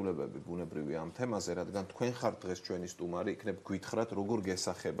შეხედულებები ბუნებრივი ამ თემაზე, რადგან თქვენ ხართ დღეს ჩვენი სტუმარი, იქნებ გითხრათ, როგორ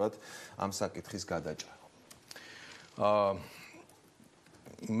გესახებათ ამ საკითხის გადაჭრა.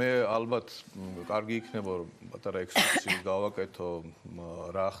 მე ალბათ კარგი იქნება რომ პატარა ექსკურსი გავაკეთო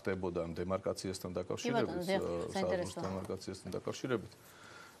რა ხდებოდა ამ დემარკაციასთან დაკავშირებით, საერთო დემარკაციასთან დაკავშირებით.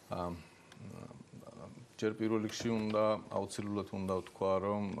 ჯერ პირველ რიგში აუცილებლად უნდა ვთქვა,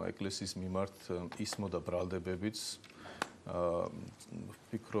 რომ ეკლესიის მიმართ ისმოდა ბრალდებებიც.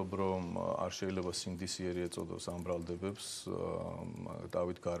 ვფიქრობ, რომ არ შეიძლება სინდისიერი ეწოდოს ამ ბრალდებებს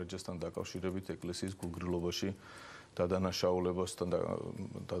დავით გარეჯესთან დაკავშირებით ეკლესიის გულგრილობაში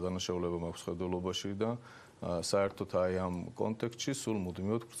დადანაშაულებამ აქვს ხედველობაში და საერთოდ აი ამ კონტექსტში სულ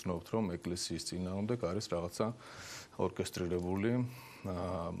მუდმივად გრძნობთ, რომ ეკლესიის წინააღმდეგ არის რაღაცა ორკესტრირებული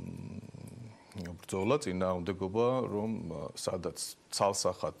ბრძოლა, წინააღმდეგობა, რომ სადაც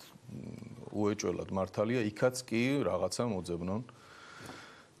ცალსახად უეჭველად მართალია, იქაც კი რაღაცა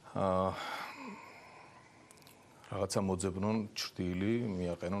მოძებნონ ჭრილი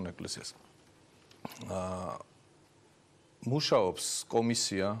მიაყენონ ეკლესიას. მუშაობს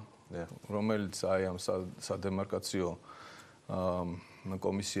კომისია, რომელიც აი ამ სადემარკაციო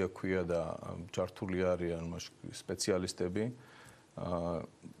კომისია ქვია და ჩართული არიან მასში სპეციალისტები.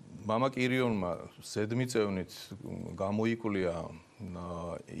 მამა კირიონმა ზედმიწევნით გამოიკვლია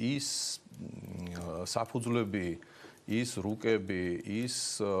ის საფუძვლები, ის რუკები,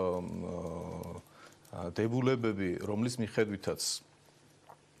 ის დებულებები, რომლის მიხედვითაც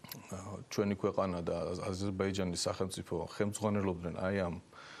ჩვენი ქვეყანა და აზერბაიჯანის სახელმწიფო ხელმძღვანელობდნენ აი ამ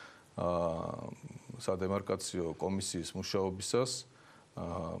სადემარკაციო კომისიის მუშაობისას.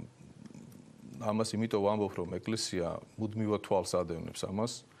 ამას იმიტომ ვამბობ, რომ ეკლესია მუდმივად თვალს ადევნებს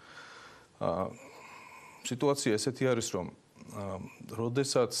ამას. სიტუაცია ესეთი არის, რომ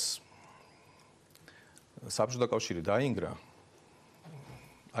როდესაც საბჭოთა კავშირი დაინგრა,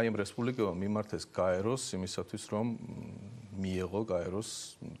 აი ამ რესპუბლიკებმა მიმართეს გაეროს იმისათვის, რომ მიეღო გაეროს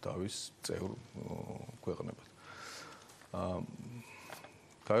თავის წევრ ქვეყნებად.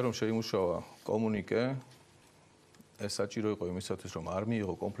 გაერომ შეიმუშავა კომუნიკე, ეს საჭირო იყო იმისათვის, რომ არ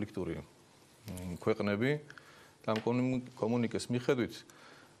მიეღო კონფლიქტური ქვეყნები და ამ კომუნიკეს მიხედვით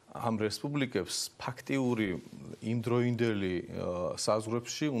ამ რესპუბლიკებს ფაქტიური იმდროინდელი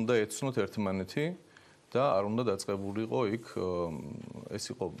საზღვრებში უნდა ეცნოთ ერთმანეთი და არ უნდა დაწყებულიყო იქ ეს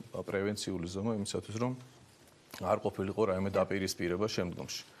იყო პრევენციული ზომა იმისათვის, რომ არ ყოფილიყო რაიმე დაპირისპირება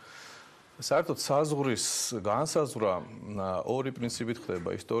შემდგომში. საერთოდ საზღვრის განსაზღვრა ორი პრინციპით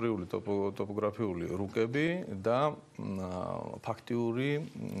ხდება: ისტორიული, ტოპოგრაფიული რუკები და ფაქტიური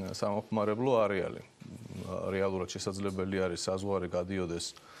სამოხმარებლო არეალი. რეალურად შესაძლებელი არის საზღვარი გადიოდეს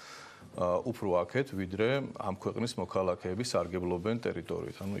უფრო აქეთ, ვიდრე ამ ქვეყნის მოქალაქეები სარგებლობენ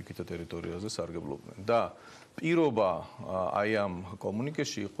ტერიტორიით, ანუ იქით ტერიტორიაზე სარგებლობენ. და პირობა აი ამ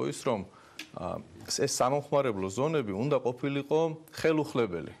კომუნიკეში იყო ის, რომ ეს სამოხმარებლო ზონები უნდა ყოფილიყო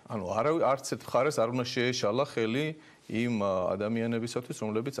ხელუხლებელი. ანუ არც ერთ მხარეს არ უნდა შეეშალა ხელი იმ ადამიანებისათვის,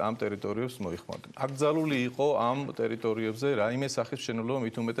 რომლებიც ამ ტერიტორიებს მოიხმარდნენ. აკრძალული იყო ამ ტერიტორიებზე რაიმე სახის მშენებლობა,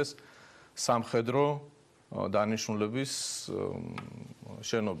 მით უმეტეს სამხედრო დანიშნულების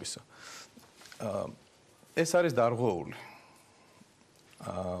შენობისა. ეს არის დარღვეული.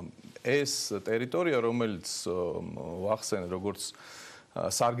 ეს ტერიტორია, რომელიც ვახსენე, როგორც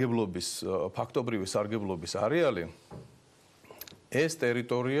სარგებლობის, ფაქტობრივი სარგებლობის არეალი, ეს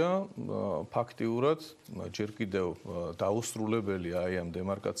ტერიტორია ფაქტიურად ჯერ კიდევ დაუსრულებელი აი ამ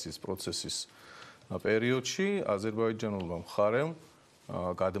დემარკაციის პროცესის პერიოდში აზერბაიჯანულმა მხარემ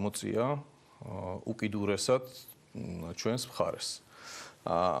გადმოწია უკიდურესად ჩვენს მხარეს.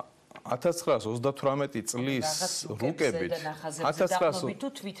 1938 წლის რუკებით 1900 თუ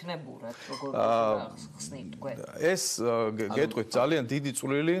თვითნებურად როგორ ხსნით თქვენ ეს გეტყვით ძალიან დიდი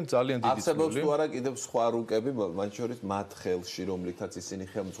წვლილი არსებობს თუ არა კიდევ სხვა რუკები მათ შორის მათ ხელში რომლითაც ისინი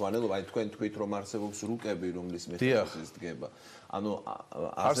ხელმძღვანელობენ აი თქვენ თქვით რომ არსებობს რუკები რომლის მიხედვით დგება ანუ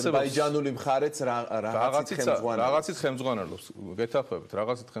აზერბაიჯანული მხარეც რაღაცით ხელმძღვანელობს გეთახმებით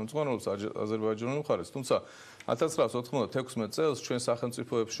რაღაცით ხელმძღვანელობს აზერბაიჯანული მხარეც თუმცა 1996 წელს ჩვენ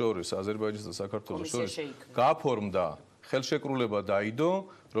სახელმწიფოებს შორის აზერბაიჯანსა და საქართველოს შორის გაფორმდა ხელშეკრულება დაიდო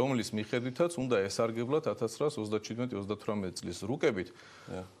რომლის მიხედვითაც უნდა ესარგებლათ 1937-38 წლის რუკებით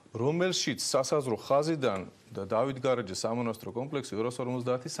რომელშიც სასაზღვრო ხაზიდან და დავითგარეჯის სამონასტრო კომპლექსი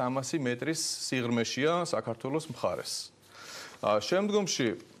 250-300 მეტრის სიღრმეშია საქართველოს მხარეს შემდგომში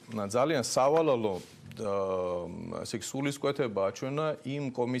ძალიან სავალალო ასე სულისკვეთება აჩვენა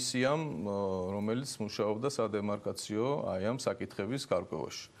იმ კომისიამ რომელიც მუშაობდა სადემარკაციო აი ამ საკითხების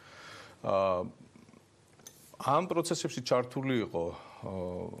გარკვევაში ამ პროცესებში ჩართული იყო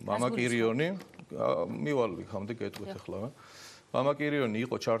მამა კირიონი მივალ იქამდე გეტყვით ახლა მამა კირიონი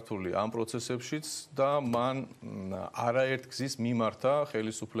იყო ჩართული ამ პროცესებშიც და მან არაერთ გზის მიმართა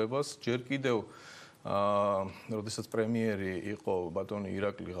ხელისუფლებას ჯერ კიდევ როდესაც პრემიერი იყო ბატონი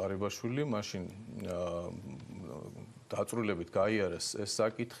ირაკლი ღარიბაშვილი მაშინ დაწვრილებით გაიარეს ეს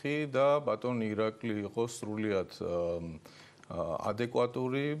საკითხი და ბატონი ირაკლი იყო სრულიად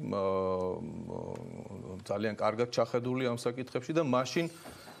ადეკვატური ძალიან კარგად ჩახედული ამ საკითხებში და მაშინ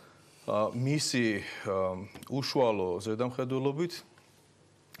მისი უშუალო ზედამხედველობით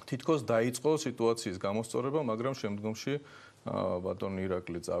თითქოს დაიწყო სიტუაციის გამოსწორება მაგრამ შემდგომში ბატონი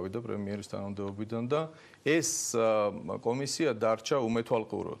ირაკლი წავიდა პრემიერის თანამდებობიდან და ეს კომისია დარჩა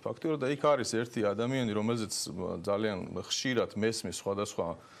უმეთვალყუროდ. ფაქტობრივად იქ არის ერთი ადამიანი, რომელზეც ძალიან ხშირად მესმის სხვადასხვა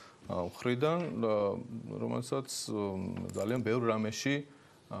მხრიდან, რომელსაც ძალიან ბევრ რამეში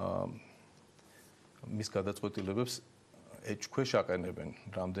მის გადაწყვეტილებებს ეჭქვეშ აყენებენ.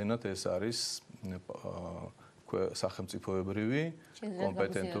 რამდენად ეს არის სახელმწიფოებრივი,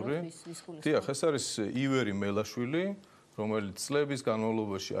 კომპეტენტური. დიახ, ეს არის ივერი მელაშვილი რომელიც წლების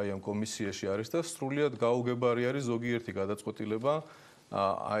განმავლობაში აი ამ კომისიაში არის და სრულიად გაუგებარი არის ზოგიერთი გადაწყვეტილება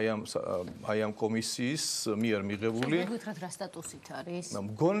აი ამ კომისიის მიერ მიღებული. მეგვითრად რა სტატუსით არის?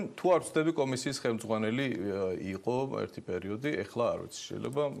 მგონი თუ არ ვწდები კომისიის ხელმძღვანელი იყო ერთი პერიოდი, ეხლა არ ვიცი,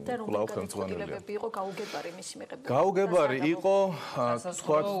 შეიძლება კვლავ ხელმძღვანელია. იყო გაუგებარი მისი მიღება. გაუგებარი იყო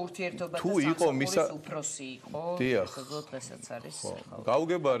სხვა ურთიერთობა და სამსახურის უფროსი იყო. დიახ. დღესაც არის.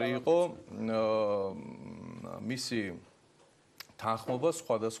 გაუგებარი იყო მისი თანხმობა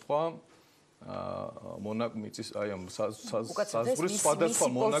სხვადასხვა მონაკმიწის აი ამ საზღვრის სხვადასხვა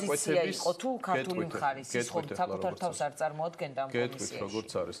მონაკვეთების იყო თუ ქართული მხარის ის ხომ საკუთარ თავს არ წარმოადგენდა ამ კომისიაში. გეტყვით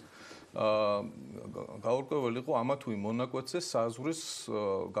როგორც არის. გაურკვეველი იყო ამა თუ იმ მონაკვეთზე საზღვრის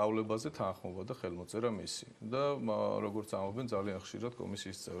გავლებაზე თანხმობა და ხელმოწერა მისი. და როგორც ამობენ ძალიან ხშირად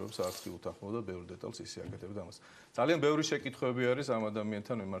კომისიის წევრებს არც კი უთანხმობდა ბევრ დეტალს ისე აკეთებდა ამას. ძალიან ბევრი შეკითხვები არის ამ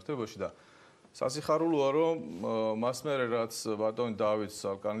ადამიანთან მიმართებაში და სასიხარულოა რომ მას მერე რაც ბატონი დავით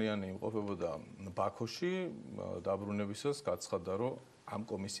სალკანიანი იმყოფებოდა ბაქოში დაბრუნებისას გაცხადდა რომ ამ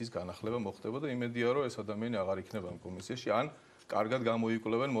კომისიის განახლება მოხდება და იმედია რომ ეს ადამიანი აღარ იქნება ამ კომისიაში ან კარგად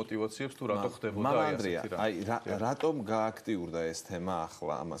გამოიკვლევენ мотивაციებს თუ რატო ხდებოდა აი ასეთი რამე. აი რატომ გააქტიურდა ეს თემა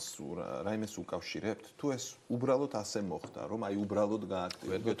ახლა ამას რაიმეს უკავშირებთ თუ ეს უბრალოდ ასე მოხდა რომ აი უბრალოდ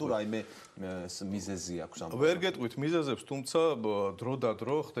გააქტიურდა თუ რაიმე მიზეზი აქვს ამ ვერ გეტყვით მიზეზებს თუმცა დრო და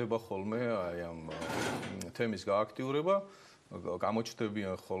დრო ხდება ხოლმე აი ამ თემის გააქტიურება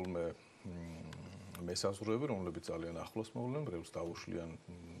გამოჩნდებიან ხოლმე მესაზღვრეები რომლებიც ძალიან ახლოს მოვლენ ბრევს დაუშლიან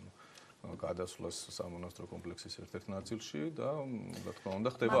გადასვლას სამონასტრო კომპლექსის ერთ-ერთ ნაწილში და რა თქმა უნდა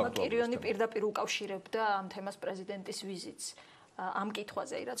ხდება აქტუალური. მამა კირიონი პირდაპირ უკავშირებდა ამ თემას პრეზიდენტის ვიზიტს. ამ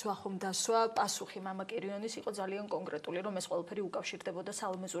კითხვაზე, რაც ვახომ დასვა, პასუხი მამა კირიონის იყო ძალიან კონკრეტული, რომ ეს ყველაფერი უკავშირდებოდა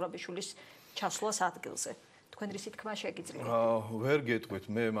სალომე ზურაბიშვილის ჩასვლას ადგილზე. თქვენ რისი თქმა შეგიძლიათ? ვერ გეტყვით,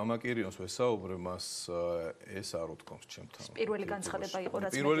 მე მამა კირიონს ვესაუბრე, მას ეს არ უთქვამს ჩემთან. პირველი განცხადება იყო,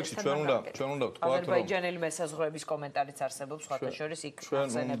 რაც პირველში ჩვენ უნდა ვთქვათ, რომ აზერბაიჯანელი მესაზღვრეების კომენტარიც არსებობს, სხვათა შორის იქ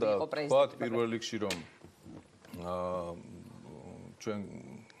ახსენები იყო პრეზიდენტი. ვთქვათ პირველ რიგში, რომ ჩვენ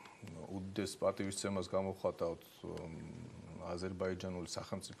უდიდეს პატივისცემას გამოვხატავთ აზერბაიჯანული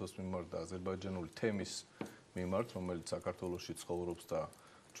სახელმწიფოს მიმართ და აზერბაიჯანული თემის მიმართ, რომელიც საქართველოში ცხოვრობს და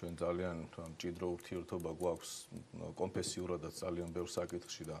ჩვენ ძალიან მჭიდრო ურთიერთობა გვაქვს კონფესიურადაც ძალიან ბევრ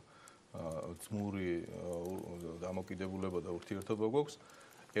საკითხში და ძმური დამოკიდებულება და ურთიერთობა გვაქვს.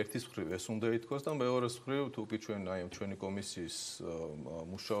 ერთის მხრივ ეს უნდა ითქვას და მეორეს მხრივ თუ კი ჩვენ აი ჩვენი კომისიის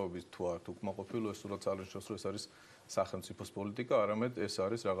მუშაობის თუ არ უკმაყოფილო ეს სულაც არ ნიშნავს რომ ეს არის სახელმწიფოს პოლიტიკა, არამედ ეს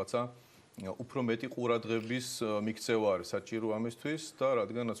არის რაღაცა უფრო მეტი ყურადღების მიქცევა არის საჭირო ამისთვის და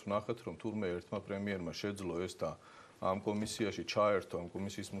რადგანაც ვნახეთ რომ თურმე ერთმა პრემიერმა შეძლო ეს და ამ კომისიაში ჩაერთო, ამ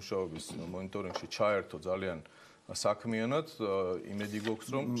კომისიის მუშაობის მონიტორინგში ჩაერთო ძალიან საქმიანად, იმედი გვაქვს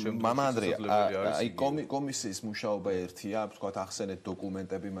რომ შემდგომში შესაძლებელი არის. აი კომისიის მუშაობა ერთია, ვთქვათ, ახსენეთ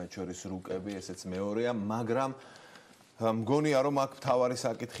დოკუმენტები, მათ შორის რუკები, ესეც მეორეა, მაგრამ მგონია რომ აქ მთავარი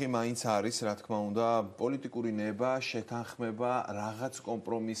საკითხი მაინც არის, რა თქმა უნდა, პოლიტიკური ნება, შეთანხმება, რაღაც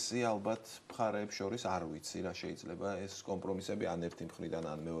კომპრომისი ალბათ მხარეებს შორის არ ვიცი რა შეიძლება ეს კომპრომისები ან ერთი მხრიდან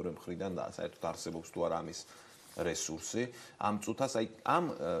ან მეორე მხრიდან და საერთოდ არსებობს თუ არა ამის რესურსი. ამ წუთას აი ამ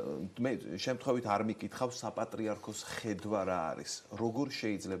მე შემთხვევით არ მიკითხავ საპატრიარქოს ხედვა რა არის. როგორ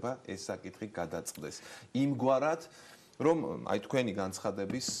შეიძლება ეს საკითხი გადაწყდეს? იმგვარად რომ აი თქვენი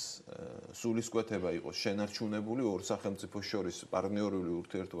განცხადების სულისკვეთება იყოს შენარჩუნებული ორ სახელმწიფოს შორის პარტნიორული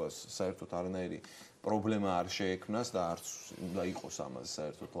ურთიერთობას საერთოდ არანაირი პრობლემა არ შეექმნას და არც უნდა იყოს ამაზე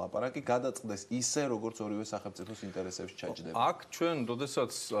საერთოდ ლაპარაკი, გადაწყდეს ისე როგორც ორივე სახელმწიფოს ინტერესებში ჩაჯდება. აქ ჩვენ,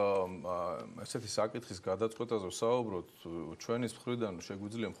 როდესაც ესეთი საკითხის გადაწყვეტაზე ვსაუბრობთ, ჩვენის მხრიდან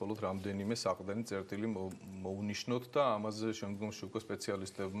შეგვიძლია მხოლოდ რამდენიმე საყრდენი წერტილი მოვნიშნოთ და ამაზე შემდგომში უკვე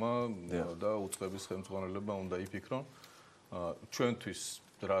სპეციალისტებმა და უწყების ხელმძღვანელებმა უნდა იფიქრონ. ჩვენთვის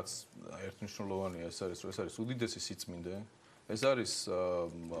რაც ერთმნიშვნელოვანია ეს არის უდიდესი სიწმინდე, ეს არის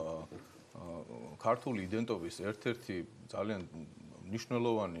ქართული იდენტობის ერთ-ერთი ძალიან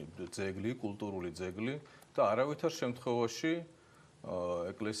მნიშვნელოვანი ძეგლი, კულტურული ძეგლი და არავითარ შემთხვევაში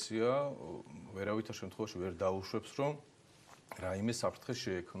ეკლესია ვერავითარ შემთხვევაში ვერ დაუშვებს რომ რაიმე საფრთხე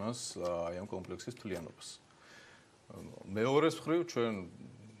შეექმნას აი ამ კომპლექსის თლიანობას. მეორეს მხრივ ჩვენ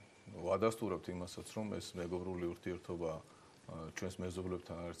ვადასტურებთ იმასაც რომ ეს მეგობრული ურთიერთობა ჩვენს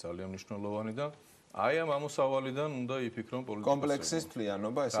მეზობლებთან არის ძალიან მნიშვნელოვანი და აი ამ ამოსავალიდან უნდა იფიქრონ პოლიტიკოსები. კომპლექსის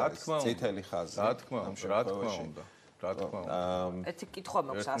თლიანობა ეს არის წითელი ხაზი. რა თქმა უნდა. ერთი კითხვა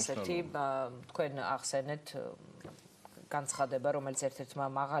მაქვს ასეთი, თქვენ ახსენეთ განცხადება, რომელიც ერთ-ერთმა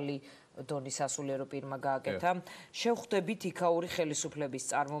მაღალი დონის სასულიერო პირმა გააკეთა. შევხვდებით იქაური ხელისუფლების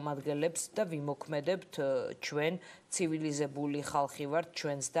წარმომადგენლებს და ვიმოქმედებთ ჩვენ ცივილიზებული ხალხი ვართ,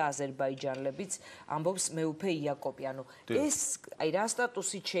 ჩვენს და აზერბაიჯანლებიც, ამბობს მეუფე იაკობი. ანუ ეს აი რა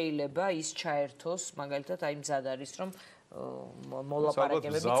სტატუსით შეიძლება ის ჩაერთოს, მაგალითად აი მზად არის რომ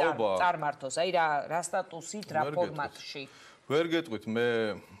მოლაპარაკებები წარმართოს. აი რა სტატუსით, რა ფორმატში? ვერ გეტყვით, მე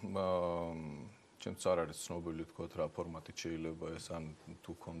ჩემს არ არის ცნობილი თქვათ რა ფორმატით შეიძლება ეს ან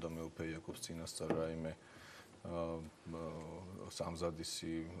თუ ქონდა მეუფე იაკობს წინასწარ რაიმე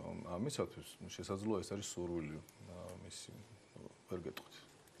სამზადისი ამისათვის შესაძლოა ეს არის სურვილი მისი ვერ გეტყვით.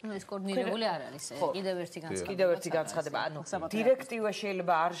 ну ეს კოორდინირებული არ არის კიდევ ერთი განცხადება ანუ დირექტივა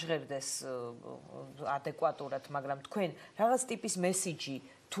შეიძლება არ ჟღერდეს ადეკვატურად მაგრამ თქვენ რაღაც ტიპის მესიჯი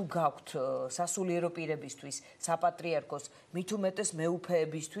თუ გაქვთ სასულიერო პირებისთვის საპატრიარქოს მით უმეტეს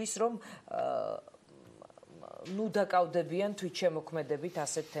მეუფეებისთვის რომ ნუ დაკავდებიან თვით შემოქმედებით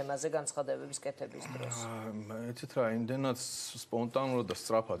ასეთ თემაზე განცხადებების კეთების დროს. იცით რა, იმდენად სპონტანურად და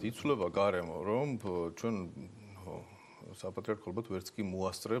სწრაფად იცვლება გარემო, რომ ჩვენ საპატრიარქო ალბათ ვერც კი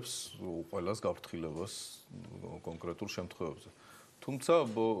მოასწრებს ყველას გაფრთხილებას კონკრეტულ შემთხვევებზე. თუმცა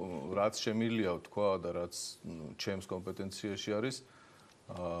რაც შემიძლია ვთქვა და რაც ჩემს კომპეტენციაში არის,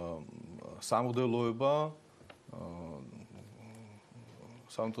 სამღვდელოება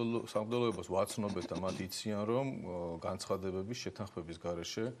სამღვდელოებას ვაცნობთ და მათ იციან რომ განცხადებების შეთანხმების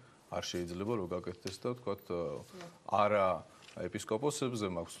გარეშე არ შეიძლება რომ გაკეთდეს და ვთქვათ არა ეპისკოპოსებზე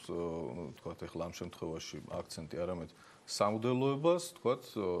მაქვს ვთქვათ ეხლა ამ შემთხვევაში აქცენტი არამედ სამღვდელოებას ვთქვათ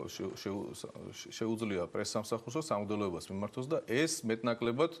შეუძლია პრესსამსახურს სამღვდელოებას მიმართოს და ეს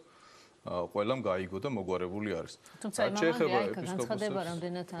მეტნაკლებად ყველამ გაიგო და მოგვარებული არის. თუმცა იმავე განცხადება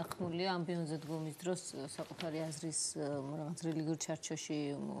რამდენად ახმულია ამბიონზე დგომის დროს საკუთარი აზრის რაღაც რელიგიურ ჩარჩოში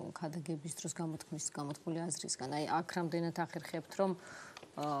ქადაგების დროს გამოთქმული აზრისგან. აი აქ რამდენად ახერხებთ რომ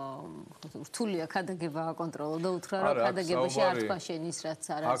რთულია ქადაგება აკონტროლო და უთხრა რომ ქადაგებაში არ თქვა შენის რაც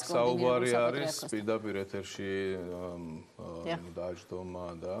არ არის კონდიციონირებული არის პირდაპირ ეთერში დაჯდომა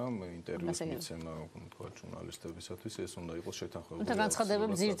და ინტერვიუს მიცემა თქვა ჟურნალისტებისათვის ეს უნდა იყოს შეთანხმებული. და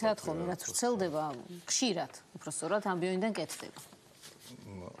განცხადებები ძირითადად ხოლმე რაც ვრცელდება ხშირად უბრალოდ ამბიონიდან კეთდება.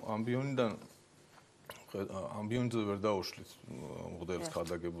 ამბიონზე ვერ დაუშლით მღვდელის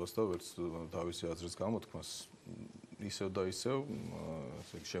ქადაგებას და ვერც თავისი აზრის გამოთქმას ისევ და ისევ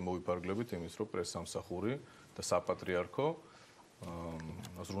შემოვიფარგლებით იმის რომ პრესსამსახური და საპატრიარქო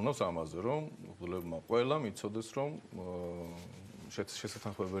ზრუნავს ამაზე რომ მღვდლებმა ყველამ იცოდეს რომ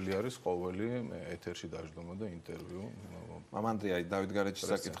შესაძლებელი არის ყოველი ეთერში დაждომა და ინტერვიუ. მამანდრია დავით გარეჯის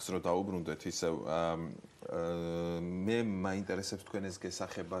საკითხს რო დაუბრუნდეთ ისევ მე მაინტერესებს თქვენ ეს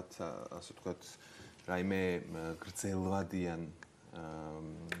გესახებათ ასე ვთქვათ რაიმე გრძელვადიან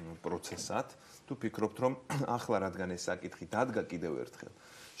პროცესად. თუ ფიქრობთ, რომ ახლა რადგან ეს საკითხი დადგა კიდევ ერთხელ,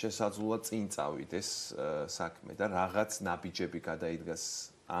 შესაძლოა წინ წავიდ ეს საქმე და რაღაც ნაბიჯები გადაიდგას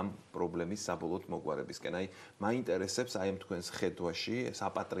ამ პრობლემის საბოლოოდ მოგვარებისკენ. აი, მაინტერესებს აი ამ თქვენს ხედვაში,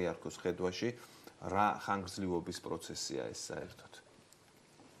 საპატრიარქოს ხედვაში, რა ხანგრძლივობის პროცესია ეს საერთოდ?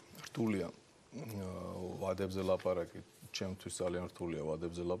 რთულია ვადებზე ლაპარაკი, ჩემთვის ძალიან რთულია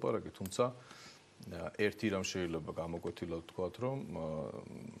ვადებზე ლაპარაკი, თუმცა ერთი რამ შეიძლება გამოკვეთილად ვთქვათ, რომ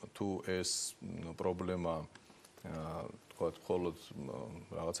თუ ეს პრობლემა ვთქვათ, მხოლოდ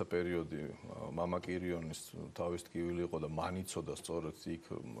რაღაცა პერიოდი მამა კირიონის თავის ტკივილი იყო და მან იცოდა სწორედ იქ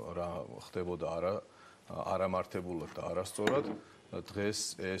რა ხდებოდა არამართებულად და არასწორად, დღეს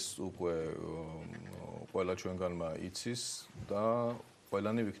ეს უკვე ყველა ჩვენგანმა იცის და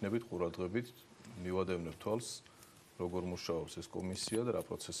ყველანი ვიქნებით ყურადღებით მივადევნებთ თვალს როგორ მუშაობს ეს კომისია და რა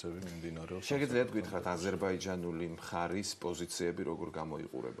პროცესები მიმდინარეობს. შეგიძლიათ გითხრათ აზერბაიჯანული მხარის პოზიციები როგორ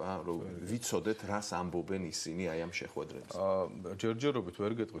გამოიყურება, რომ ვიცოდეთ რას ამბობენ ისინი აი ამ შეხვედრებს. ჯერჯერობით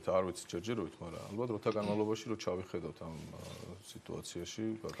ვერ გეტყვით, არ ვიცი ჯერჯერობით, მაგრამ ალბათ როთა განმავლობაში რო ჩავიხედოთ ამ სიტუაციაში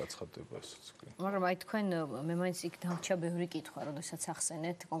გაცხადდება ესეც. მაგრამ აი თქვენ მე მაინც იქ დამრჩა ბევრი კითხვა, როდესაც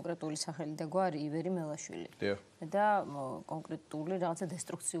ახსენეთ კონკრეტული სახელი და გვარი ივერი მელაშვილი. და კონკრეტული რაღაცა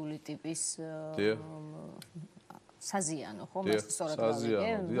დესტრუქციული ტიპის საზიანო, ხო, მას სწორად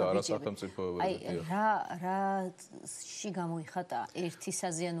გავიგე. არასახელმწიფოებრივი. აი, რაში გამოიხატა ერთი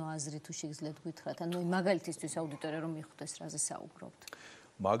საზიანო აზრი თუ შეგიძლიათ გითხრათ, ანუ მაგალითისთვის აუდიტორია რომ მიხვდეს რაზე საუბრობთ.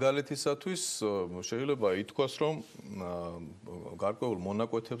 მაგალითისათვის შეიძლება ითქვას, რომ გარკვეულ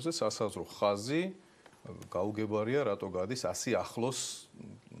მონაკვეთებზე სასაზღვრო ხაზი გაუგებარია, რატო გადის ასე ახლოს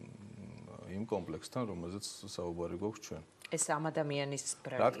იმ კომპლექსთან, რომელზეც საუბარი გვაქვს ჩვენ. ეს ამ ადამიანის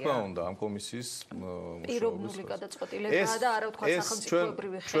ბრალია. რა თქმა უნდა, ამ კომისიის პიროვნული გადაწყვეტილებაა და არა ვთქვათ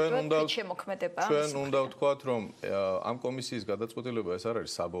სახელმწიფოებრივი ხედვა, შემოქმედება. ჩვენ უნდა ვთქვათ, რომ ამ კომისიის გადაწყვეტილება ეს არ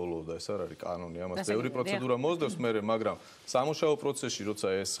არის საბოლოო და ეს არ არის კანონი. ამას ბევრი პროცედურა მოსდევს მერე, მაგრამ სამუშაო პროცესში როცა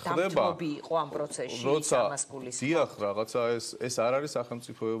ეს ხდება, დამტვი იყო ამ პროცესში ამას გულისხმობ. დიახ, რაღაცა ეს არ არის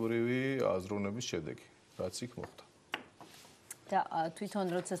სახელმწიფოებრივი აზროვნების შედეგი, რაც იქ მოხდა. და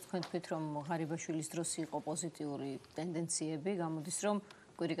თვითონ როდესაც თქვენ თქვით რომ ღარიბაშვილის დროს იყო პოზიტიური ტენდენციები, გამოდის რომ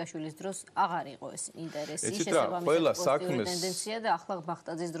კვირიკაშვილის დროს აღარ იყო ეს ინტერესი, შესაბამისად ტენდენცია და ახლა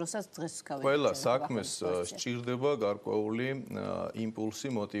ბახტაძის დროსაც დღეს გავიგეთ. ყველა საქმეს სჭირდება გარკვეული იმპულსი,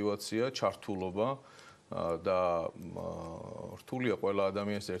 мотиваცია, ჩართულობა და რთულია ყველა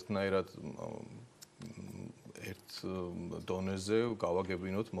ადამიანს ერთნაირად ერთ დონეზე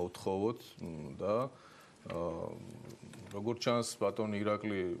გავაგებინოთ, მოვთხოვოთ და როგორც ჩანს ბატონ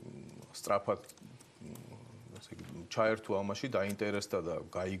ირაკლი სწრაფად ჩაერთო ამაში, დაინტერესდა და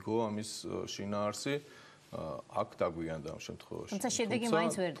გაიგო ამის შინაარსი, აქ დაგვიანდა ამ შემთხვევაში. თუმცა შედეგი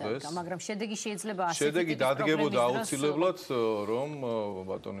მაინც ვერ დადგა, მაგრამ შედეგი შეიძლება ასეთი შედეგი დადგებოდა აუცილებლად, რომ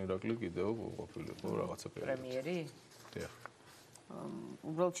ბატონ ირაკლი კიდევ ყოფილიყო რაღაცა პრემიერი? დიახ.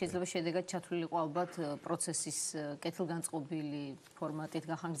 უბრალოდ შეიძლება შედეგად ჩათვლილიყო ალბათ პროცესის კეთილგანწყობილი ფორმატით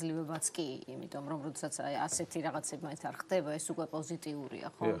გახანგრძლივებაც კი, იმიტომ რომ როდესაც აი ასეთი რაღაცები მაინც არ ხდება, ეს უკვე პოზიტიურია,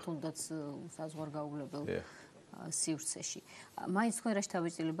 ხო, თუნდაც საზღვარგაულებელ სივრცეში. მაინც თქვენ რა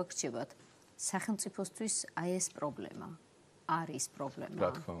შთაბეჭდილება გრჩებათ? სახელმწიფოსთვის აი ეს პრობლემა არის პრობლემა.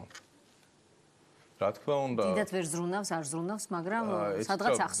 რა თქმა უნდა. დიდად ვერ ზრუნავს, არ ზრუნავს, მაგრამ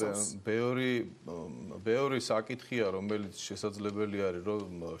სადღაც ახსოვს. ბევრი საკითხია, რომელიც შესაძლებელი არის, რომ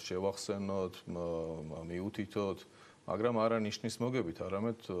შევახსენოთ, მიუთითოთ, მაგრამ არა ნიშნის მოგებით,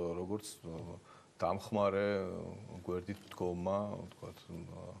 არამედ როგორც დამხმარე გვერდით მდგომა, ვთქვათ,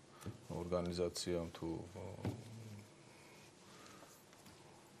 ორგანიზაციამ თუ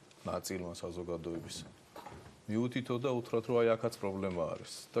ნაწილმა საზოგადოებისა. მიუთითოთ და უთხრათ, რომ აი აქაც პრობლემა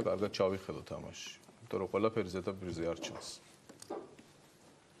არის და კარგად ჩავიხედოთ ამაში. რომ ყველაფერი ზედაპირზე არ ჩანს.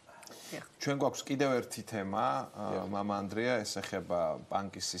 ჩვენ გვაქვს კიდევ ერთი თემა, მამა ანდრია, ეს ეხება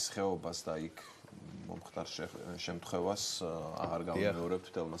ბანკის სისხეობას და იქ მომხდარ შემთხვევას აღარ გამიმეორებთ,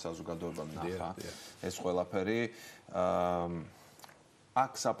 თელმა საზოგადოებამ ნახა ეს ყველაფერი.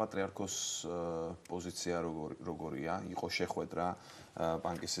 აქ საპატრიარქოს პოზიცია როგორია? იყო შეხვედრა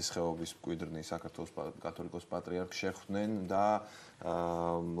ბანკის სისხეობის მკვიდრნი საქართველოს კათოლიკოს პატრიარქს შეხვდნენ და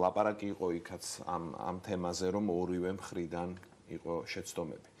ლაპარაკი იყო იქაც ამ თემაზე, რომ ორივე მხრიდან იყო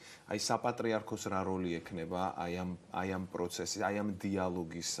შეცდომები. აი საპატრიარქოს რა როლი ექნება აი ამ პროცესის, აი ამ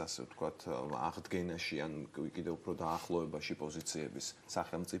დიალოგის, ასე ვთქვათ, აღდგენაში ან კიდევ უფრო დაახლოებაში პოზიციების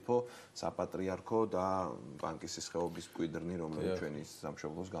სახელმწიფო, საპატრიარქო და ბანკის სისხეობის მკვიდრნი, რომლებიც ჩვენი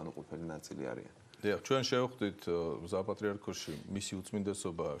სამშობლოს განუყოფელი ნაწილი არიან. დიახ, ჩვენ შევხვდით საპატრიარქოში, მისი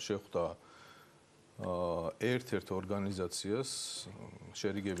უწმინდესობა შეხვდა ერთ-ერთ ორგანიზაციას,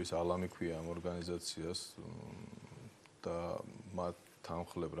 შერიგების ალამი ქვია ამ ორგანიზაციას, და მათ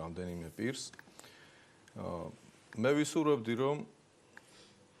თანხლებ რამდენიმე პირს. მე ვისურვებდი, რომ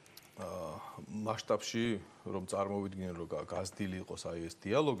მასშტაბში რომ წარმოვიდგინე, რომ გაზრდილი იყოს აი ეს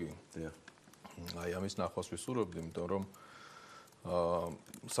დიალოგი. აი ამის ნახვას ვისურვებდი, იმიტომ რომ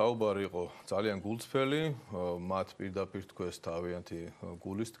საუბარი იყო ძალიან გულწრფელი, მათ პირდაპირ თქვეს თავიანთი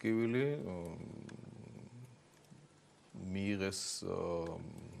გულის ტკივილი, მიიღეს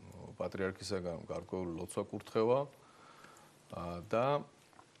პატრიარქისაგან გარკვეული ლოცვა კურთხევა და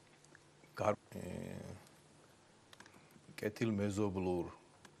კეთილმეზობლურ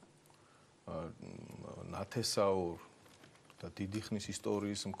ნათესაურ და დიდი ხნის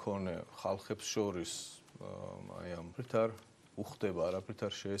ისტორიის მქონე ხალხებს შორის აი ამ პრიტარ უხდება არაფრით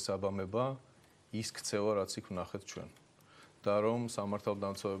არ შეესაბამება ის ქცევა, რაც იქ ვნახეთ ჩვენ. და რომ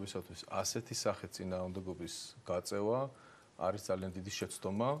სამართალდამცავებისათვის ასეთი სახით წინააღმდეგობის გაწევა არის ძალიან დიდი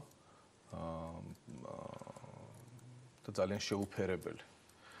შეცდომა და ძალიან შეუფერებელი.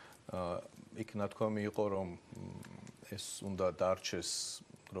 იქ ნათქვამი იყო, რომ ეს უნდა დარჩეს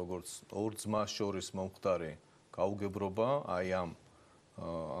როგორც ორ ძმას შორის მომხდარი გაუგებრობა, აი ამ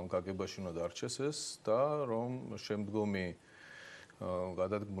გაგებაში უნდა დარჩეს ეს და რომ შემდგომი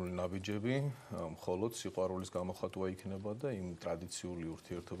გადადგმული ნაბიჯები მხოლოდ სიყვარულის გამოხატვა იქნება და იმ ტრადიციული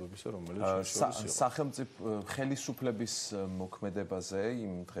ურთიერთობებისა, რომელიც შორის იყო. სახელმწიფო ხელისუფლების მოქმედებაზე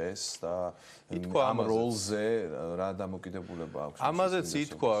იმ დღეს და ამ როლზე რა დამოკიდებულება აქვს? ამაზეც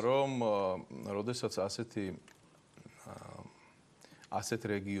ითქვა, რომ როდესაც ასეთ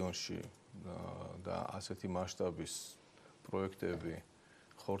რეგიონში და ასეთი მასშტაბის პროექტები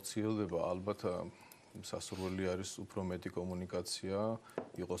ხორციელდება, ალბათ სასურველი არის უფრო მეტი კომუნიკაცია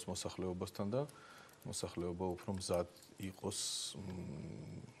იყოს მოსახლეობასთან და მოსახლეობა უფრო მზად იყოს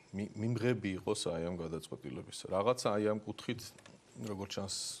მიმღები იყოს აი ამ გადაწყვეტილების. რაღაცა აი ამ კუთხით როგორც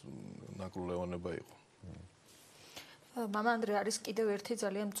ჩანს ნაკრულევანება იყო. მამა ანდრე არის კიდევ ერთი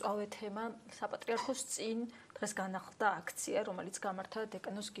ძალიან მწვავე თემა საპატრიარქოს წინ დღეს განახლდა აქცია, რომელიც გამართა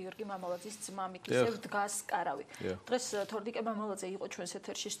დეკანოს გიორგი მამალაძის ძმა მიქისევ დგას კარავი. დღეს თორნიკე მამალაძე იყო ჩვენს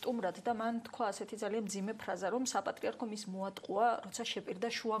ეთერში სტუმრად და მან თქვა ასეთი ძალიან მძიმე ფრაზა, რომ საპატრიარქომ ის მოატყუა, როცა შეპირდა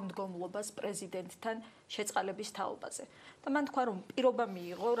შუამდგომლობას პრეზიდენტთან შეწყალების თაობაზე. და მან თქვა, რომ პირობა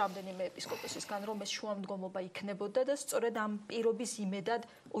მიიღო რამდენიმე ეპისკოპოსისგან, რომ ეს შუამდგომლობა იქნებოდა და სწორედ ამ პირობის იმედად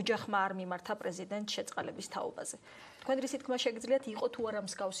ოჯახმა არ მიმართა პრეზიდენტ შეწყალების თაობაზე. თქვენ რისი თქმა შეგიძლიათ, იყო თუ არა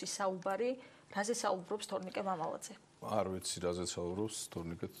მსგავსი საუბარი, რაზე საუბრობს თორნიკე მამალაძე? არ ვიცი, რაზე საუბრობს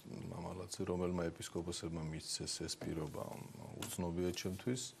თორნიკე მამალაძე, რომელმა ეპისკოპოსებმა მისცეს ეს პირობა, უცნობია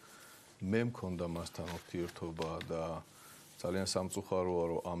ჩემთვის. მე მქონდა მასთან ურთიერთობა და ძალიან სამწუხაროა,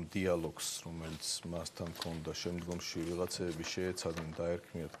 რომ ამ დიალოგს, რომელიც მასთან მქონდა, შემდგომში ვიღაცები შეეცადნენ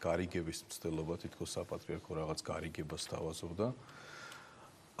დაერქმიათ გარიგების მცდელობა, თითქოს საპატრიარქო რაღაც გარიგებას თავაზობდა.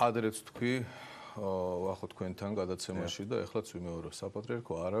 ადრეც თქვი ვახო თქვენთან გადაცემაში და ეხლაც ვიმეორებ,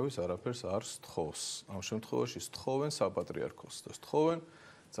 საპატრიარქო არავის არაფერს არ სთხოვს. ამ შემთხვევაში სთხოვენ საპატრიარქოს და სთხოვენ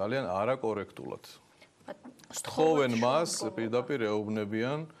ძალიან არაკორექტულად. სთხოვენ მას, პირდაპირ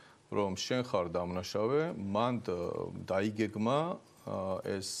ეუბნებიან, რომ შენ ხარ დამნაშავე, მან დაიგეგმა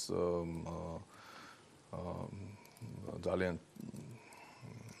ეს ძალიან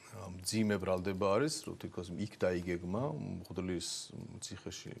მძიმე ბრალდება არის, რომ თითქოს იქ დაიგეგმა მღვდლის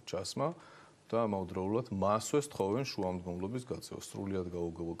ციხეში ჩასმა და ამავდროულად მასვე სთხოვენ შუამდგომლობის გაწევა. სრულიად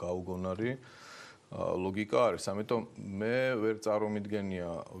გაუგონარი ლოგიკა არის. ამიტომ მე ვერ წარმომიდგენია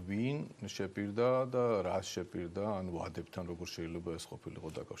ვინ შეპირდა და რას შეპირდა, ან ვადებთან როგორ შეიძლება ეს ყოფილიყო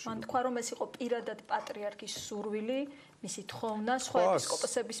დაკავშირებული. მან თქვა, რომ ეს იყო პირადად პატრიარქის სურვილი, მისი თხოვნა სხვა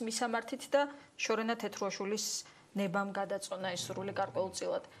ეპისკოპოსების მისამართით და შორენა თეთრუაშვილის ნებამ გადაწონა ეს სურვილი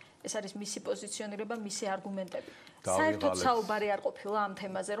გარკვეულწილად. ეს არის მისი პოზიციონირება, მისი არგუმენტები. საერთოდ საუბარი არ ყოფილა ამ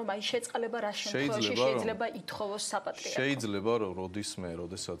თემაზე, რომ აი შეწყალება რა შემთხვევაში შეიძლება ითხოვოს საპატრიარქო. შეიძლება რომ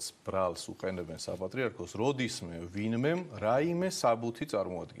როდესაც ბრალს უყენებენ საპატრიარქოს, როდისმე ვინმემ რაიმე საბუთი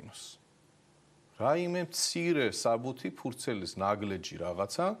წარმოადგინოს. რაიმე მცირე საბუთი ფურცელის ნაგლეჯი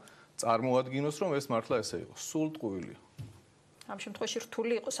რაღაცა წარმოადგინოს, რომ ეს მართლა ესე იყო. სულ ტყუილი. ამ შემთხვევაში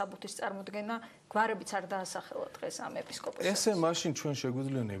რთული იყო საბუთის წარმოდგენა, გვარებიც არ დაასახელა დღეს ამ ეპისკოპოსს. ესე მაშინ ჩვენ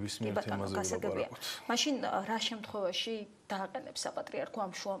შეგვიძლია ნებისმიერ თემაზე ვილაპარაკოთ. მაშინ რა შემთხვევაში დააყენებს საპატრიარქო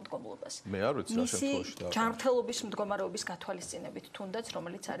ამ შუამდგომლობას? მე არ ვიცი რა შემთხვევაში დააყენებს. ჯანმრთელობის მდგომარეობის გათვალისწინებით თუნდაც,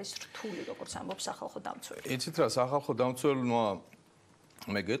 რომელიც არის რთული, როგორც ამბობს სახალხო დამცველი. იცით რა, სახალხო დამცველმა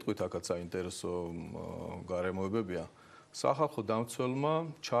მე გეტყვით, აქაც საინტერესო გარემოებებია. სახალხო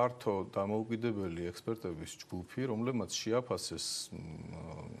დამცველმა ჩართო დამოუკიდებელი ექსპერტების ჯგუფი, რომლებმაც შეაფასეს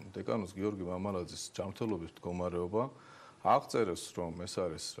დეკანოს გიორგი მამალაძის ჯანმრთელობის მდგომარეობა, აღწერეს, რომ ეს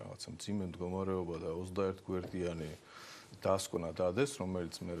არის რაღაცა მძიმე მდგომარეობა და 21 გვერდიანი დასკვნა დადეს,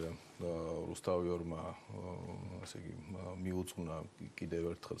 რომელიც მე რუსთავიორმა ასე იგი მიუძღვნა კიდევ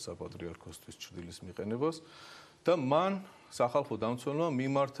ერთხელ საპატრიარქოსთვის ჭრილის მიყენებას და მან სახალხო დამცველმა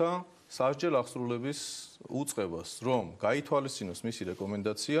მიმართა სასჯელ აღსრულების უწყებას, რომ გაითვალისწინოს მისი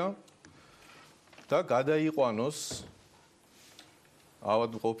რეკომენდაცია და გადაიყვანოს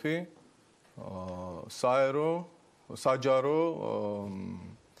ავადმყოფი საჯარო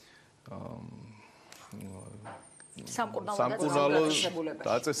სამკურნალო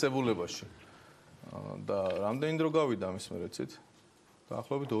დაწესებულებაში და რამდენი დრო გავიდა ამის მერეცით?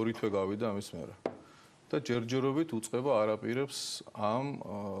 დაახლოებით 2 თვე გავიდა ამის მერე. და ჯერჯერობით უწყება არაპირებს ამ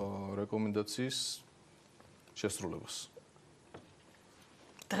რეკომენდაციის შესრულებას.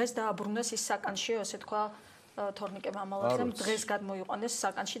 დღეს დააბრუნეს ის საკანში, ასე თქვა თორნიკე მამალაძემ, დღეს გადმოიყვანეს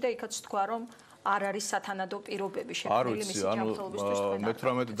საკანში და იქაც თქვა, რომ არ არის სათანადო პირობები შექმნილი მისი ჯანმრთელობისთვის.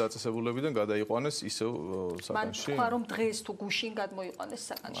 18 დაწესებულებიდან გადაიყვანეს ისევ საკანში. მან თქვა, რომ დღეს თუ გუშინ გადმოიყვანეს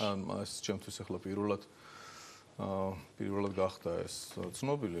საკანში. ეს ჩემთვის ახლა პირველად გახდა ეს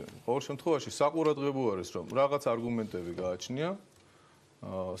ცნობილი. ყოველ შემთხვევაში საყურადღებო არის, რომ რაღაც არგუმენტები გააჩნია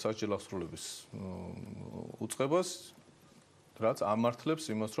სასჯელ აღსრულების უწყებას, რაც ამართლებს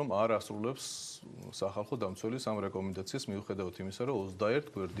იმას, რომ არ ასრულებს სახალხო დამცველის ამ რეკომენდაციას მიუხედავად იმისა, რომ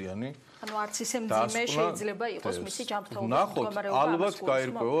 21 გვერდიანი ანუ არც ისე მძიმე შეიძლება იყოს მისი ჯანმრთელობის მდგომარეობა. ალბათ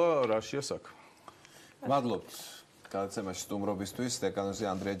გაირკვევა რაშია საქმე. მადლობთ. გადაცემაში სტუმრობისთვის დეკანოზი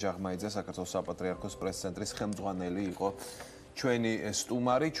ანდრია ჯაღმაიძე, საქართველოს საპატრიარქოს პრეს-ცენტრის ხელმძღვანელი იყო ჩვენი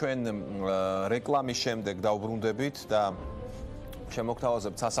სტუმარი. ჩვენ რეკლამის შემდეგ დავბრუნდებით და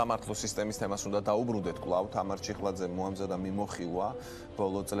შემოგთავაზებთ სასამართლო სისტემის თემას უნდა დაუბრუნდეთ კვლავ. თამარ ჩიხლაძე მოამზადა მიმოხილვა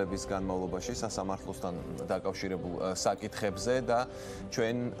ბოლო წლების განმავლობაში სასამართლოსთან დაკავშირებულ საკითხებზე და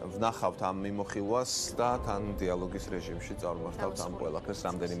ჩვენ ვნახავთ ამ მიმოხილვას და თან დიალოგის რეჟიმში წარმართავთ ამ ყველაფერს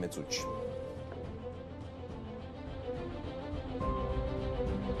რამდენიმე წუთში.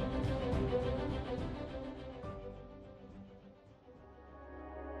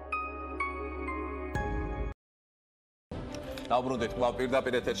 დავბრუნდით კვლავ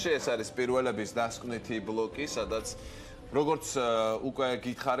პირდაპირ ეთერში, ეს არის პირველების დასკვნითი ბლოკი, სადაც როგორც უკვე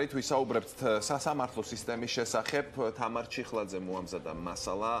გითხარით, ვისაუბრებთ სასამართლო სისტემის შესახებ. თამარ ჩიხლაძე მოამზადა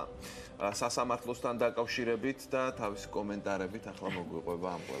მასალა სასამართლოსთან დაკავშირებით და თავისი კომენტარებით ახლა მოგვიყვება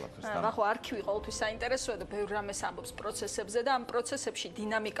ამ ყველაფერს. ხო, არქივი ყოველთვის საინტერესოა და ბევრ რამეს ამბობს პროცესებზე და ამ პროცესებში,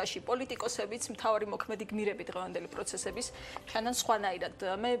 დინამიკაში პოლიტიკოსებიც მთავარი მოქმედი გმირები დღევანდელი პროცესების ჩანან სხვანაირად.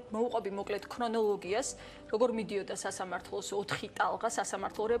 მე მოვუყვები მოკლედ ქრონოლოგიას, როგორ მიდიოდა სასამართლოს 4 ტალღა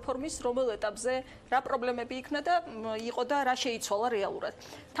სასამართლო რეფორმის, რომელ ეტაპზე რა პრობლემები იქნა და იყო და რა შეიცვალა რეალურად.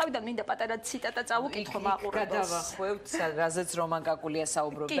 თავიდან მინდა პატარა ციტატა წავუკითხო მაყურებელს. გადავახვევთ, რაზეც რომან კაკულია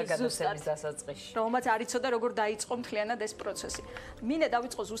საუბრობდა გადაცემის დასაწყისში. რომელმაც არ იცოდა როგორ დაიწყო მთლიანად ეს პროცესი. მინდა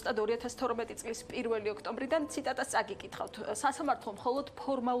დავიწყო ზუსტად 2012 წლის 1 ოქტომბრიდან ციტატას წაგიკითხავთ. სასამართლო მხოლოდ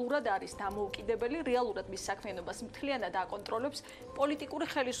ფორმალურად არის დამოუკიდებელი, რეალურად მის საქმიანობას მთლიანად აკონტროლებს პოლიტიკური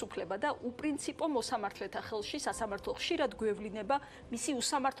ხელისუფლება და უპრინციპო მოსამართლეთა ხელში სასამართლო ხშირად გვევლინება მისი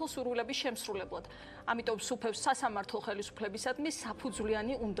უსამართლო სურვილების შემსრულებლად. ამიტომ სუფევს სასამართლო ხელისუფლებისადმი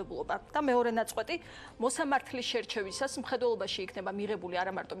საფუძვლიანი უნდობლობა. და მეორე ნაწყვეტი, მოსამართლის შერჩევისას მხედველობაში იქნება მიღებული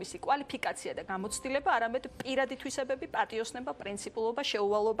არა მარტო მისი კვალიფიკაცია და გამოცდილება, არამედ პირადი თვისებები, პატიოსნება, პრინციპულობა,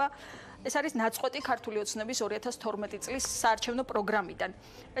 შეუვალობა. ეს არის ნაწყვეტი ქართული ოცნების 2012 წლის საარჩევნო პროგრამიდან.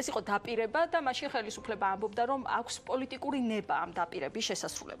 ეს იყო დაპირება და მაშინ ხელისუფლება ამბობდა, რომ აქვს პოლიტიკური ნება ამ დაპირების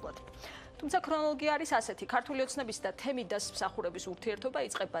შესასრულებლად. თუმცა ქრონოლოგია არის ასეთი: ქართული ოცნების და თემიდას მსახურების ურთიერთობა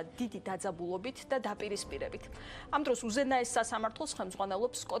იწყება დიდი დაძაბულობით და დაპირისპირებით. ამ დროს უზენაეს სასამართლოს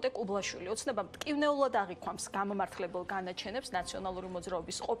ხელმძღვანელობს კოტე კუბლაშვილი. ოცნება მტკივნეულად აღიქვამს გამომართლებელ განაჩენებს ნაციონალური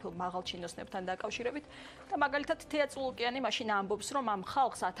მოძრაობის ყოფილ მაღალჩინოსნებთან დაკავშირებით და მაგალითად თეატრულოკიანი მაშინ ამბობს, რომ ამ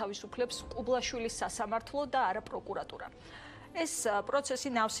ხალხს ათავისუფლებს კუბლაშვილის სასამართლო და არა პროკურატურა. ეს პროცესი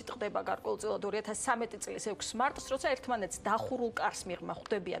ნავსით ხდება გარკვეულწილად 2013 წლის 6 მარტს, როცა ერთმანეთს დახურულ კარს მიღმა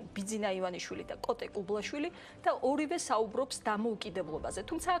ხვდებიან ბიძინა ივანიშვილი და კოტე კუბლაშვილი და ორივე საუბრობს დამოუკიდებლობაზე.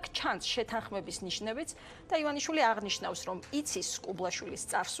 თუმცა აქ ჩანს შეთანხმების ნიშნებიც და ივანიშვილი აღნიშნავს, რომ იცის კუბლაშვილის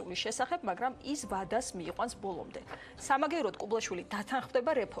წარსულის შესახებ, მაგრამ ის ვადას მიიყვანს ბოლომდე. სამაგიეროდ კუბლაშვილი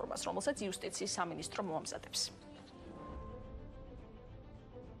დათანხმდება რეფორმას, რომელსაც იუსტიციის სამინისტრო მოამზადებს.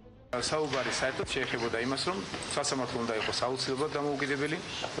 საუბარი საერთოდ შეეხებოდა იმას, რომ სასამართლო უნდა იყოს აუცილებლად დამოუკიდებელი,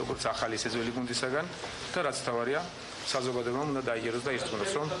 როგორც ახალი სეზველი გუნდისაგან და რაც თავარია, საზოგადოებამ უნდა დაიჯეროს და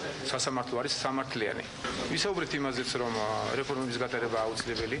ირწმუნოს, რომ სასამართლო არის სამართლიანი. ვისაუბრეთ იმაზეც, რომ რეფორმების გატარება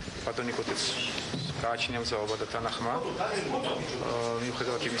აუცილებელი, ბატონი კოტეც გააჩნია მზაობა და თანახმა.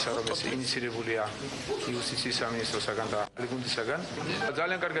 მიუხედავად იმისა, რომ ეს ინიცირებულია იუსტიციის სამინისტროსაგან და გუნდისაგან.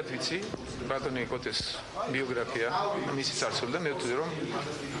 ძალიან კარგად ვიცი ბატონი კოტეს ბიოგრაფია, მისი წარსული და მე ვთვლი, რომ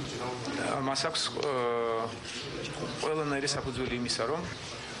მას აქვს ყველანაირი საფუძველი იმისა, რომ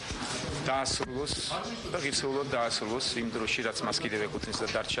დაასრულოს და ღირსეულად დაასრულოს იმ დროში, რაც მას კიდევ ეკუთვნის და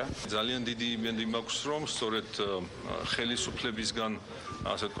დარჩა. ძალიან დიდი იმედი მაქვს, რომ სწორედ ხელისუფლებისგან,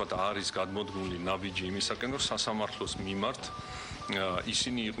 ასე ვთქვათ, არის გადმოდგმული ნაბიჯი იმისაკენ, რომ სასამართლოს მიმართ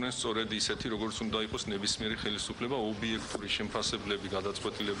ისინი იყვნენ სწორედ ისეთი, როგორც უნდა იყოს ნებისმიერი ხელისუფლება ობიექტური შემფასებლები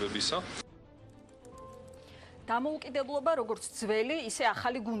გადაწყვეტილებებისა. დამოუკიდებლობა როგორც ძველი, ისე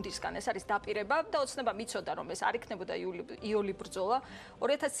ახალი გუნდისგან. ეს არის დაპირება და ოცნება მიცოდა, რომ ეს არ იქნებოდა იოლი ბრძოლა.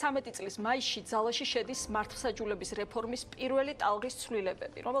 2013 წლის მაისში ძალაში შედის მართლმსაჯულების რეფორმის პირველი ტალღის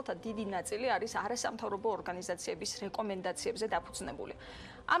ცვლილებები, რომელთა დიდი ნაწილი არის არასამთავრობო ორგანიზაციების რეკომენდაციებზე დაფუძნებული.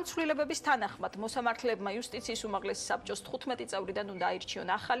 ამ ცვლილებების თანახმად მოსამართლეებმა იუსტიციის უმაღლესი საბჭოს 15 წევრიდან უნდა აირჩიონ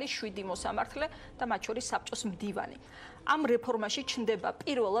ახალი 7 მოსამართლე და მათ შორის საბჭოს მდივანი. ამ რეფორმაში ჩნდება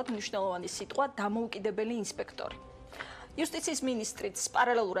პირველად მნიშვნელოვანი სიტყვა დამოუკიდებელი ინსპექტორი. იუსტიციის მინისტრიც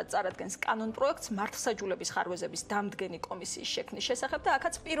პარალელურად წარადგენს კანონპროექტს მართლმსაჯულების ხარვეზების დამდგენი კომისიის შექმნის შესახებ და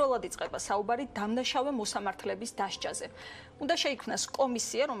აქაც პირველად იწყება საუბარი დამნაშავე მოსამართლეების დასჯაზე. უნდა შეიქმნას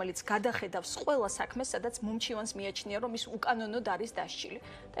კომისია, რომელიც გადახედავს ყველა საქმეს, სადაც მომჩივანს მიაჩნია, რომ ის უკანონოდ არის დასჯილი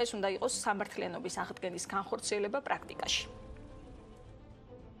და ეს უნდა იყოს სამართლიანობის აღდგენის განხორციელება პრაქტიკაში.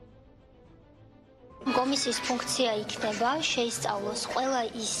 კომისიის ფუნქცია იქნება შეისწავლოს ყველა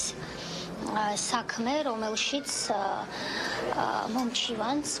ის საქმე, რომელშიც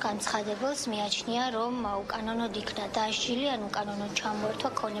მომჩივანს განცხადებელს მიაჩნია, რომ უკანონოდ იქნა დასჯილი, ან უკანონოდ ჩამოერთვა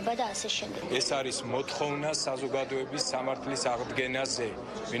ქონება და ასე შემდეგ. ეს არის მოთხოვნა საზოგადოების სამართლის აღდგენაზე,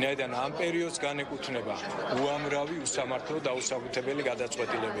 ვინაიდან ამ პერიოდს განეკუთვნება უამრავი უსამართლო დაუსაბუთებელი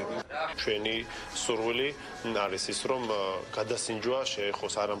გადაწყვეტილებები. ჩვენი სურვილი არის ის, რომ გადასინჯვა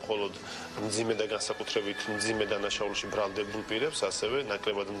შეეხოს არა მხოლოდ მძიმე და განსაკუთრებით მძიმე დანაშაულში ბრალდებულ პირებს, ასევე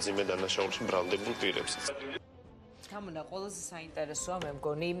ნაკლებად მძიმე დანაშაულში ბრალდებულ პირებს. თამუნა, ყველაზე საინტერესოა მე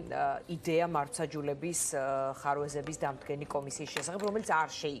მგონი იდეა მართლმსაჯულების ხარვეზების დამდგენი კომისიის შესახებ, რომელიც არ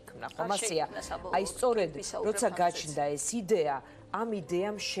შეიქმნა, ხომ ასეა? აი სწორედ როცა გაჩნდა ეს იდეა, ამ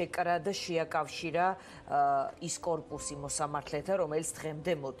იდეამ შეკრა და შეაკავშირა ის корпуსი მოსამართლეთა, რომელიც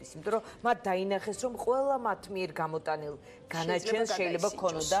დღემდე მოდის, იმიტომ რომ მათ დაინახეს, რომ ყველა მათ მიერ გამოტანილ განაჩენს შეიძლება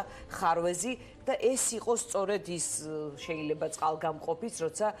ქონოდა ხარვეზი და ეს იყო სწორედ ის შეიძლება წყალგამყოფიც,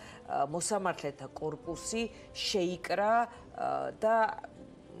 როცა მოსამართლეთა корпуსი შეიკრა და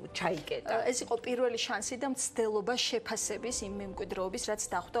ჩაიკეტა. ეს იყო პირველი შანსი და მცდელობა შეფასების იმ მემკვიდრეობის, რაც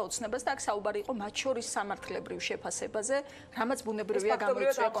დახვდა ოცნებას და აქ საუბარი იყო მათ შორის სამართლებრივ შეფასებაზე, რამაც ბუნებრივია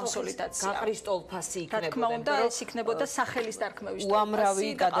გამოიწვია კონსოლიდაცია. გაყრის ტოლფასი იქნებოდა. რა თქმა უნდა, ეს იქნებოდა სახელის დარქმევის ტოლფასი. უამრავი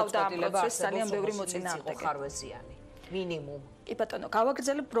გადაწყვეტილება ძალიან ბევრი მოწინააღმდეგე. ხარვეზიანი. მინიმუმ. კი ბატონო,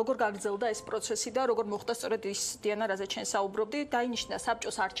 გავაგრძელებ როგორ გაგრძელდა ეს პროცესი და როგორ მოხდა სწორედ ის დიანა, რაზეც შენ საუბრობდი, დაინიშნა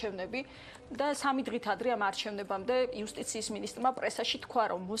საბჭოს არჩევნები და 3 დღით ადრე ამ არჩევნებამდე იუსტიციის მინისტრმა პრესაში თქვა,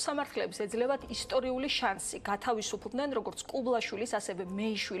 რომ მოსამართლეებს ეძლევათ ისტორიული შანსი გათავისუფლდნენ როგორც კუბლაშვილის, ასევე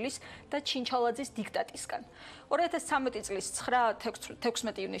მეიშვილის და ჩინჩალაძის დიქტატისგან. 2013 წლის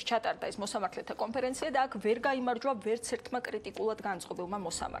 9-16 ივნისს ჩატარდა ეს მოსამართლეთა კონფერენცია და აქ ვერ გაიმარჯვა ვერც ერთმა კრიტიკულად განწყობილმა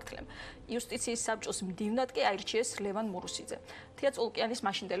მოსამართლემ. იუსტიციის საბჭოს მდივნად კი აირჩიეს ლევან მურუსიძე. თია წულკიანის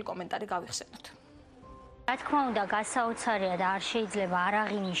მაშინდელი კომენტარი გავიხსენოთ. რა თქმა უნდა, გასაოცარია და არ შეიძლება არ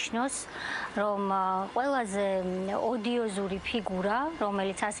აღინიშნოს, რომ ყველაზე ოდიოზური ფიგურა,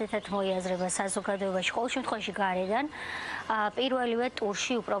 რომელიც ასეთად მოიაზრება საზოგადოებაში, ყოველ შემთხვევაში გარედან, პირველივე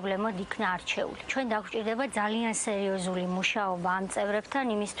ტურში უპრობლემოდ იქნა არჩეული. ჩვენ დაგვჭირდება ძალიან სერიოზული მუშაობა ამ წევრებთან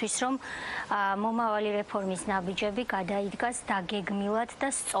იმისთვის, რომ მომავალი რეფორმის ნაბიჯები გადაიდგას დაგეგმილად და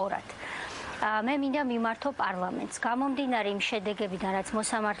სწორად. მე მინდა მიმართო პარლამენტს. გამომდინარე იმ შედეგებიდან, რაც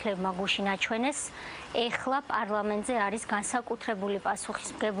მოსამართლებმა გუშინ აჩვენეს, ეხლა პარლამენტზე არის განსაკუთრებული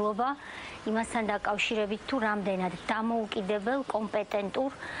პასუხისმგებლობა იმასთან დაკავშირებით, თუ რამდენად დამოუკიდებელ,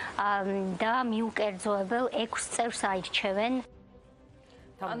 კომპეტენტურ და მიუკერძოებელ 6 წევრს აირჩევენ.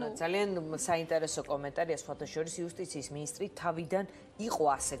 ძალიან საინტერესო კომენტარია, სხვათა შორის იუსტიციის მინისტრი თავიდან იყო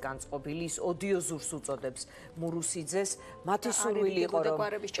ასე განწყობილი, ის ოდიოზურს უწოდებს მურუსიძეს, მათი სურვილი იყო, რომ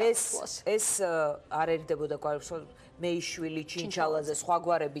ეს არ ერდებოდა გვარებს, მეიშვილი, ჩინჩალაძე, სხვა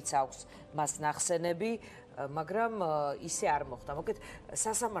გვარებიც აქვს მას ნახსენები, მაგრამ ისე არ მოხდა. მოკეთ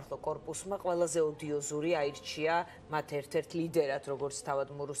სასამართლო корпуსმა ყველაზე ოდიოზური აირჩია მათ ერთ-ერთ ლიდერად, როგორც თავად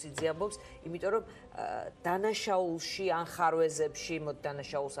მურუსიძე ამბობს, იმიტომ რომ დანაშაულში ან ხარვეზებში,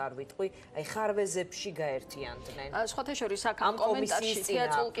 დანაშაულს არ ვიტყვი, აი ხარვეზებში გაერთიანდნენ. სხვათა შორის აქ ამ კომენტარში თია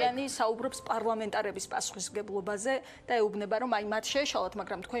წულკიანი საუბრობს პარლამენტარების პასუხისმგებლობაზე და ეუბნება, რომ აი მათ შეეშალათ,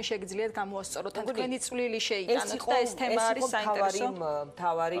 მაგრამ თქვენ შეგიძლიათ გამოასწოროთ, ან თქვენი წვლილი შეიტანოთ და ეს ეს თემა არის საინტერესო.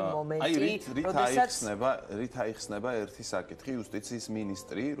 მთავარი მომენტი, რით აიხსნება ერთი საკითხი, იუსტიციის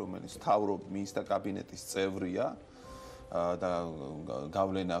მინისტრი, რომელიც მთავრობის კაბინეტის წევრია და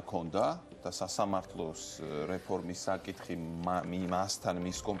გავლენა ჰქონდა და სასამართლოს რეფორმის საკითხი მასთან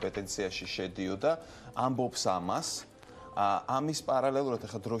მის კომპეტენციაში შედიოდა, ამბობს ამას. ამის პარალელურად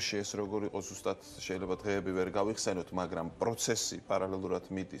ახლა დროში ეს როგორ იყოს ზუსტად შეიძლება დღეები ვერ გავიხსენოთ, მაგრამ პროცესი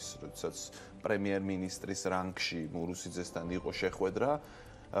პარალელურად მიდის, როდესაც პრემიერ-მინისტრის რანგში მურუსიძესთან იყო შეხვედრა.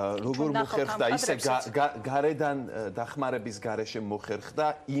 როგორ მოხერხდა ისე გარედან დახმარების გარეშე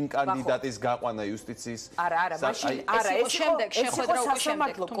მოხერხდა იმ კანდიდატის გაყვანა იუსტიციის არა ეს შემდეგ შეხვედრა უკვე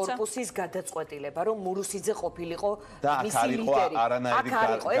სამართლო კორპუსის გადაწყვეტილება რომ მურუსიძე ყოფილიყო მისი ლიდერი აქ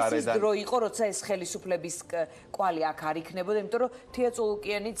ის დრო იყო როცა ეს ხელისუფლების კვალი აქ არ იქნებოდა იმიტომ რომ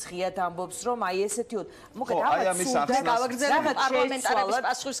თეატროლუკიანიც ღიად ამბობს რომ აი ესეთი მოკლედ ამას გავაგრძელებთ პარლამენტარების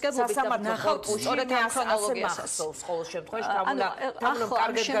პასუხისმგებლობით და ნახავთ სწორედ ამ ქრონოლოგიას ყოველ შემთხვევაში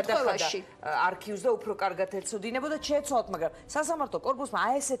თამუნა შემთხვევაში არქივს და უფრო კარგად ეცოდინებოდა შეეცვალათ, მაგრამ სასამართლო კორპუსმა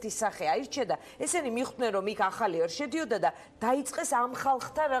აი ესეთი სახე აირჩია და ესენი მიხვდნენ რომ იქ ახალი არ შედიოდა და დაიწყეს ამ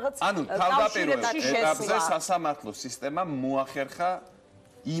ხალხთან რაღაც თავდაპირველ ეტაპზე სასამართლო სისტემა მოახერხა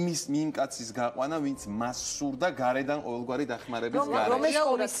იმ კაცის გაყვანა, ვინც მას სურდა გარედან ყოველგვარი დახმარების გარეშე. რომელიც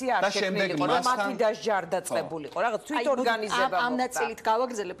კომისია არ შექმნილიყო, რომ მათი დასჯა დაწყებულიყო, რაღაც თვით ორგანიზება ამ ნაწილით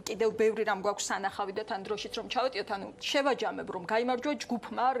გავაგრძელებ, კიდევ ბევრი რამ გვაქვს სანახავი და თან დროშით რომ ჩავეტიოთ, ანუ შევაჯამებ რომ გაიმარჯვა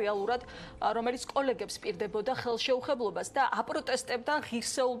ჯგუფმა რეალურად, რომელიც კოლეგებს პირდებოდა ხელშეუხებლობას და აპროტესტებდა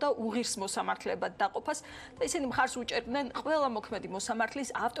ღირსეულ და უღირს მოსამართლებად დაყოფას და ისინი მხარს უჭერდნენ ყველა მოქმედი მოსამართლის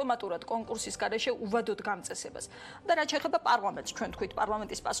ავტომატურად კონკურსის გარეშე უვადოდ გამწესებას. და რაც შეეხება პარლამენტს, ჩვენ თქვით პარლამენტის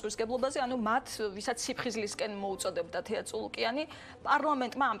პასუხისგებლობაზე, ანუ მათ, ვისაც სიფხიზლისკენ მოუწოდებდა თეატროლუკიანი,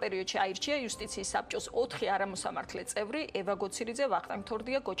 პარლამენტმა ამ პერიოდში აირჩია იუსტიციის საბჭოს 4 არამოსამართლე წევრი, ევა გოცირიძე, ვახტანგ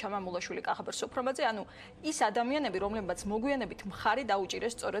თორდია, გოჩა მამულაშვილი, კახაბერ სოფრომაძე, ანუ ის ადამიანები, რომლებმაც მოგვიანებით მხარი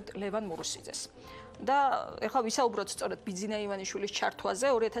დაუჭირეს სწორედ ლევან მურუსიძეს. და ეხლა ვისაუბროთ სწორედ ბიძინა ივანიშვილის ჩართვაზე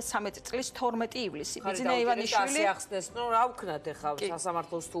 2013 წლის 12 ივლისი. ბიძინა ივანიშვილი ახსნეს, ნუ რა ვქნათ ეხლა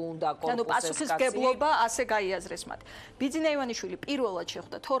სასამართლოს თუ უნდა კორპუსის ანუ პასუხისმგებლობა ასე გაიაზრეს მათ. ბიძინა ივანიშვილი პირველად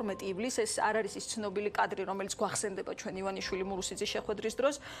შეხვდა 12 ივლისს, ეს არ არის ის ცნობილი კადრი, რომელიც გვახსენდება ჩვენ ივანიშვილი მურუსიძის შეხვედრის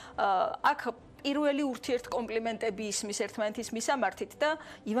დროს. აქ პირველი ურთიერთ კომპლიმენტები ისმის ერთმანეთის მისამართით და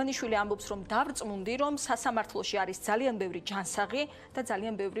ივანიშვილი ამბობს, რომ დავრწმუნდი, რომ სასამართლოში არის ძალიან ბევრი ჯანსაღი და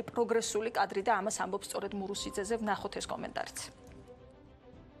ძალიან ბევრი პროგრესული კადრი და ამას ამბობს სწორედ მურუსიძეზე. ვნახოთ ეს კომენტარიც.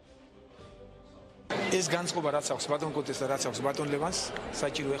 ეს განწყობა რაც აქვს ბატონ კოტეს და რაც აქვს ბატონ ლევანს,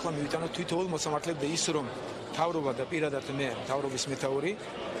 საჭირო ეხლა მივიტანოთ თვითოულ მოსამართლედ და ის რომ თავრობა და პირადად მე თავრობის მეთაური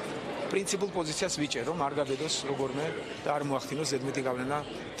პრინციპულ პოზიციას ვიჭერ, რომ არ გაბედოს როგორმე და არ მოახდინოს ზედმეტი გავლენა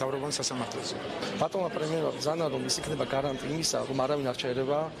თავრობამ სასამართლოზე. ბატონმა პრემიერმა ბრძანა, რომ ის იქნება გარანტი იმისა, რომ არავინ არ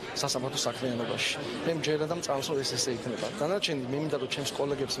ჩაერევა სასამართლო საქმიანობაში. მე მჯერა და მწავს, რომ ეს ესე იქნება. დანარჩენი მე მინდა, რომ ჩემს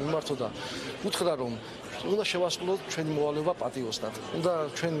კოლეგებს მიმართო და უთხრა, რომ უნდა შევასრულოთ ჩვენი მოვალეობა პატიოსნად. უნდა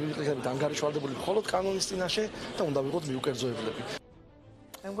ჩვენ ვიყიდეთ ანგარიშვალდებული მხოლოდ კანონის წინაშე და უნდა ვიყოთ მიუკერძოებლები.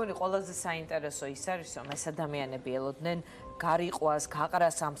 მე მგონი ყველაზე საინტერესო ის არის, რომ ეს ადამიანები ელოდნენ გარიყვას,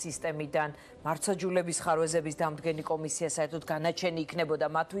 გაყრას ამ სისტემიდან, მართლმსაჯულების ხარვეზების დამდგენი კომისია საერთოდ განაჩენი იქნებოდა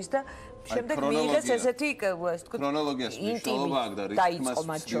მათთვის და შემდეგ მიიღეს ესეთი ქრონოლოგიას მნიშვნელობა აქვს და რითმას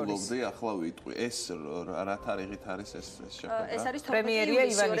ვცდილობდი ახლა ვიტყვი. ეს რა თარიღით არის ეს შეხვედრა? ეს არის პრემიერია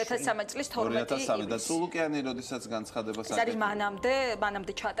ივანიშვილი 2013 წლის 12 2013 და სულუკიანი როდესაც განცხადება საკითხი. ეს არის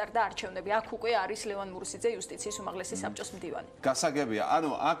მანამდე ჩატარდა არჩევნები. აქ უკვე არის ლევან მურუსიძე იუსტიციის უმაღლესი საბჭოს მდივანი. გასაგებია, ანუ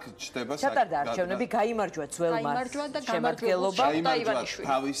აქ ჩდება ჩატარდა არჩევნები, გაიმარჯვა ძველმა შემადგენლობა და ივანიშვილი.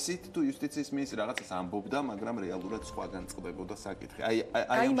 თავისით თუ იუსტიციის მინისტრი რაღაცას ამბობდა, მაგრამ რეალურად სხვაგან წყდებოდა საკითხი. აი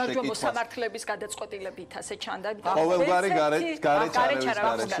გაიმარჯვა მოსამართლების გადაწყვეტილებით ასე ჩანდა. ყოველგვარი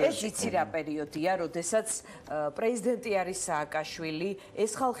გარეჩარების ეს იცი რა პერიოდია, როდესაც პრეზიდენტი არის სააკაშვილი,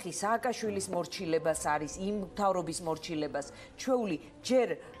 ეს ხალხი სააკაშვილის მორჩილებას არის, იმ მთავრობის მორჩილებას ჩვეული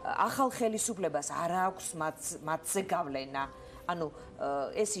ჯერ ახალ ხელისუფლებას არ აქვს მათზე გავლენა. ანუ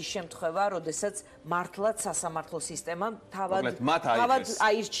ეს ის შემთხვევა, როდესაც მართლაც სასამართლო სისტემამ თავად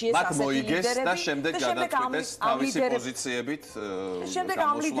აირჩიეს ასეთი ლიდერები და შემდეგ გადაწყვეტეს თავისი პოზიციებით. შემდეგ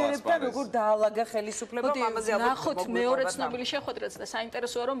ამ ლიდერებთან როგორ დაალაგა ხელისუფლება, ამაზე ნახოთ მეორე ცნობილი შეხვედრაც და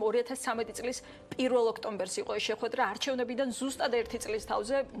საინტერესოა, რომ 2013 წლის 1 ოქტომბერს იყო ეს შეხვედრა, არჩევნებიდან ზუსტად 1 წლის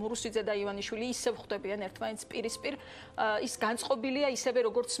თავზე მურუსიძე და ივანიშვილი ისევ ხვდებიან ერთმანეთს პირისპირ. ის განწყობილია ისევე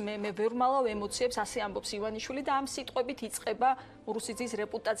როგორც მე ვერ მალავ ემოციებს, ასე ამბობს ივანიშვილი და ამ სიტყვებით იწყება მურუსიძის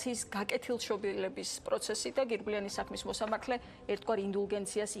რეპუტაციის გაკეთილშობილების პროცესი და გირგვლიანი საქმის მოსამართლე ერთგვარ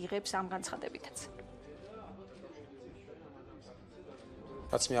ინდულგენციას იღებს ამ განცხადებითაც.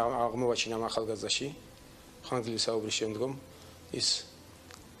 რაც მე აღმოვაჩინა ამ ახალგაზრდაში, ხანგრძლივი საუბრის შემდგომ ის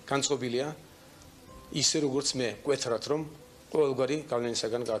განწყობილია ისე როგორც მე კვეთრად რომ ყოველგვარი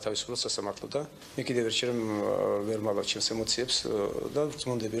გავლენისაგან გაათავისუფლოს სასამართლო და მე კიდევ ერთხელ ვერ მალავ ჩემს ემოციებს და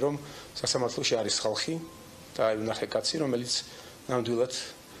ვწმუნდები რომ სასამართლოში არის ხალხი და უნახე კაცი რომელიც ნამდვილად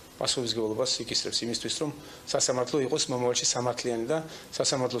პასუხისმგებლობას იკისრებს იმისთვის რომ სასამართლო იყოს მომავალში სამართლიანი და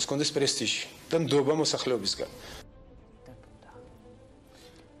სასამართლოს კონდეს პრესტიჟი და ნდობა მოსახლეობისგან.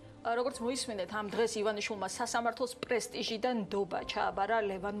 როგორც მოისმინეთ, ამ დღეს ივანიშვილმა სასამართლოს პრესტიჟი და ნდობა ჩააბარა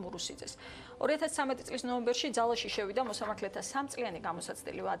ლევან მურუსიძეს. 2013 წლის ნოემბერში ძალაში შევიდა მოსამართლეთა 3 წლიანი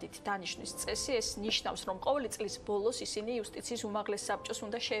გამოსაცდელი ვადით დანიშნვის წესი. ეს ნიშნავს, რომ ყოველი წლის ბოლოს ისინი იუსტიციის უმაღლეს საბჭოს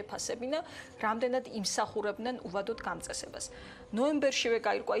უნდა შეეფასებინა, რამდენად იმსახურებდნენ უვადოდ გამწესებას. ნოემბერშივე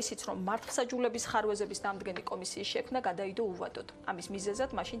გაირკვა ისიც, რომ მართლმსაჯულების ხარვეზების დამდგენი კომისიის შექმნა გადაიდო უვადოდ. ამის მიზეზად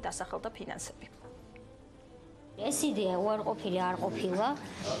მაშინ დასახელდა ფინანსები. ეს იდეა უარყოფილი არ ყოფილა.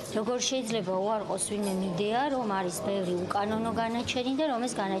 როგორ შეიძლება უარყოს ვინმე იდეა, რომ არის ბევრი უკანონო განაჩენი და რომ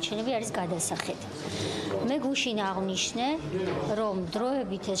ეს განაჩენები არის გადასახედი. მე გუშინ აღნიშნე, რომ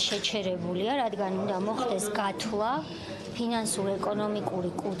დროებით ეს შეჩერებულია, რადგან უნდა მოხდეს გათვლა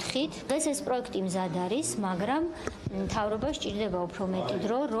ფინანსურ-ეკონომიკური კუთხით. დღეს ეს პროექტი მზად არის, მაგრამ მთავრობას სჭირდება უფრო მეტი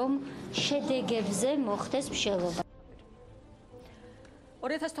დრო, რომ შედეგებზე მოხდეს მსჯელობა.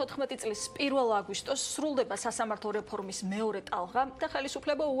 2014 წლის 1 აგვისტოს სრულდება სასამართლო რეფორმის მეორე ტალღა და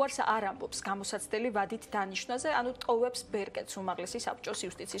ხელისუფლება უარს არ ამბობს გამოსაცდელი ვადით დანიშნვაზე, ანუ ტოვებს ბერკეტს უმაღლესი საბჭოს,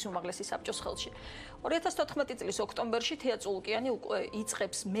 იუსტიციის უმაღლესი საბჭოს ხელში. 2014 წლის ოქტომბერში თეა წულკიანი უკვე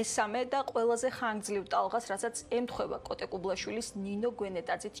იწყებს მესამე და ყველაზე ხანგრძლივ ტალღას, რასაც ემთხვევა კოტე კუბლაშვილის ნინო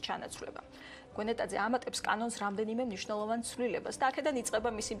გვენეტაძით ჩანაცვლება. გვენეტაძე ამატებს კანონს რამდენიმე მნიშვნელოვან ცვლილებას და აქედან იწყება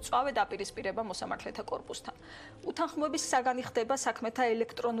მისი მწვავე დაპირისპირება მოსამართლეთა კორპუსთან. უთანხმოების საგანი ხდება საქმეთა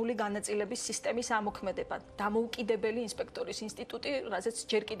ელექტრონული განაწილების სისტემის ამოქმედება, დამოუკიდებელი ინსპექტორის ინსტიტუტი, რაზეც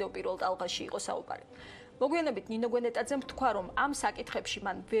ჯერ კიდევ პირველ ტალღაში იყო საუბარი. მოგვიანებით ნინო გვენეტაძემ თქვა, რომ ამ საკითხებში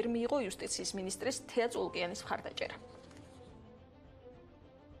მან ვერ მიიღო იუსტიციის მინისტრის თეა წულკიანის მხარდაჭერა.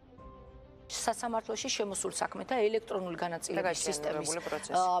 სასამართლოში შემოსულ საქმეთა ელექტრონული განაწილების სისტემის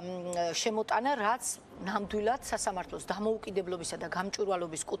შემოტანა, რაც ნამდვილად სასამართლოს დამოუკიდებლობისა და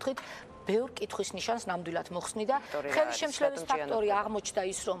გამჭვირვალობის კუთხით ბევრ კითხვის ნიშანს ნამდვილად მოხსნიდა. ხელშემშლების ფაქტორი აღმოჩნდა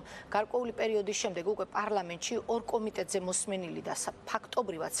ის, რომ გარკვეული პერიოდის შემდეგ უკვე პარლამენტში ორ კომიტეტზე მოსმენილი და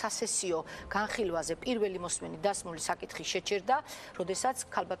ფაქტობრივად სასესიო განხილვაზე პირველი მოსმენი დასმული საკითხი შეჩერდა, როდესაც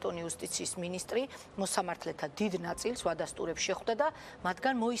ქალბატონი იუსტიციის მინისტრი მოსამართლეთა დიდ ნაწილს ვადასტურებს შეხვდა და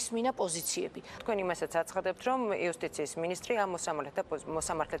მათგან მოისმინა პოზიციები. თქვენ იმასაც აცხადებთ, რომ იუსტიციის მინისტრი ამ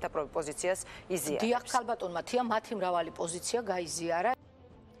მოსამართლეთა პოზიციას იზიარებს. დიახ, ქალბატონმა თია მათი მრავალი პოზიცია გაიზიარა.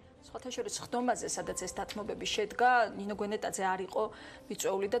 სხვათა შორის ხდომაზე, სადაც ეს დათმობები შედგა, ნინო გვენეტაძე არ იყო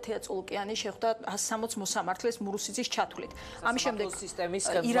მიწვეული და თეა წულკიანი შეხვდა 160 მოსამართლეს მურუსიძის ჩათვლით. ამის შემდეგ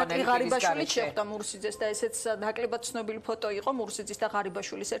ირაკლი ღარიბაშვილი შეხვდა მურუსიძეს და ესეც ნაკლებად ცნობილი ფოტო იყო მურუსიძის და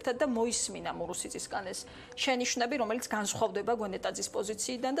ღარიბაშვილის ერთად და მოისმინა მურუსიძისგან ეს შენიშვნები, რომელიც განსხვავდება გვენეტაძის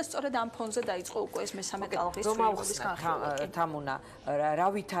პოზიციიდან და სწორედ ამ ფონზე დაიწყო უკვე ეს მესამე ტალღის ცვლილების განხილვა. თამუნა, რა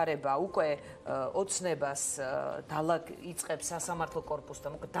ვითარება უკვე ოცნებას იწყებს სასამართლო კორპუსთან,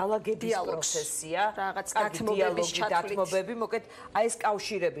 მოკლედ დალაგების პროცესია, რაღაც დათმობები, მოკლედ აი ეს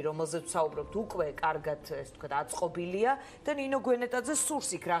კავშირები, რომელზეც ვსაუბრობთ, უკვე კარგად ეს თქვა აწყობილია და ნინო გვენეტაძე სურს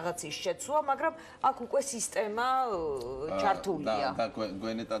იქ რაღაცის შეცვლა, მაგრამ აქ უკვე სისტემა ჩართულია. და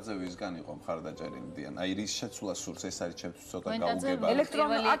გვენეტაძე ვისგან იყო მხარდაჭერილი დიან? აი რის შეცვლა სურს, ეს არის ჩემთვის ცოტა გაუგება.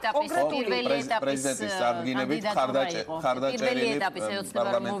 ელექტრონული პრეზიდენტის წარდგინებით პირველი ეტაპის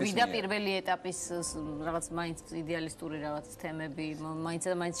ეოცნება მოვიდა პირველი ეტაპის რაღაც მაინც იდეალისტური რაღაც თემები,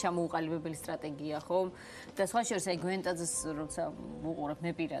 მაინც ჩამოუყალიბებელი სტრატეგია, ხო? და სხვა შორის აი გვენეტაძეს როცა ვუყურებ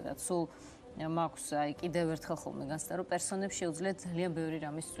მე პირადად, სულ მაქვს აი კიდევ ერთხელ ხოლმე განცდა, რომ პერსონებს შეუძლიათ ძალიან ბევრი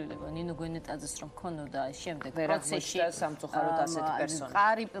რამის ცვლილება. ნინო გვენეტაძეს რომ ქონოდა ეს შემდეგ პროცესში სამწუხაროდ ასეთი პერსონა.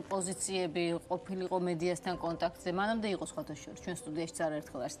 ყარი პოზიციები ყოფილიყო მედიასთან კონტაქტზე, მანამდე იყო სხვათა შორის ჩვენ სტუდიაში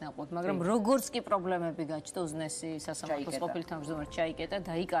არაერთხელ არის ნაყოფ, მაგრამ როგორც კი პრობლემები გაჩნდა უზნესი სასამართლოს ყოფილი თავმჯდომარე ჩაიკეტა,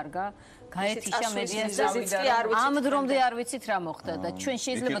 დაიკარგა, გაეთიშა მედიასთან. ამ დრომდე არ ვიცით რა მოხდა და ჩვენ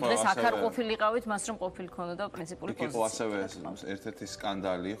შეიძლება დღეს აქ არ ყოფილიყავით, მას რომ ყოფილი ქონოდა პრინციპული პოზიცია. იყო ასევე ერთ-ერთი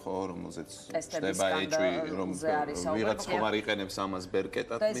სკანდალი, ხო, რომელზეც ხდება ეჭვი, რომ ვიღაც ხომ არ იყენებს ამას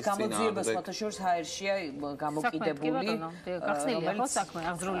ბერკეტად მის წინააღმდეგ. და ეს გამოძიება სხვათა შორის ჰაერშია გამოკიდებული. გახსნილია ხო საქმე,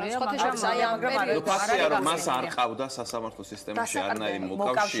 აღძრულია, მაგრამ ფაქტია რომ მას არ ყავდა სასამართლო სისტემაში არნაირი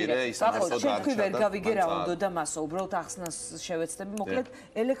მოკავშირე, ის მარტო დარჩა. ვერ გავიგე რა უნდოდა მასო, უბრალოდ ახსნას შევეცდები, მოკლედ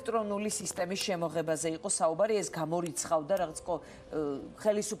ელექტრონული სისტემის შემოღებაზე იყო საუბარი, ეს გამორიცხავდა რაღაც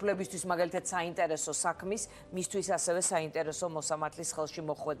ხელისუფლებისთვის მაგალითად საინტერესო საქმის, მისთვის ასევე საინტერესო მოსამართლის ხელში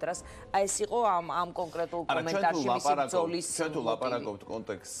მოხვედრას. აი ეს ეს იყო ამ კონკრეტულ კომენტარში მისი ბრძოლის ჩვენ თუ ლაპარაკობთ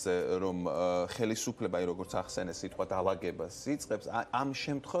კონტექსტზე, რომ ხელისუფლება, როგორც ახსენე სიტყვა დაალაგებას იწყებს, ამ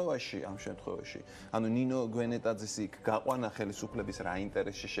შემთხვევაში, ანუ ნინო გვენეტაძის იქ გაყვანა ხელისუფლების რა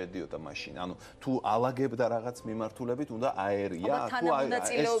ინტერესში შედიოდა მაშინ? ანუ თუ ალაგებდა რაღაც მიმართულებით, უნდა აერია, თუ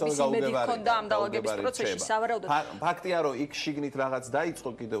თანამონაწილეობის იმედი ჰქონდა ამ დაალაგების პროცესში, სავარაუდოდ. ფაქტია, რომ იქ შიგნით რაღაც დაიწყო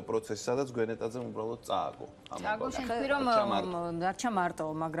კიდევ პროცესი, სადაც გვენეტაძემ უბრალოდ წააგო. წააგო, შეთქვი რომ დარჩა მარტო,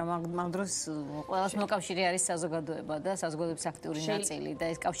 მაგრამ ამ დროს ყველას მოკავშირე არის საზოგადოება და საზოგადოების აქტიური ნაწილი და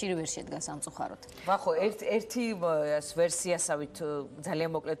ეს კავშირი ვერ შედგა სამწუხაროდ. ვახო, ერთი ვერსიასავით ძალიან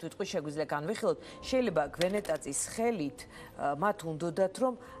მოკლედ ვიტყვი, შეგვიძლია განვიხილოთ, შეიძლება გვენეტაძის ხელით მათ უნდოდათ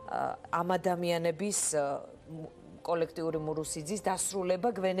რომ ამ ადამიანების კოლექტიური მურუსიძის დასრულება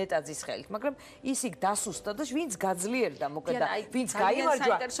გვენეტაძის ხელით, მაგრამ ის იქ დასუსტდა და ვინც გაძლიერდა, მოკლედ ვინც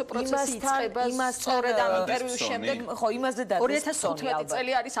გაიმარჯვა, იმასთან სწორედ ამ ინტერვიუს შემდეგ, ხო, იმაზე დადგეს 2015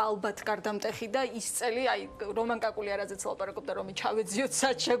 წელი არის ალბათ გარდამტეხი და ის წელი, აი რომან კაკულიარაძეც ლაპარაკობდა, რომ ჩავეძიოთ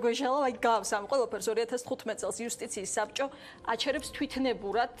სად შეგვეშალა, აი გავს ამ ყველაფერს 2015 წელს იუსტიციის საბჭო აჩერებს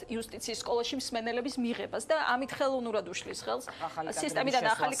თვითნებურად იუსტიციის სკოლაში მსმენელების მიღებას და ამით ხელოვნურად უშლის ხელს სისტემიდან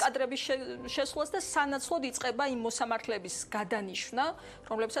ახალი კადრების შესვლას და სანაცვლოდ იწყება იმ მოსამართლეების გადანიშვნა,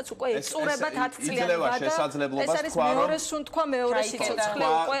 რომლებსაც უკვე ეწურებათ 10 წლიანი ვადა. ეს არის მეორე სუნთქვა, მეორე სიცოცხლე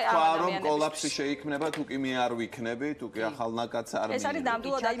უკვე ამ ადამიანების. კოლაფსი შეიქმნება, თუ კი მე არ ვიქნები, თუ კი ახალნაკაც არ ეს არის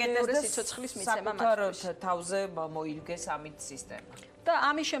ნამდვილად აი მეორე სიცოცხლის მიცემა მათთვის. თავზე მოიგეს ამით სისტემა. და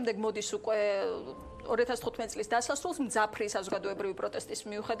ამის შემდეგ მოდის უკვე 2015 წლის დასასრულს მძაფრი საზოგადოებრივი პროტესტის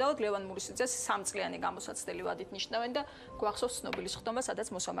მიუხედავად ლევან მურუსიძეს 3 წლიანი გამოსაცდელი ვადით ნიშნავენ და გვახსოვს ცნობილი ხტომა, სადაც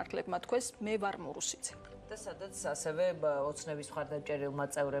მოსამართლებმა თქვეს მე ვარ მურუსიძე. და სადაც ასევე ოცნების მხარდამჭერილმა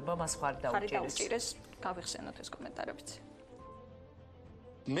წევრებმა მას ხარ დაუჭირეს. გავიხსენოთ ეს კომენტარებიც.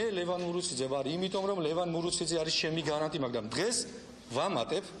 მე ლევან მურუსიძე ვარ, იმიტომ რომ ლევან მურუსიძე არის ჩემი გარანტი, მაგრამ დღეს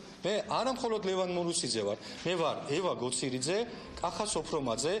ვამატებ, მე არა მხოლოდ ლევან მურუსიძე ვარ, მე ვარ ევა გოცირიძე, კახა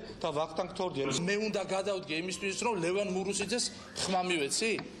სოფრომაძე და ვახტანგ თორდიელი. მე უნდა გადავდგე იმისთვის, რომ ლევან მურუსიძეს ხმა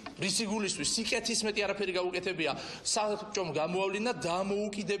მივეცი? რისი გულისთვის სიკეთის მეტი არაფერი გაუკეთებია. საბჭომ გამოავლინა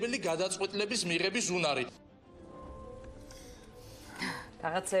დამოუკიდებელი გადაწყვეტილების მიღების უნარი.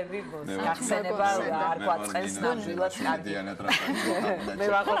 რაღაცები გახსენება არ გვაწყენს ნამდვილად კარგი. მე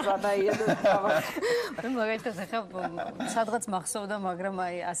ვაღოსანაია და მე მაგალითად ახლა სადღაც მახსოვდა, მაგრამ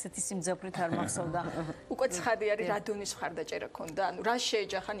აი ასეთი სიმძაფრით არ მახსოვდა. უკვე ცხადი არის რადონის მხარდაჭერა ქონდა. ანუ რა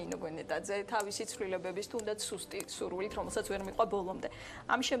შეეჯახა ნინო გვენეტაძე თავისი ცვლილებების თუნდაც სუსტი სურვილით, რომელსაც ვერ მიყვა ბოლომდე.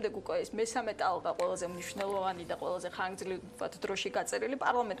 ამ შემდეგ უკვე ეს მესამე ტალღა ყველაზე მნიშვნელოვანი და ყველაზე ხანგრძლივად დროში გაწერილი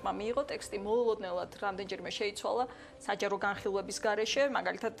პარლამენტმა მიიღო ტექსტი მოულოდნელად რამდენჯერმე შეიცვალა საჯარო განხილვების გარეშე.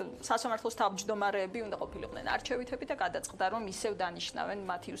 მაგალითად სასამართლოს თავმჯდომარეები უნდა ყოფილიყვნენ არჩევითები და გადაწყდა რომ ისევ დანიშნავენ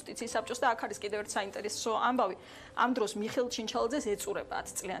მათ იუსტიციის საბჭოს და აქ არის კიდევ ერთ საინტერესო ამბავი. ამ დროს მიხეილ ჩინჩალაძეს ეწურება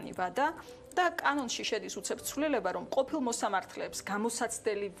 10 წლიანი ვადა და კანონში შედის უცებ ცვლილება რომ ყოფილ მოსამართლეებს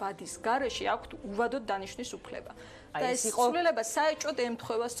გამოსაცდელი ვადის გარეშე აქვთ უვადოდ დანიშვნის უფლება. და ეს ცვლილება საეჭვოდ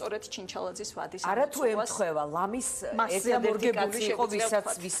ემთხვევა სწორედ ჩინჩალაძის ვადის არა თუ ემთხვევა ლამის ერთადერთი იყო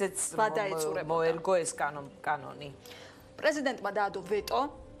ვისაც ვადა ეწურება მოერგო ეს კანონი. პრეზიდენტმა დაადო ვეტო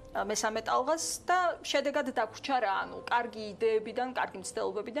მესამე ტალღას და შედეგად დაგვრჩა რა, ანუ კარგი იდეებიდან, კარგი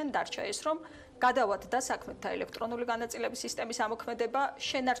მცდელობებიდან დარჩა ეს, რომ გადავადდა საქმეთა ელექტრონული განაწილების სისტემის ამოქმედება,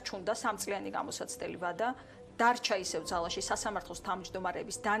 შენარჩუნდა 3 წლიანი გამოსაცდელი ვადა, დარჩა ისევ ძალაში სასამართლოს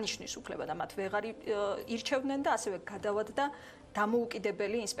თავმჯდომარეების დანიშვნის უფლება და მათ ვეღარ ირჩევდნენ და ასევე გადავადდა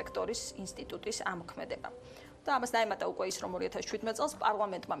დამოუკიდებელი ინსპექტორის ინსტიტუტის ამოქმედება. და ამას დაემატა უკვე ის, რომ 2017 წელს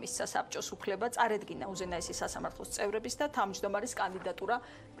პარლამენტმა მისცა საბჭოს უფლება წარედგინა უზენაესი სასამართლოს წევრების და თავმჯდომარის კანდიდატურა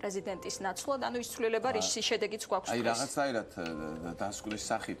პრეზიდენტის ნაცვლად, ანუ ის ცვლილება რის შედეგიც გვაქვს. აი რაღაცაირად დასკვნის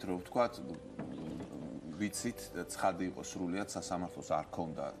სახით რო ვთქვათ, ვიცით, ცხადი იყო სრულიად სასამართლოს არ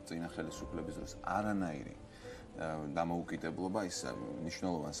ქონდა წინა ხელისუფლების დროს არანაირი დამოუკიდებლობა ის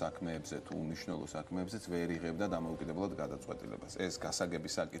მნიშვნელოვან საქმეებზე თუ უმნიშვნელო საქმეებზეც ვერ იღებდა დამოუკიდებლად გადაწყვეტილებას. ეს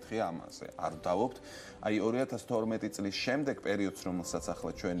გასაგების საკითხია, ამაზე არ ვდავობთ. აი 2012 წლის შემდეგ პერიოდს, რომელსაც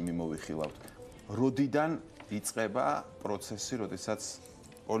ახლა ჩვენ მიმოვიხილავთ, როდიდან იწყება პროცესი, როდესაც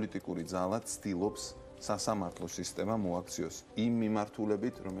პოლიტიკური ძალა ცდილობს სასამართლო სისტემა მოაქციოს იმ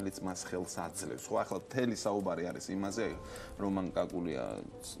მიმართულებით, რომელიც მას ხელს აძლევს. ხო, ახლა მთელი საუბარი არის იმაზე, რომან კაკულია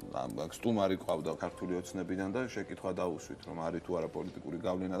სტუმარი ყავდა ქართული ოცნებიდან და შეკითხვა დაუსვით, რომ არის თუ არა პოლიტიკური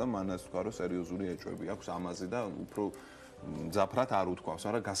გავლენა და მანაც თქვა, რომ სერიოზული ეჭვები აქვს ამაზე და უფრო მძაფრად არ უთქვავს,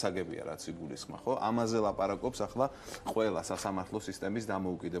 არა გასაგებია რაც იგულისხმა, ხო? ამაზე ლაპარაკობს ახლა ყველა სასამართლო სისტემის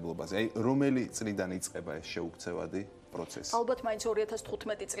დამოუკიდებლობაზე. აი, რომელი წლიდან იწყება ეს შეუქცევადი პროცესი. ალბათ მაინც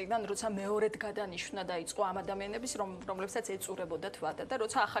 2015 წლიდან, როცა მეორედ გადანიშვნა დაიწყო ამ ადამიანების, რომლებსაც ეწურებოდათ ვადა და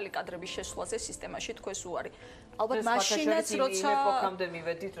როცა ახალი კადრების შესვლაზე სისტემაში თქვენს უარი. ალბათ მაშინაც როცა ეპოქამდე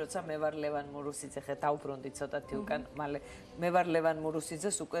მივედით, როცა მე ვარ ლევან მურუსიძე, ხე დავბრუნდით ცოტათი უკან, მალე მე ვარ ლევან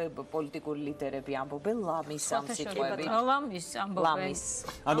მურუსიძეს უკვე პოლიტიკური ლიდერები ამბობენ ლამის ამ სიტყვებით. ლამის ამბობენ.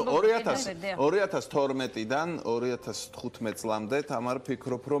 ანუ 2012-დან 2015 წლამდე თამარ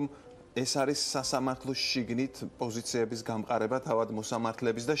ფიქრობ, რომ ეს არის სასამართლოს შიგნით პოზიციების გამყარება თავად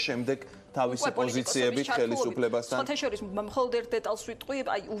მოსამართლეების და შემდეგ თავისი პოზიციებით ხელისუფლებასთან. სხვათა შორის მხოლოდ ერთ დეტალს ვიტყვი,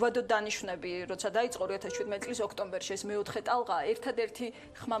 აი უვადო დანიშვნები, როცა დაიწყო 2017 წლის ოქტომბერში ეს მეოთხე ტალღა, ერთადერთი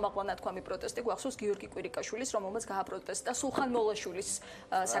ხმამაღლა ნათქვამი პროტესტი გვახსოვს გიორგი კვირიკაშვილის, რომელმაც გააპროტესტა სულხან მოლაშვილის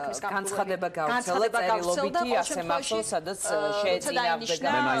საქმის განცხადება გავრცელა წერილობითი ასე მახსოვს, სადაც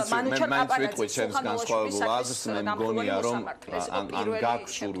შეეწინააღმდეგა მანუჩარ აპარატის სულხან მოლაშვილის აზრს, მე მგონია რომ ან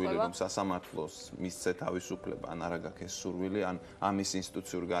გაქვს სურვილი რომ სასამართლოს მისცე თავისუფლება, ან არა გაქვს ეს სურვილი, ან ამის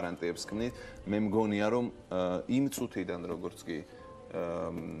ინსტიტუციურ გარანტიებს მე მგონია რომ იმ წუთიდან როგორც კი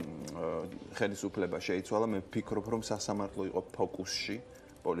ხელისუფლება შეიცვალა მე ვფიქრობ რომ სასამართლო იყო ფოკუსში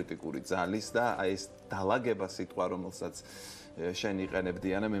პოლიტიკური ძალის და აი ეს დალაგება სიტყვა რომელსაც შენ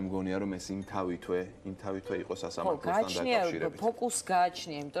იყენებდიანა მე მგონია რომ ეს იმ თავითვე იყო სასამართლოსთან დაკავშირებით ფოკუსს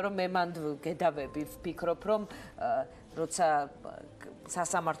გააჩნია იმიტომ რომ მე მანდ გედავები ვფიქრობ რომ როცა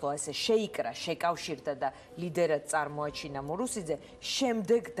სასამართლო ესე შეიკრა, შეკავშირდა და ლიდერად წარმოაჩინა მურუსიძე,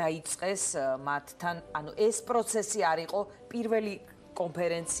 შემდეგ დაიწყეს მათთან, ანუ ეს პროცესი არ იყო, პირველი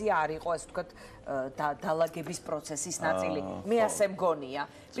კონფერენცია არ იყო, ასე ვთქვათ, დალაგების პროცესის ნაწილი. მე ასე მგონია.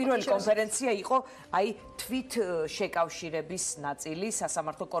 პირველი კონფერენცია იყო, აი, თვით შეკავშირების ნაწილი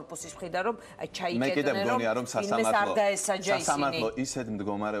სასამართლო კორპუსის მხრიდან, რომ აი ჩაიკეტნენ, რომ ინმეს არ დაესაჯა ისინი. სასამართლო ისეთ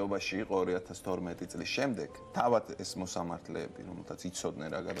მდგომარეობაში იყო 2012 წლის შემდეგ, თავად ეს მოსამართლეები, რომელთაც იცოდნენ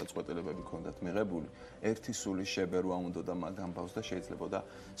რა გადაწყვეტილებები ჰქონდათ მიღებული, ერთი სული შებერვა უნდოდა მაგ ამბავს და შეიძლებოდა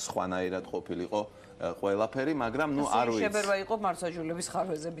სხვანაირად ყოფილიყო ყველაფერი, მაგრამ ნუ არ ვიცი. შებერვა იყო მართლმსაჯულების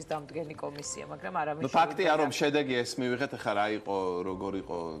ხარვეზების დამდგენი კომისია, მაგრამ არავინ შეუძლია. ნუ ფაქტია რომ შედეგი ეს მივიღეთ, ახლა რა იყო, როგორ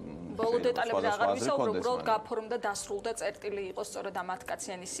იყო ბოლო დეტალები აღარ ვისაუბრებ, უბრალოდ გაფორმდა, დასრულდა, წერტილი იყო სწორედ ამ 10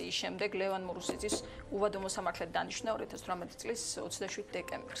 კაციანი სიის შემდეგ ლევან მურუსიძის უვადო მოსამართლედ დანიშნა 2018 წლის 27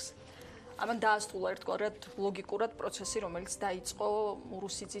 დეკემბერს. ამან დაასრულა ერთგვარად ლოგიკურად პროცესი, რომელიც დაიწყო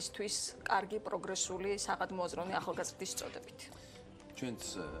მურუსიძისთვის კარგი პროგრესული საღადმოაზროვნე ახალგაზრდის წოდებით.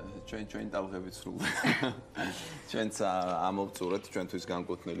 ჩვენ ტალღებით სრულ. ჩვენც ამოვწურეთ ჩვენთვის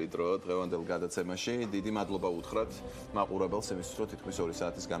განკუთვნილი დრო დღევანდელ გადაცემაში. დიდი მადლობა უთხრათ მაყურებელს იმისთვის, რომ თითქმის 2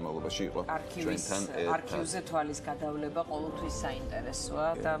 საათის განმავლობაში იყო ჩვენთან ერთად. არქივზე თვალის გადავლება ყოველთვის საინტერესოა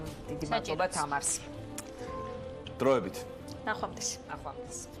და დიდი მადლობა თამარს. დროებით. ნახვამდის.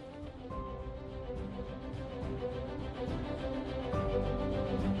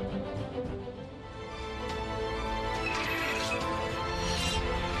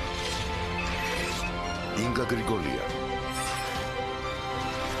 ინგა გრიგოლია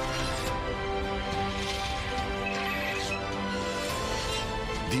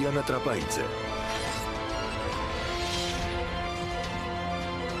დიანა ტრაპაიძე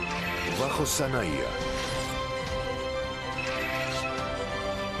ვახო სანაია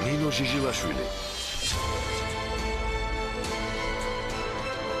ნინო ჟიჟილაშვილი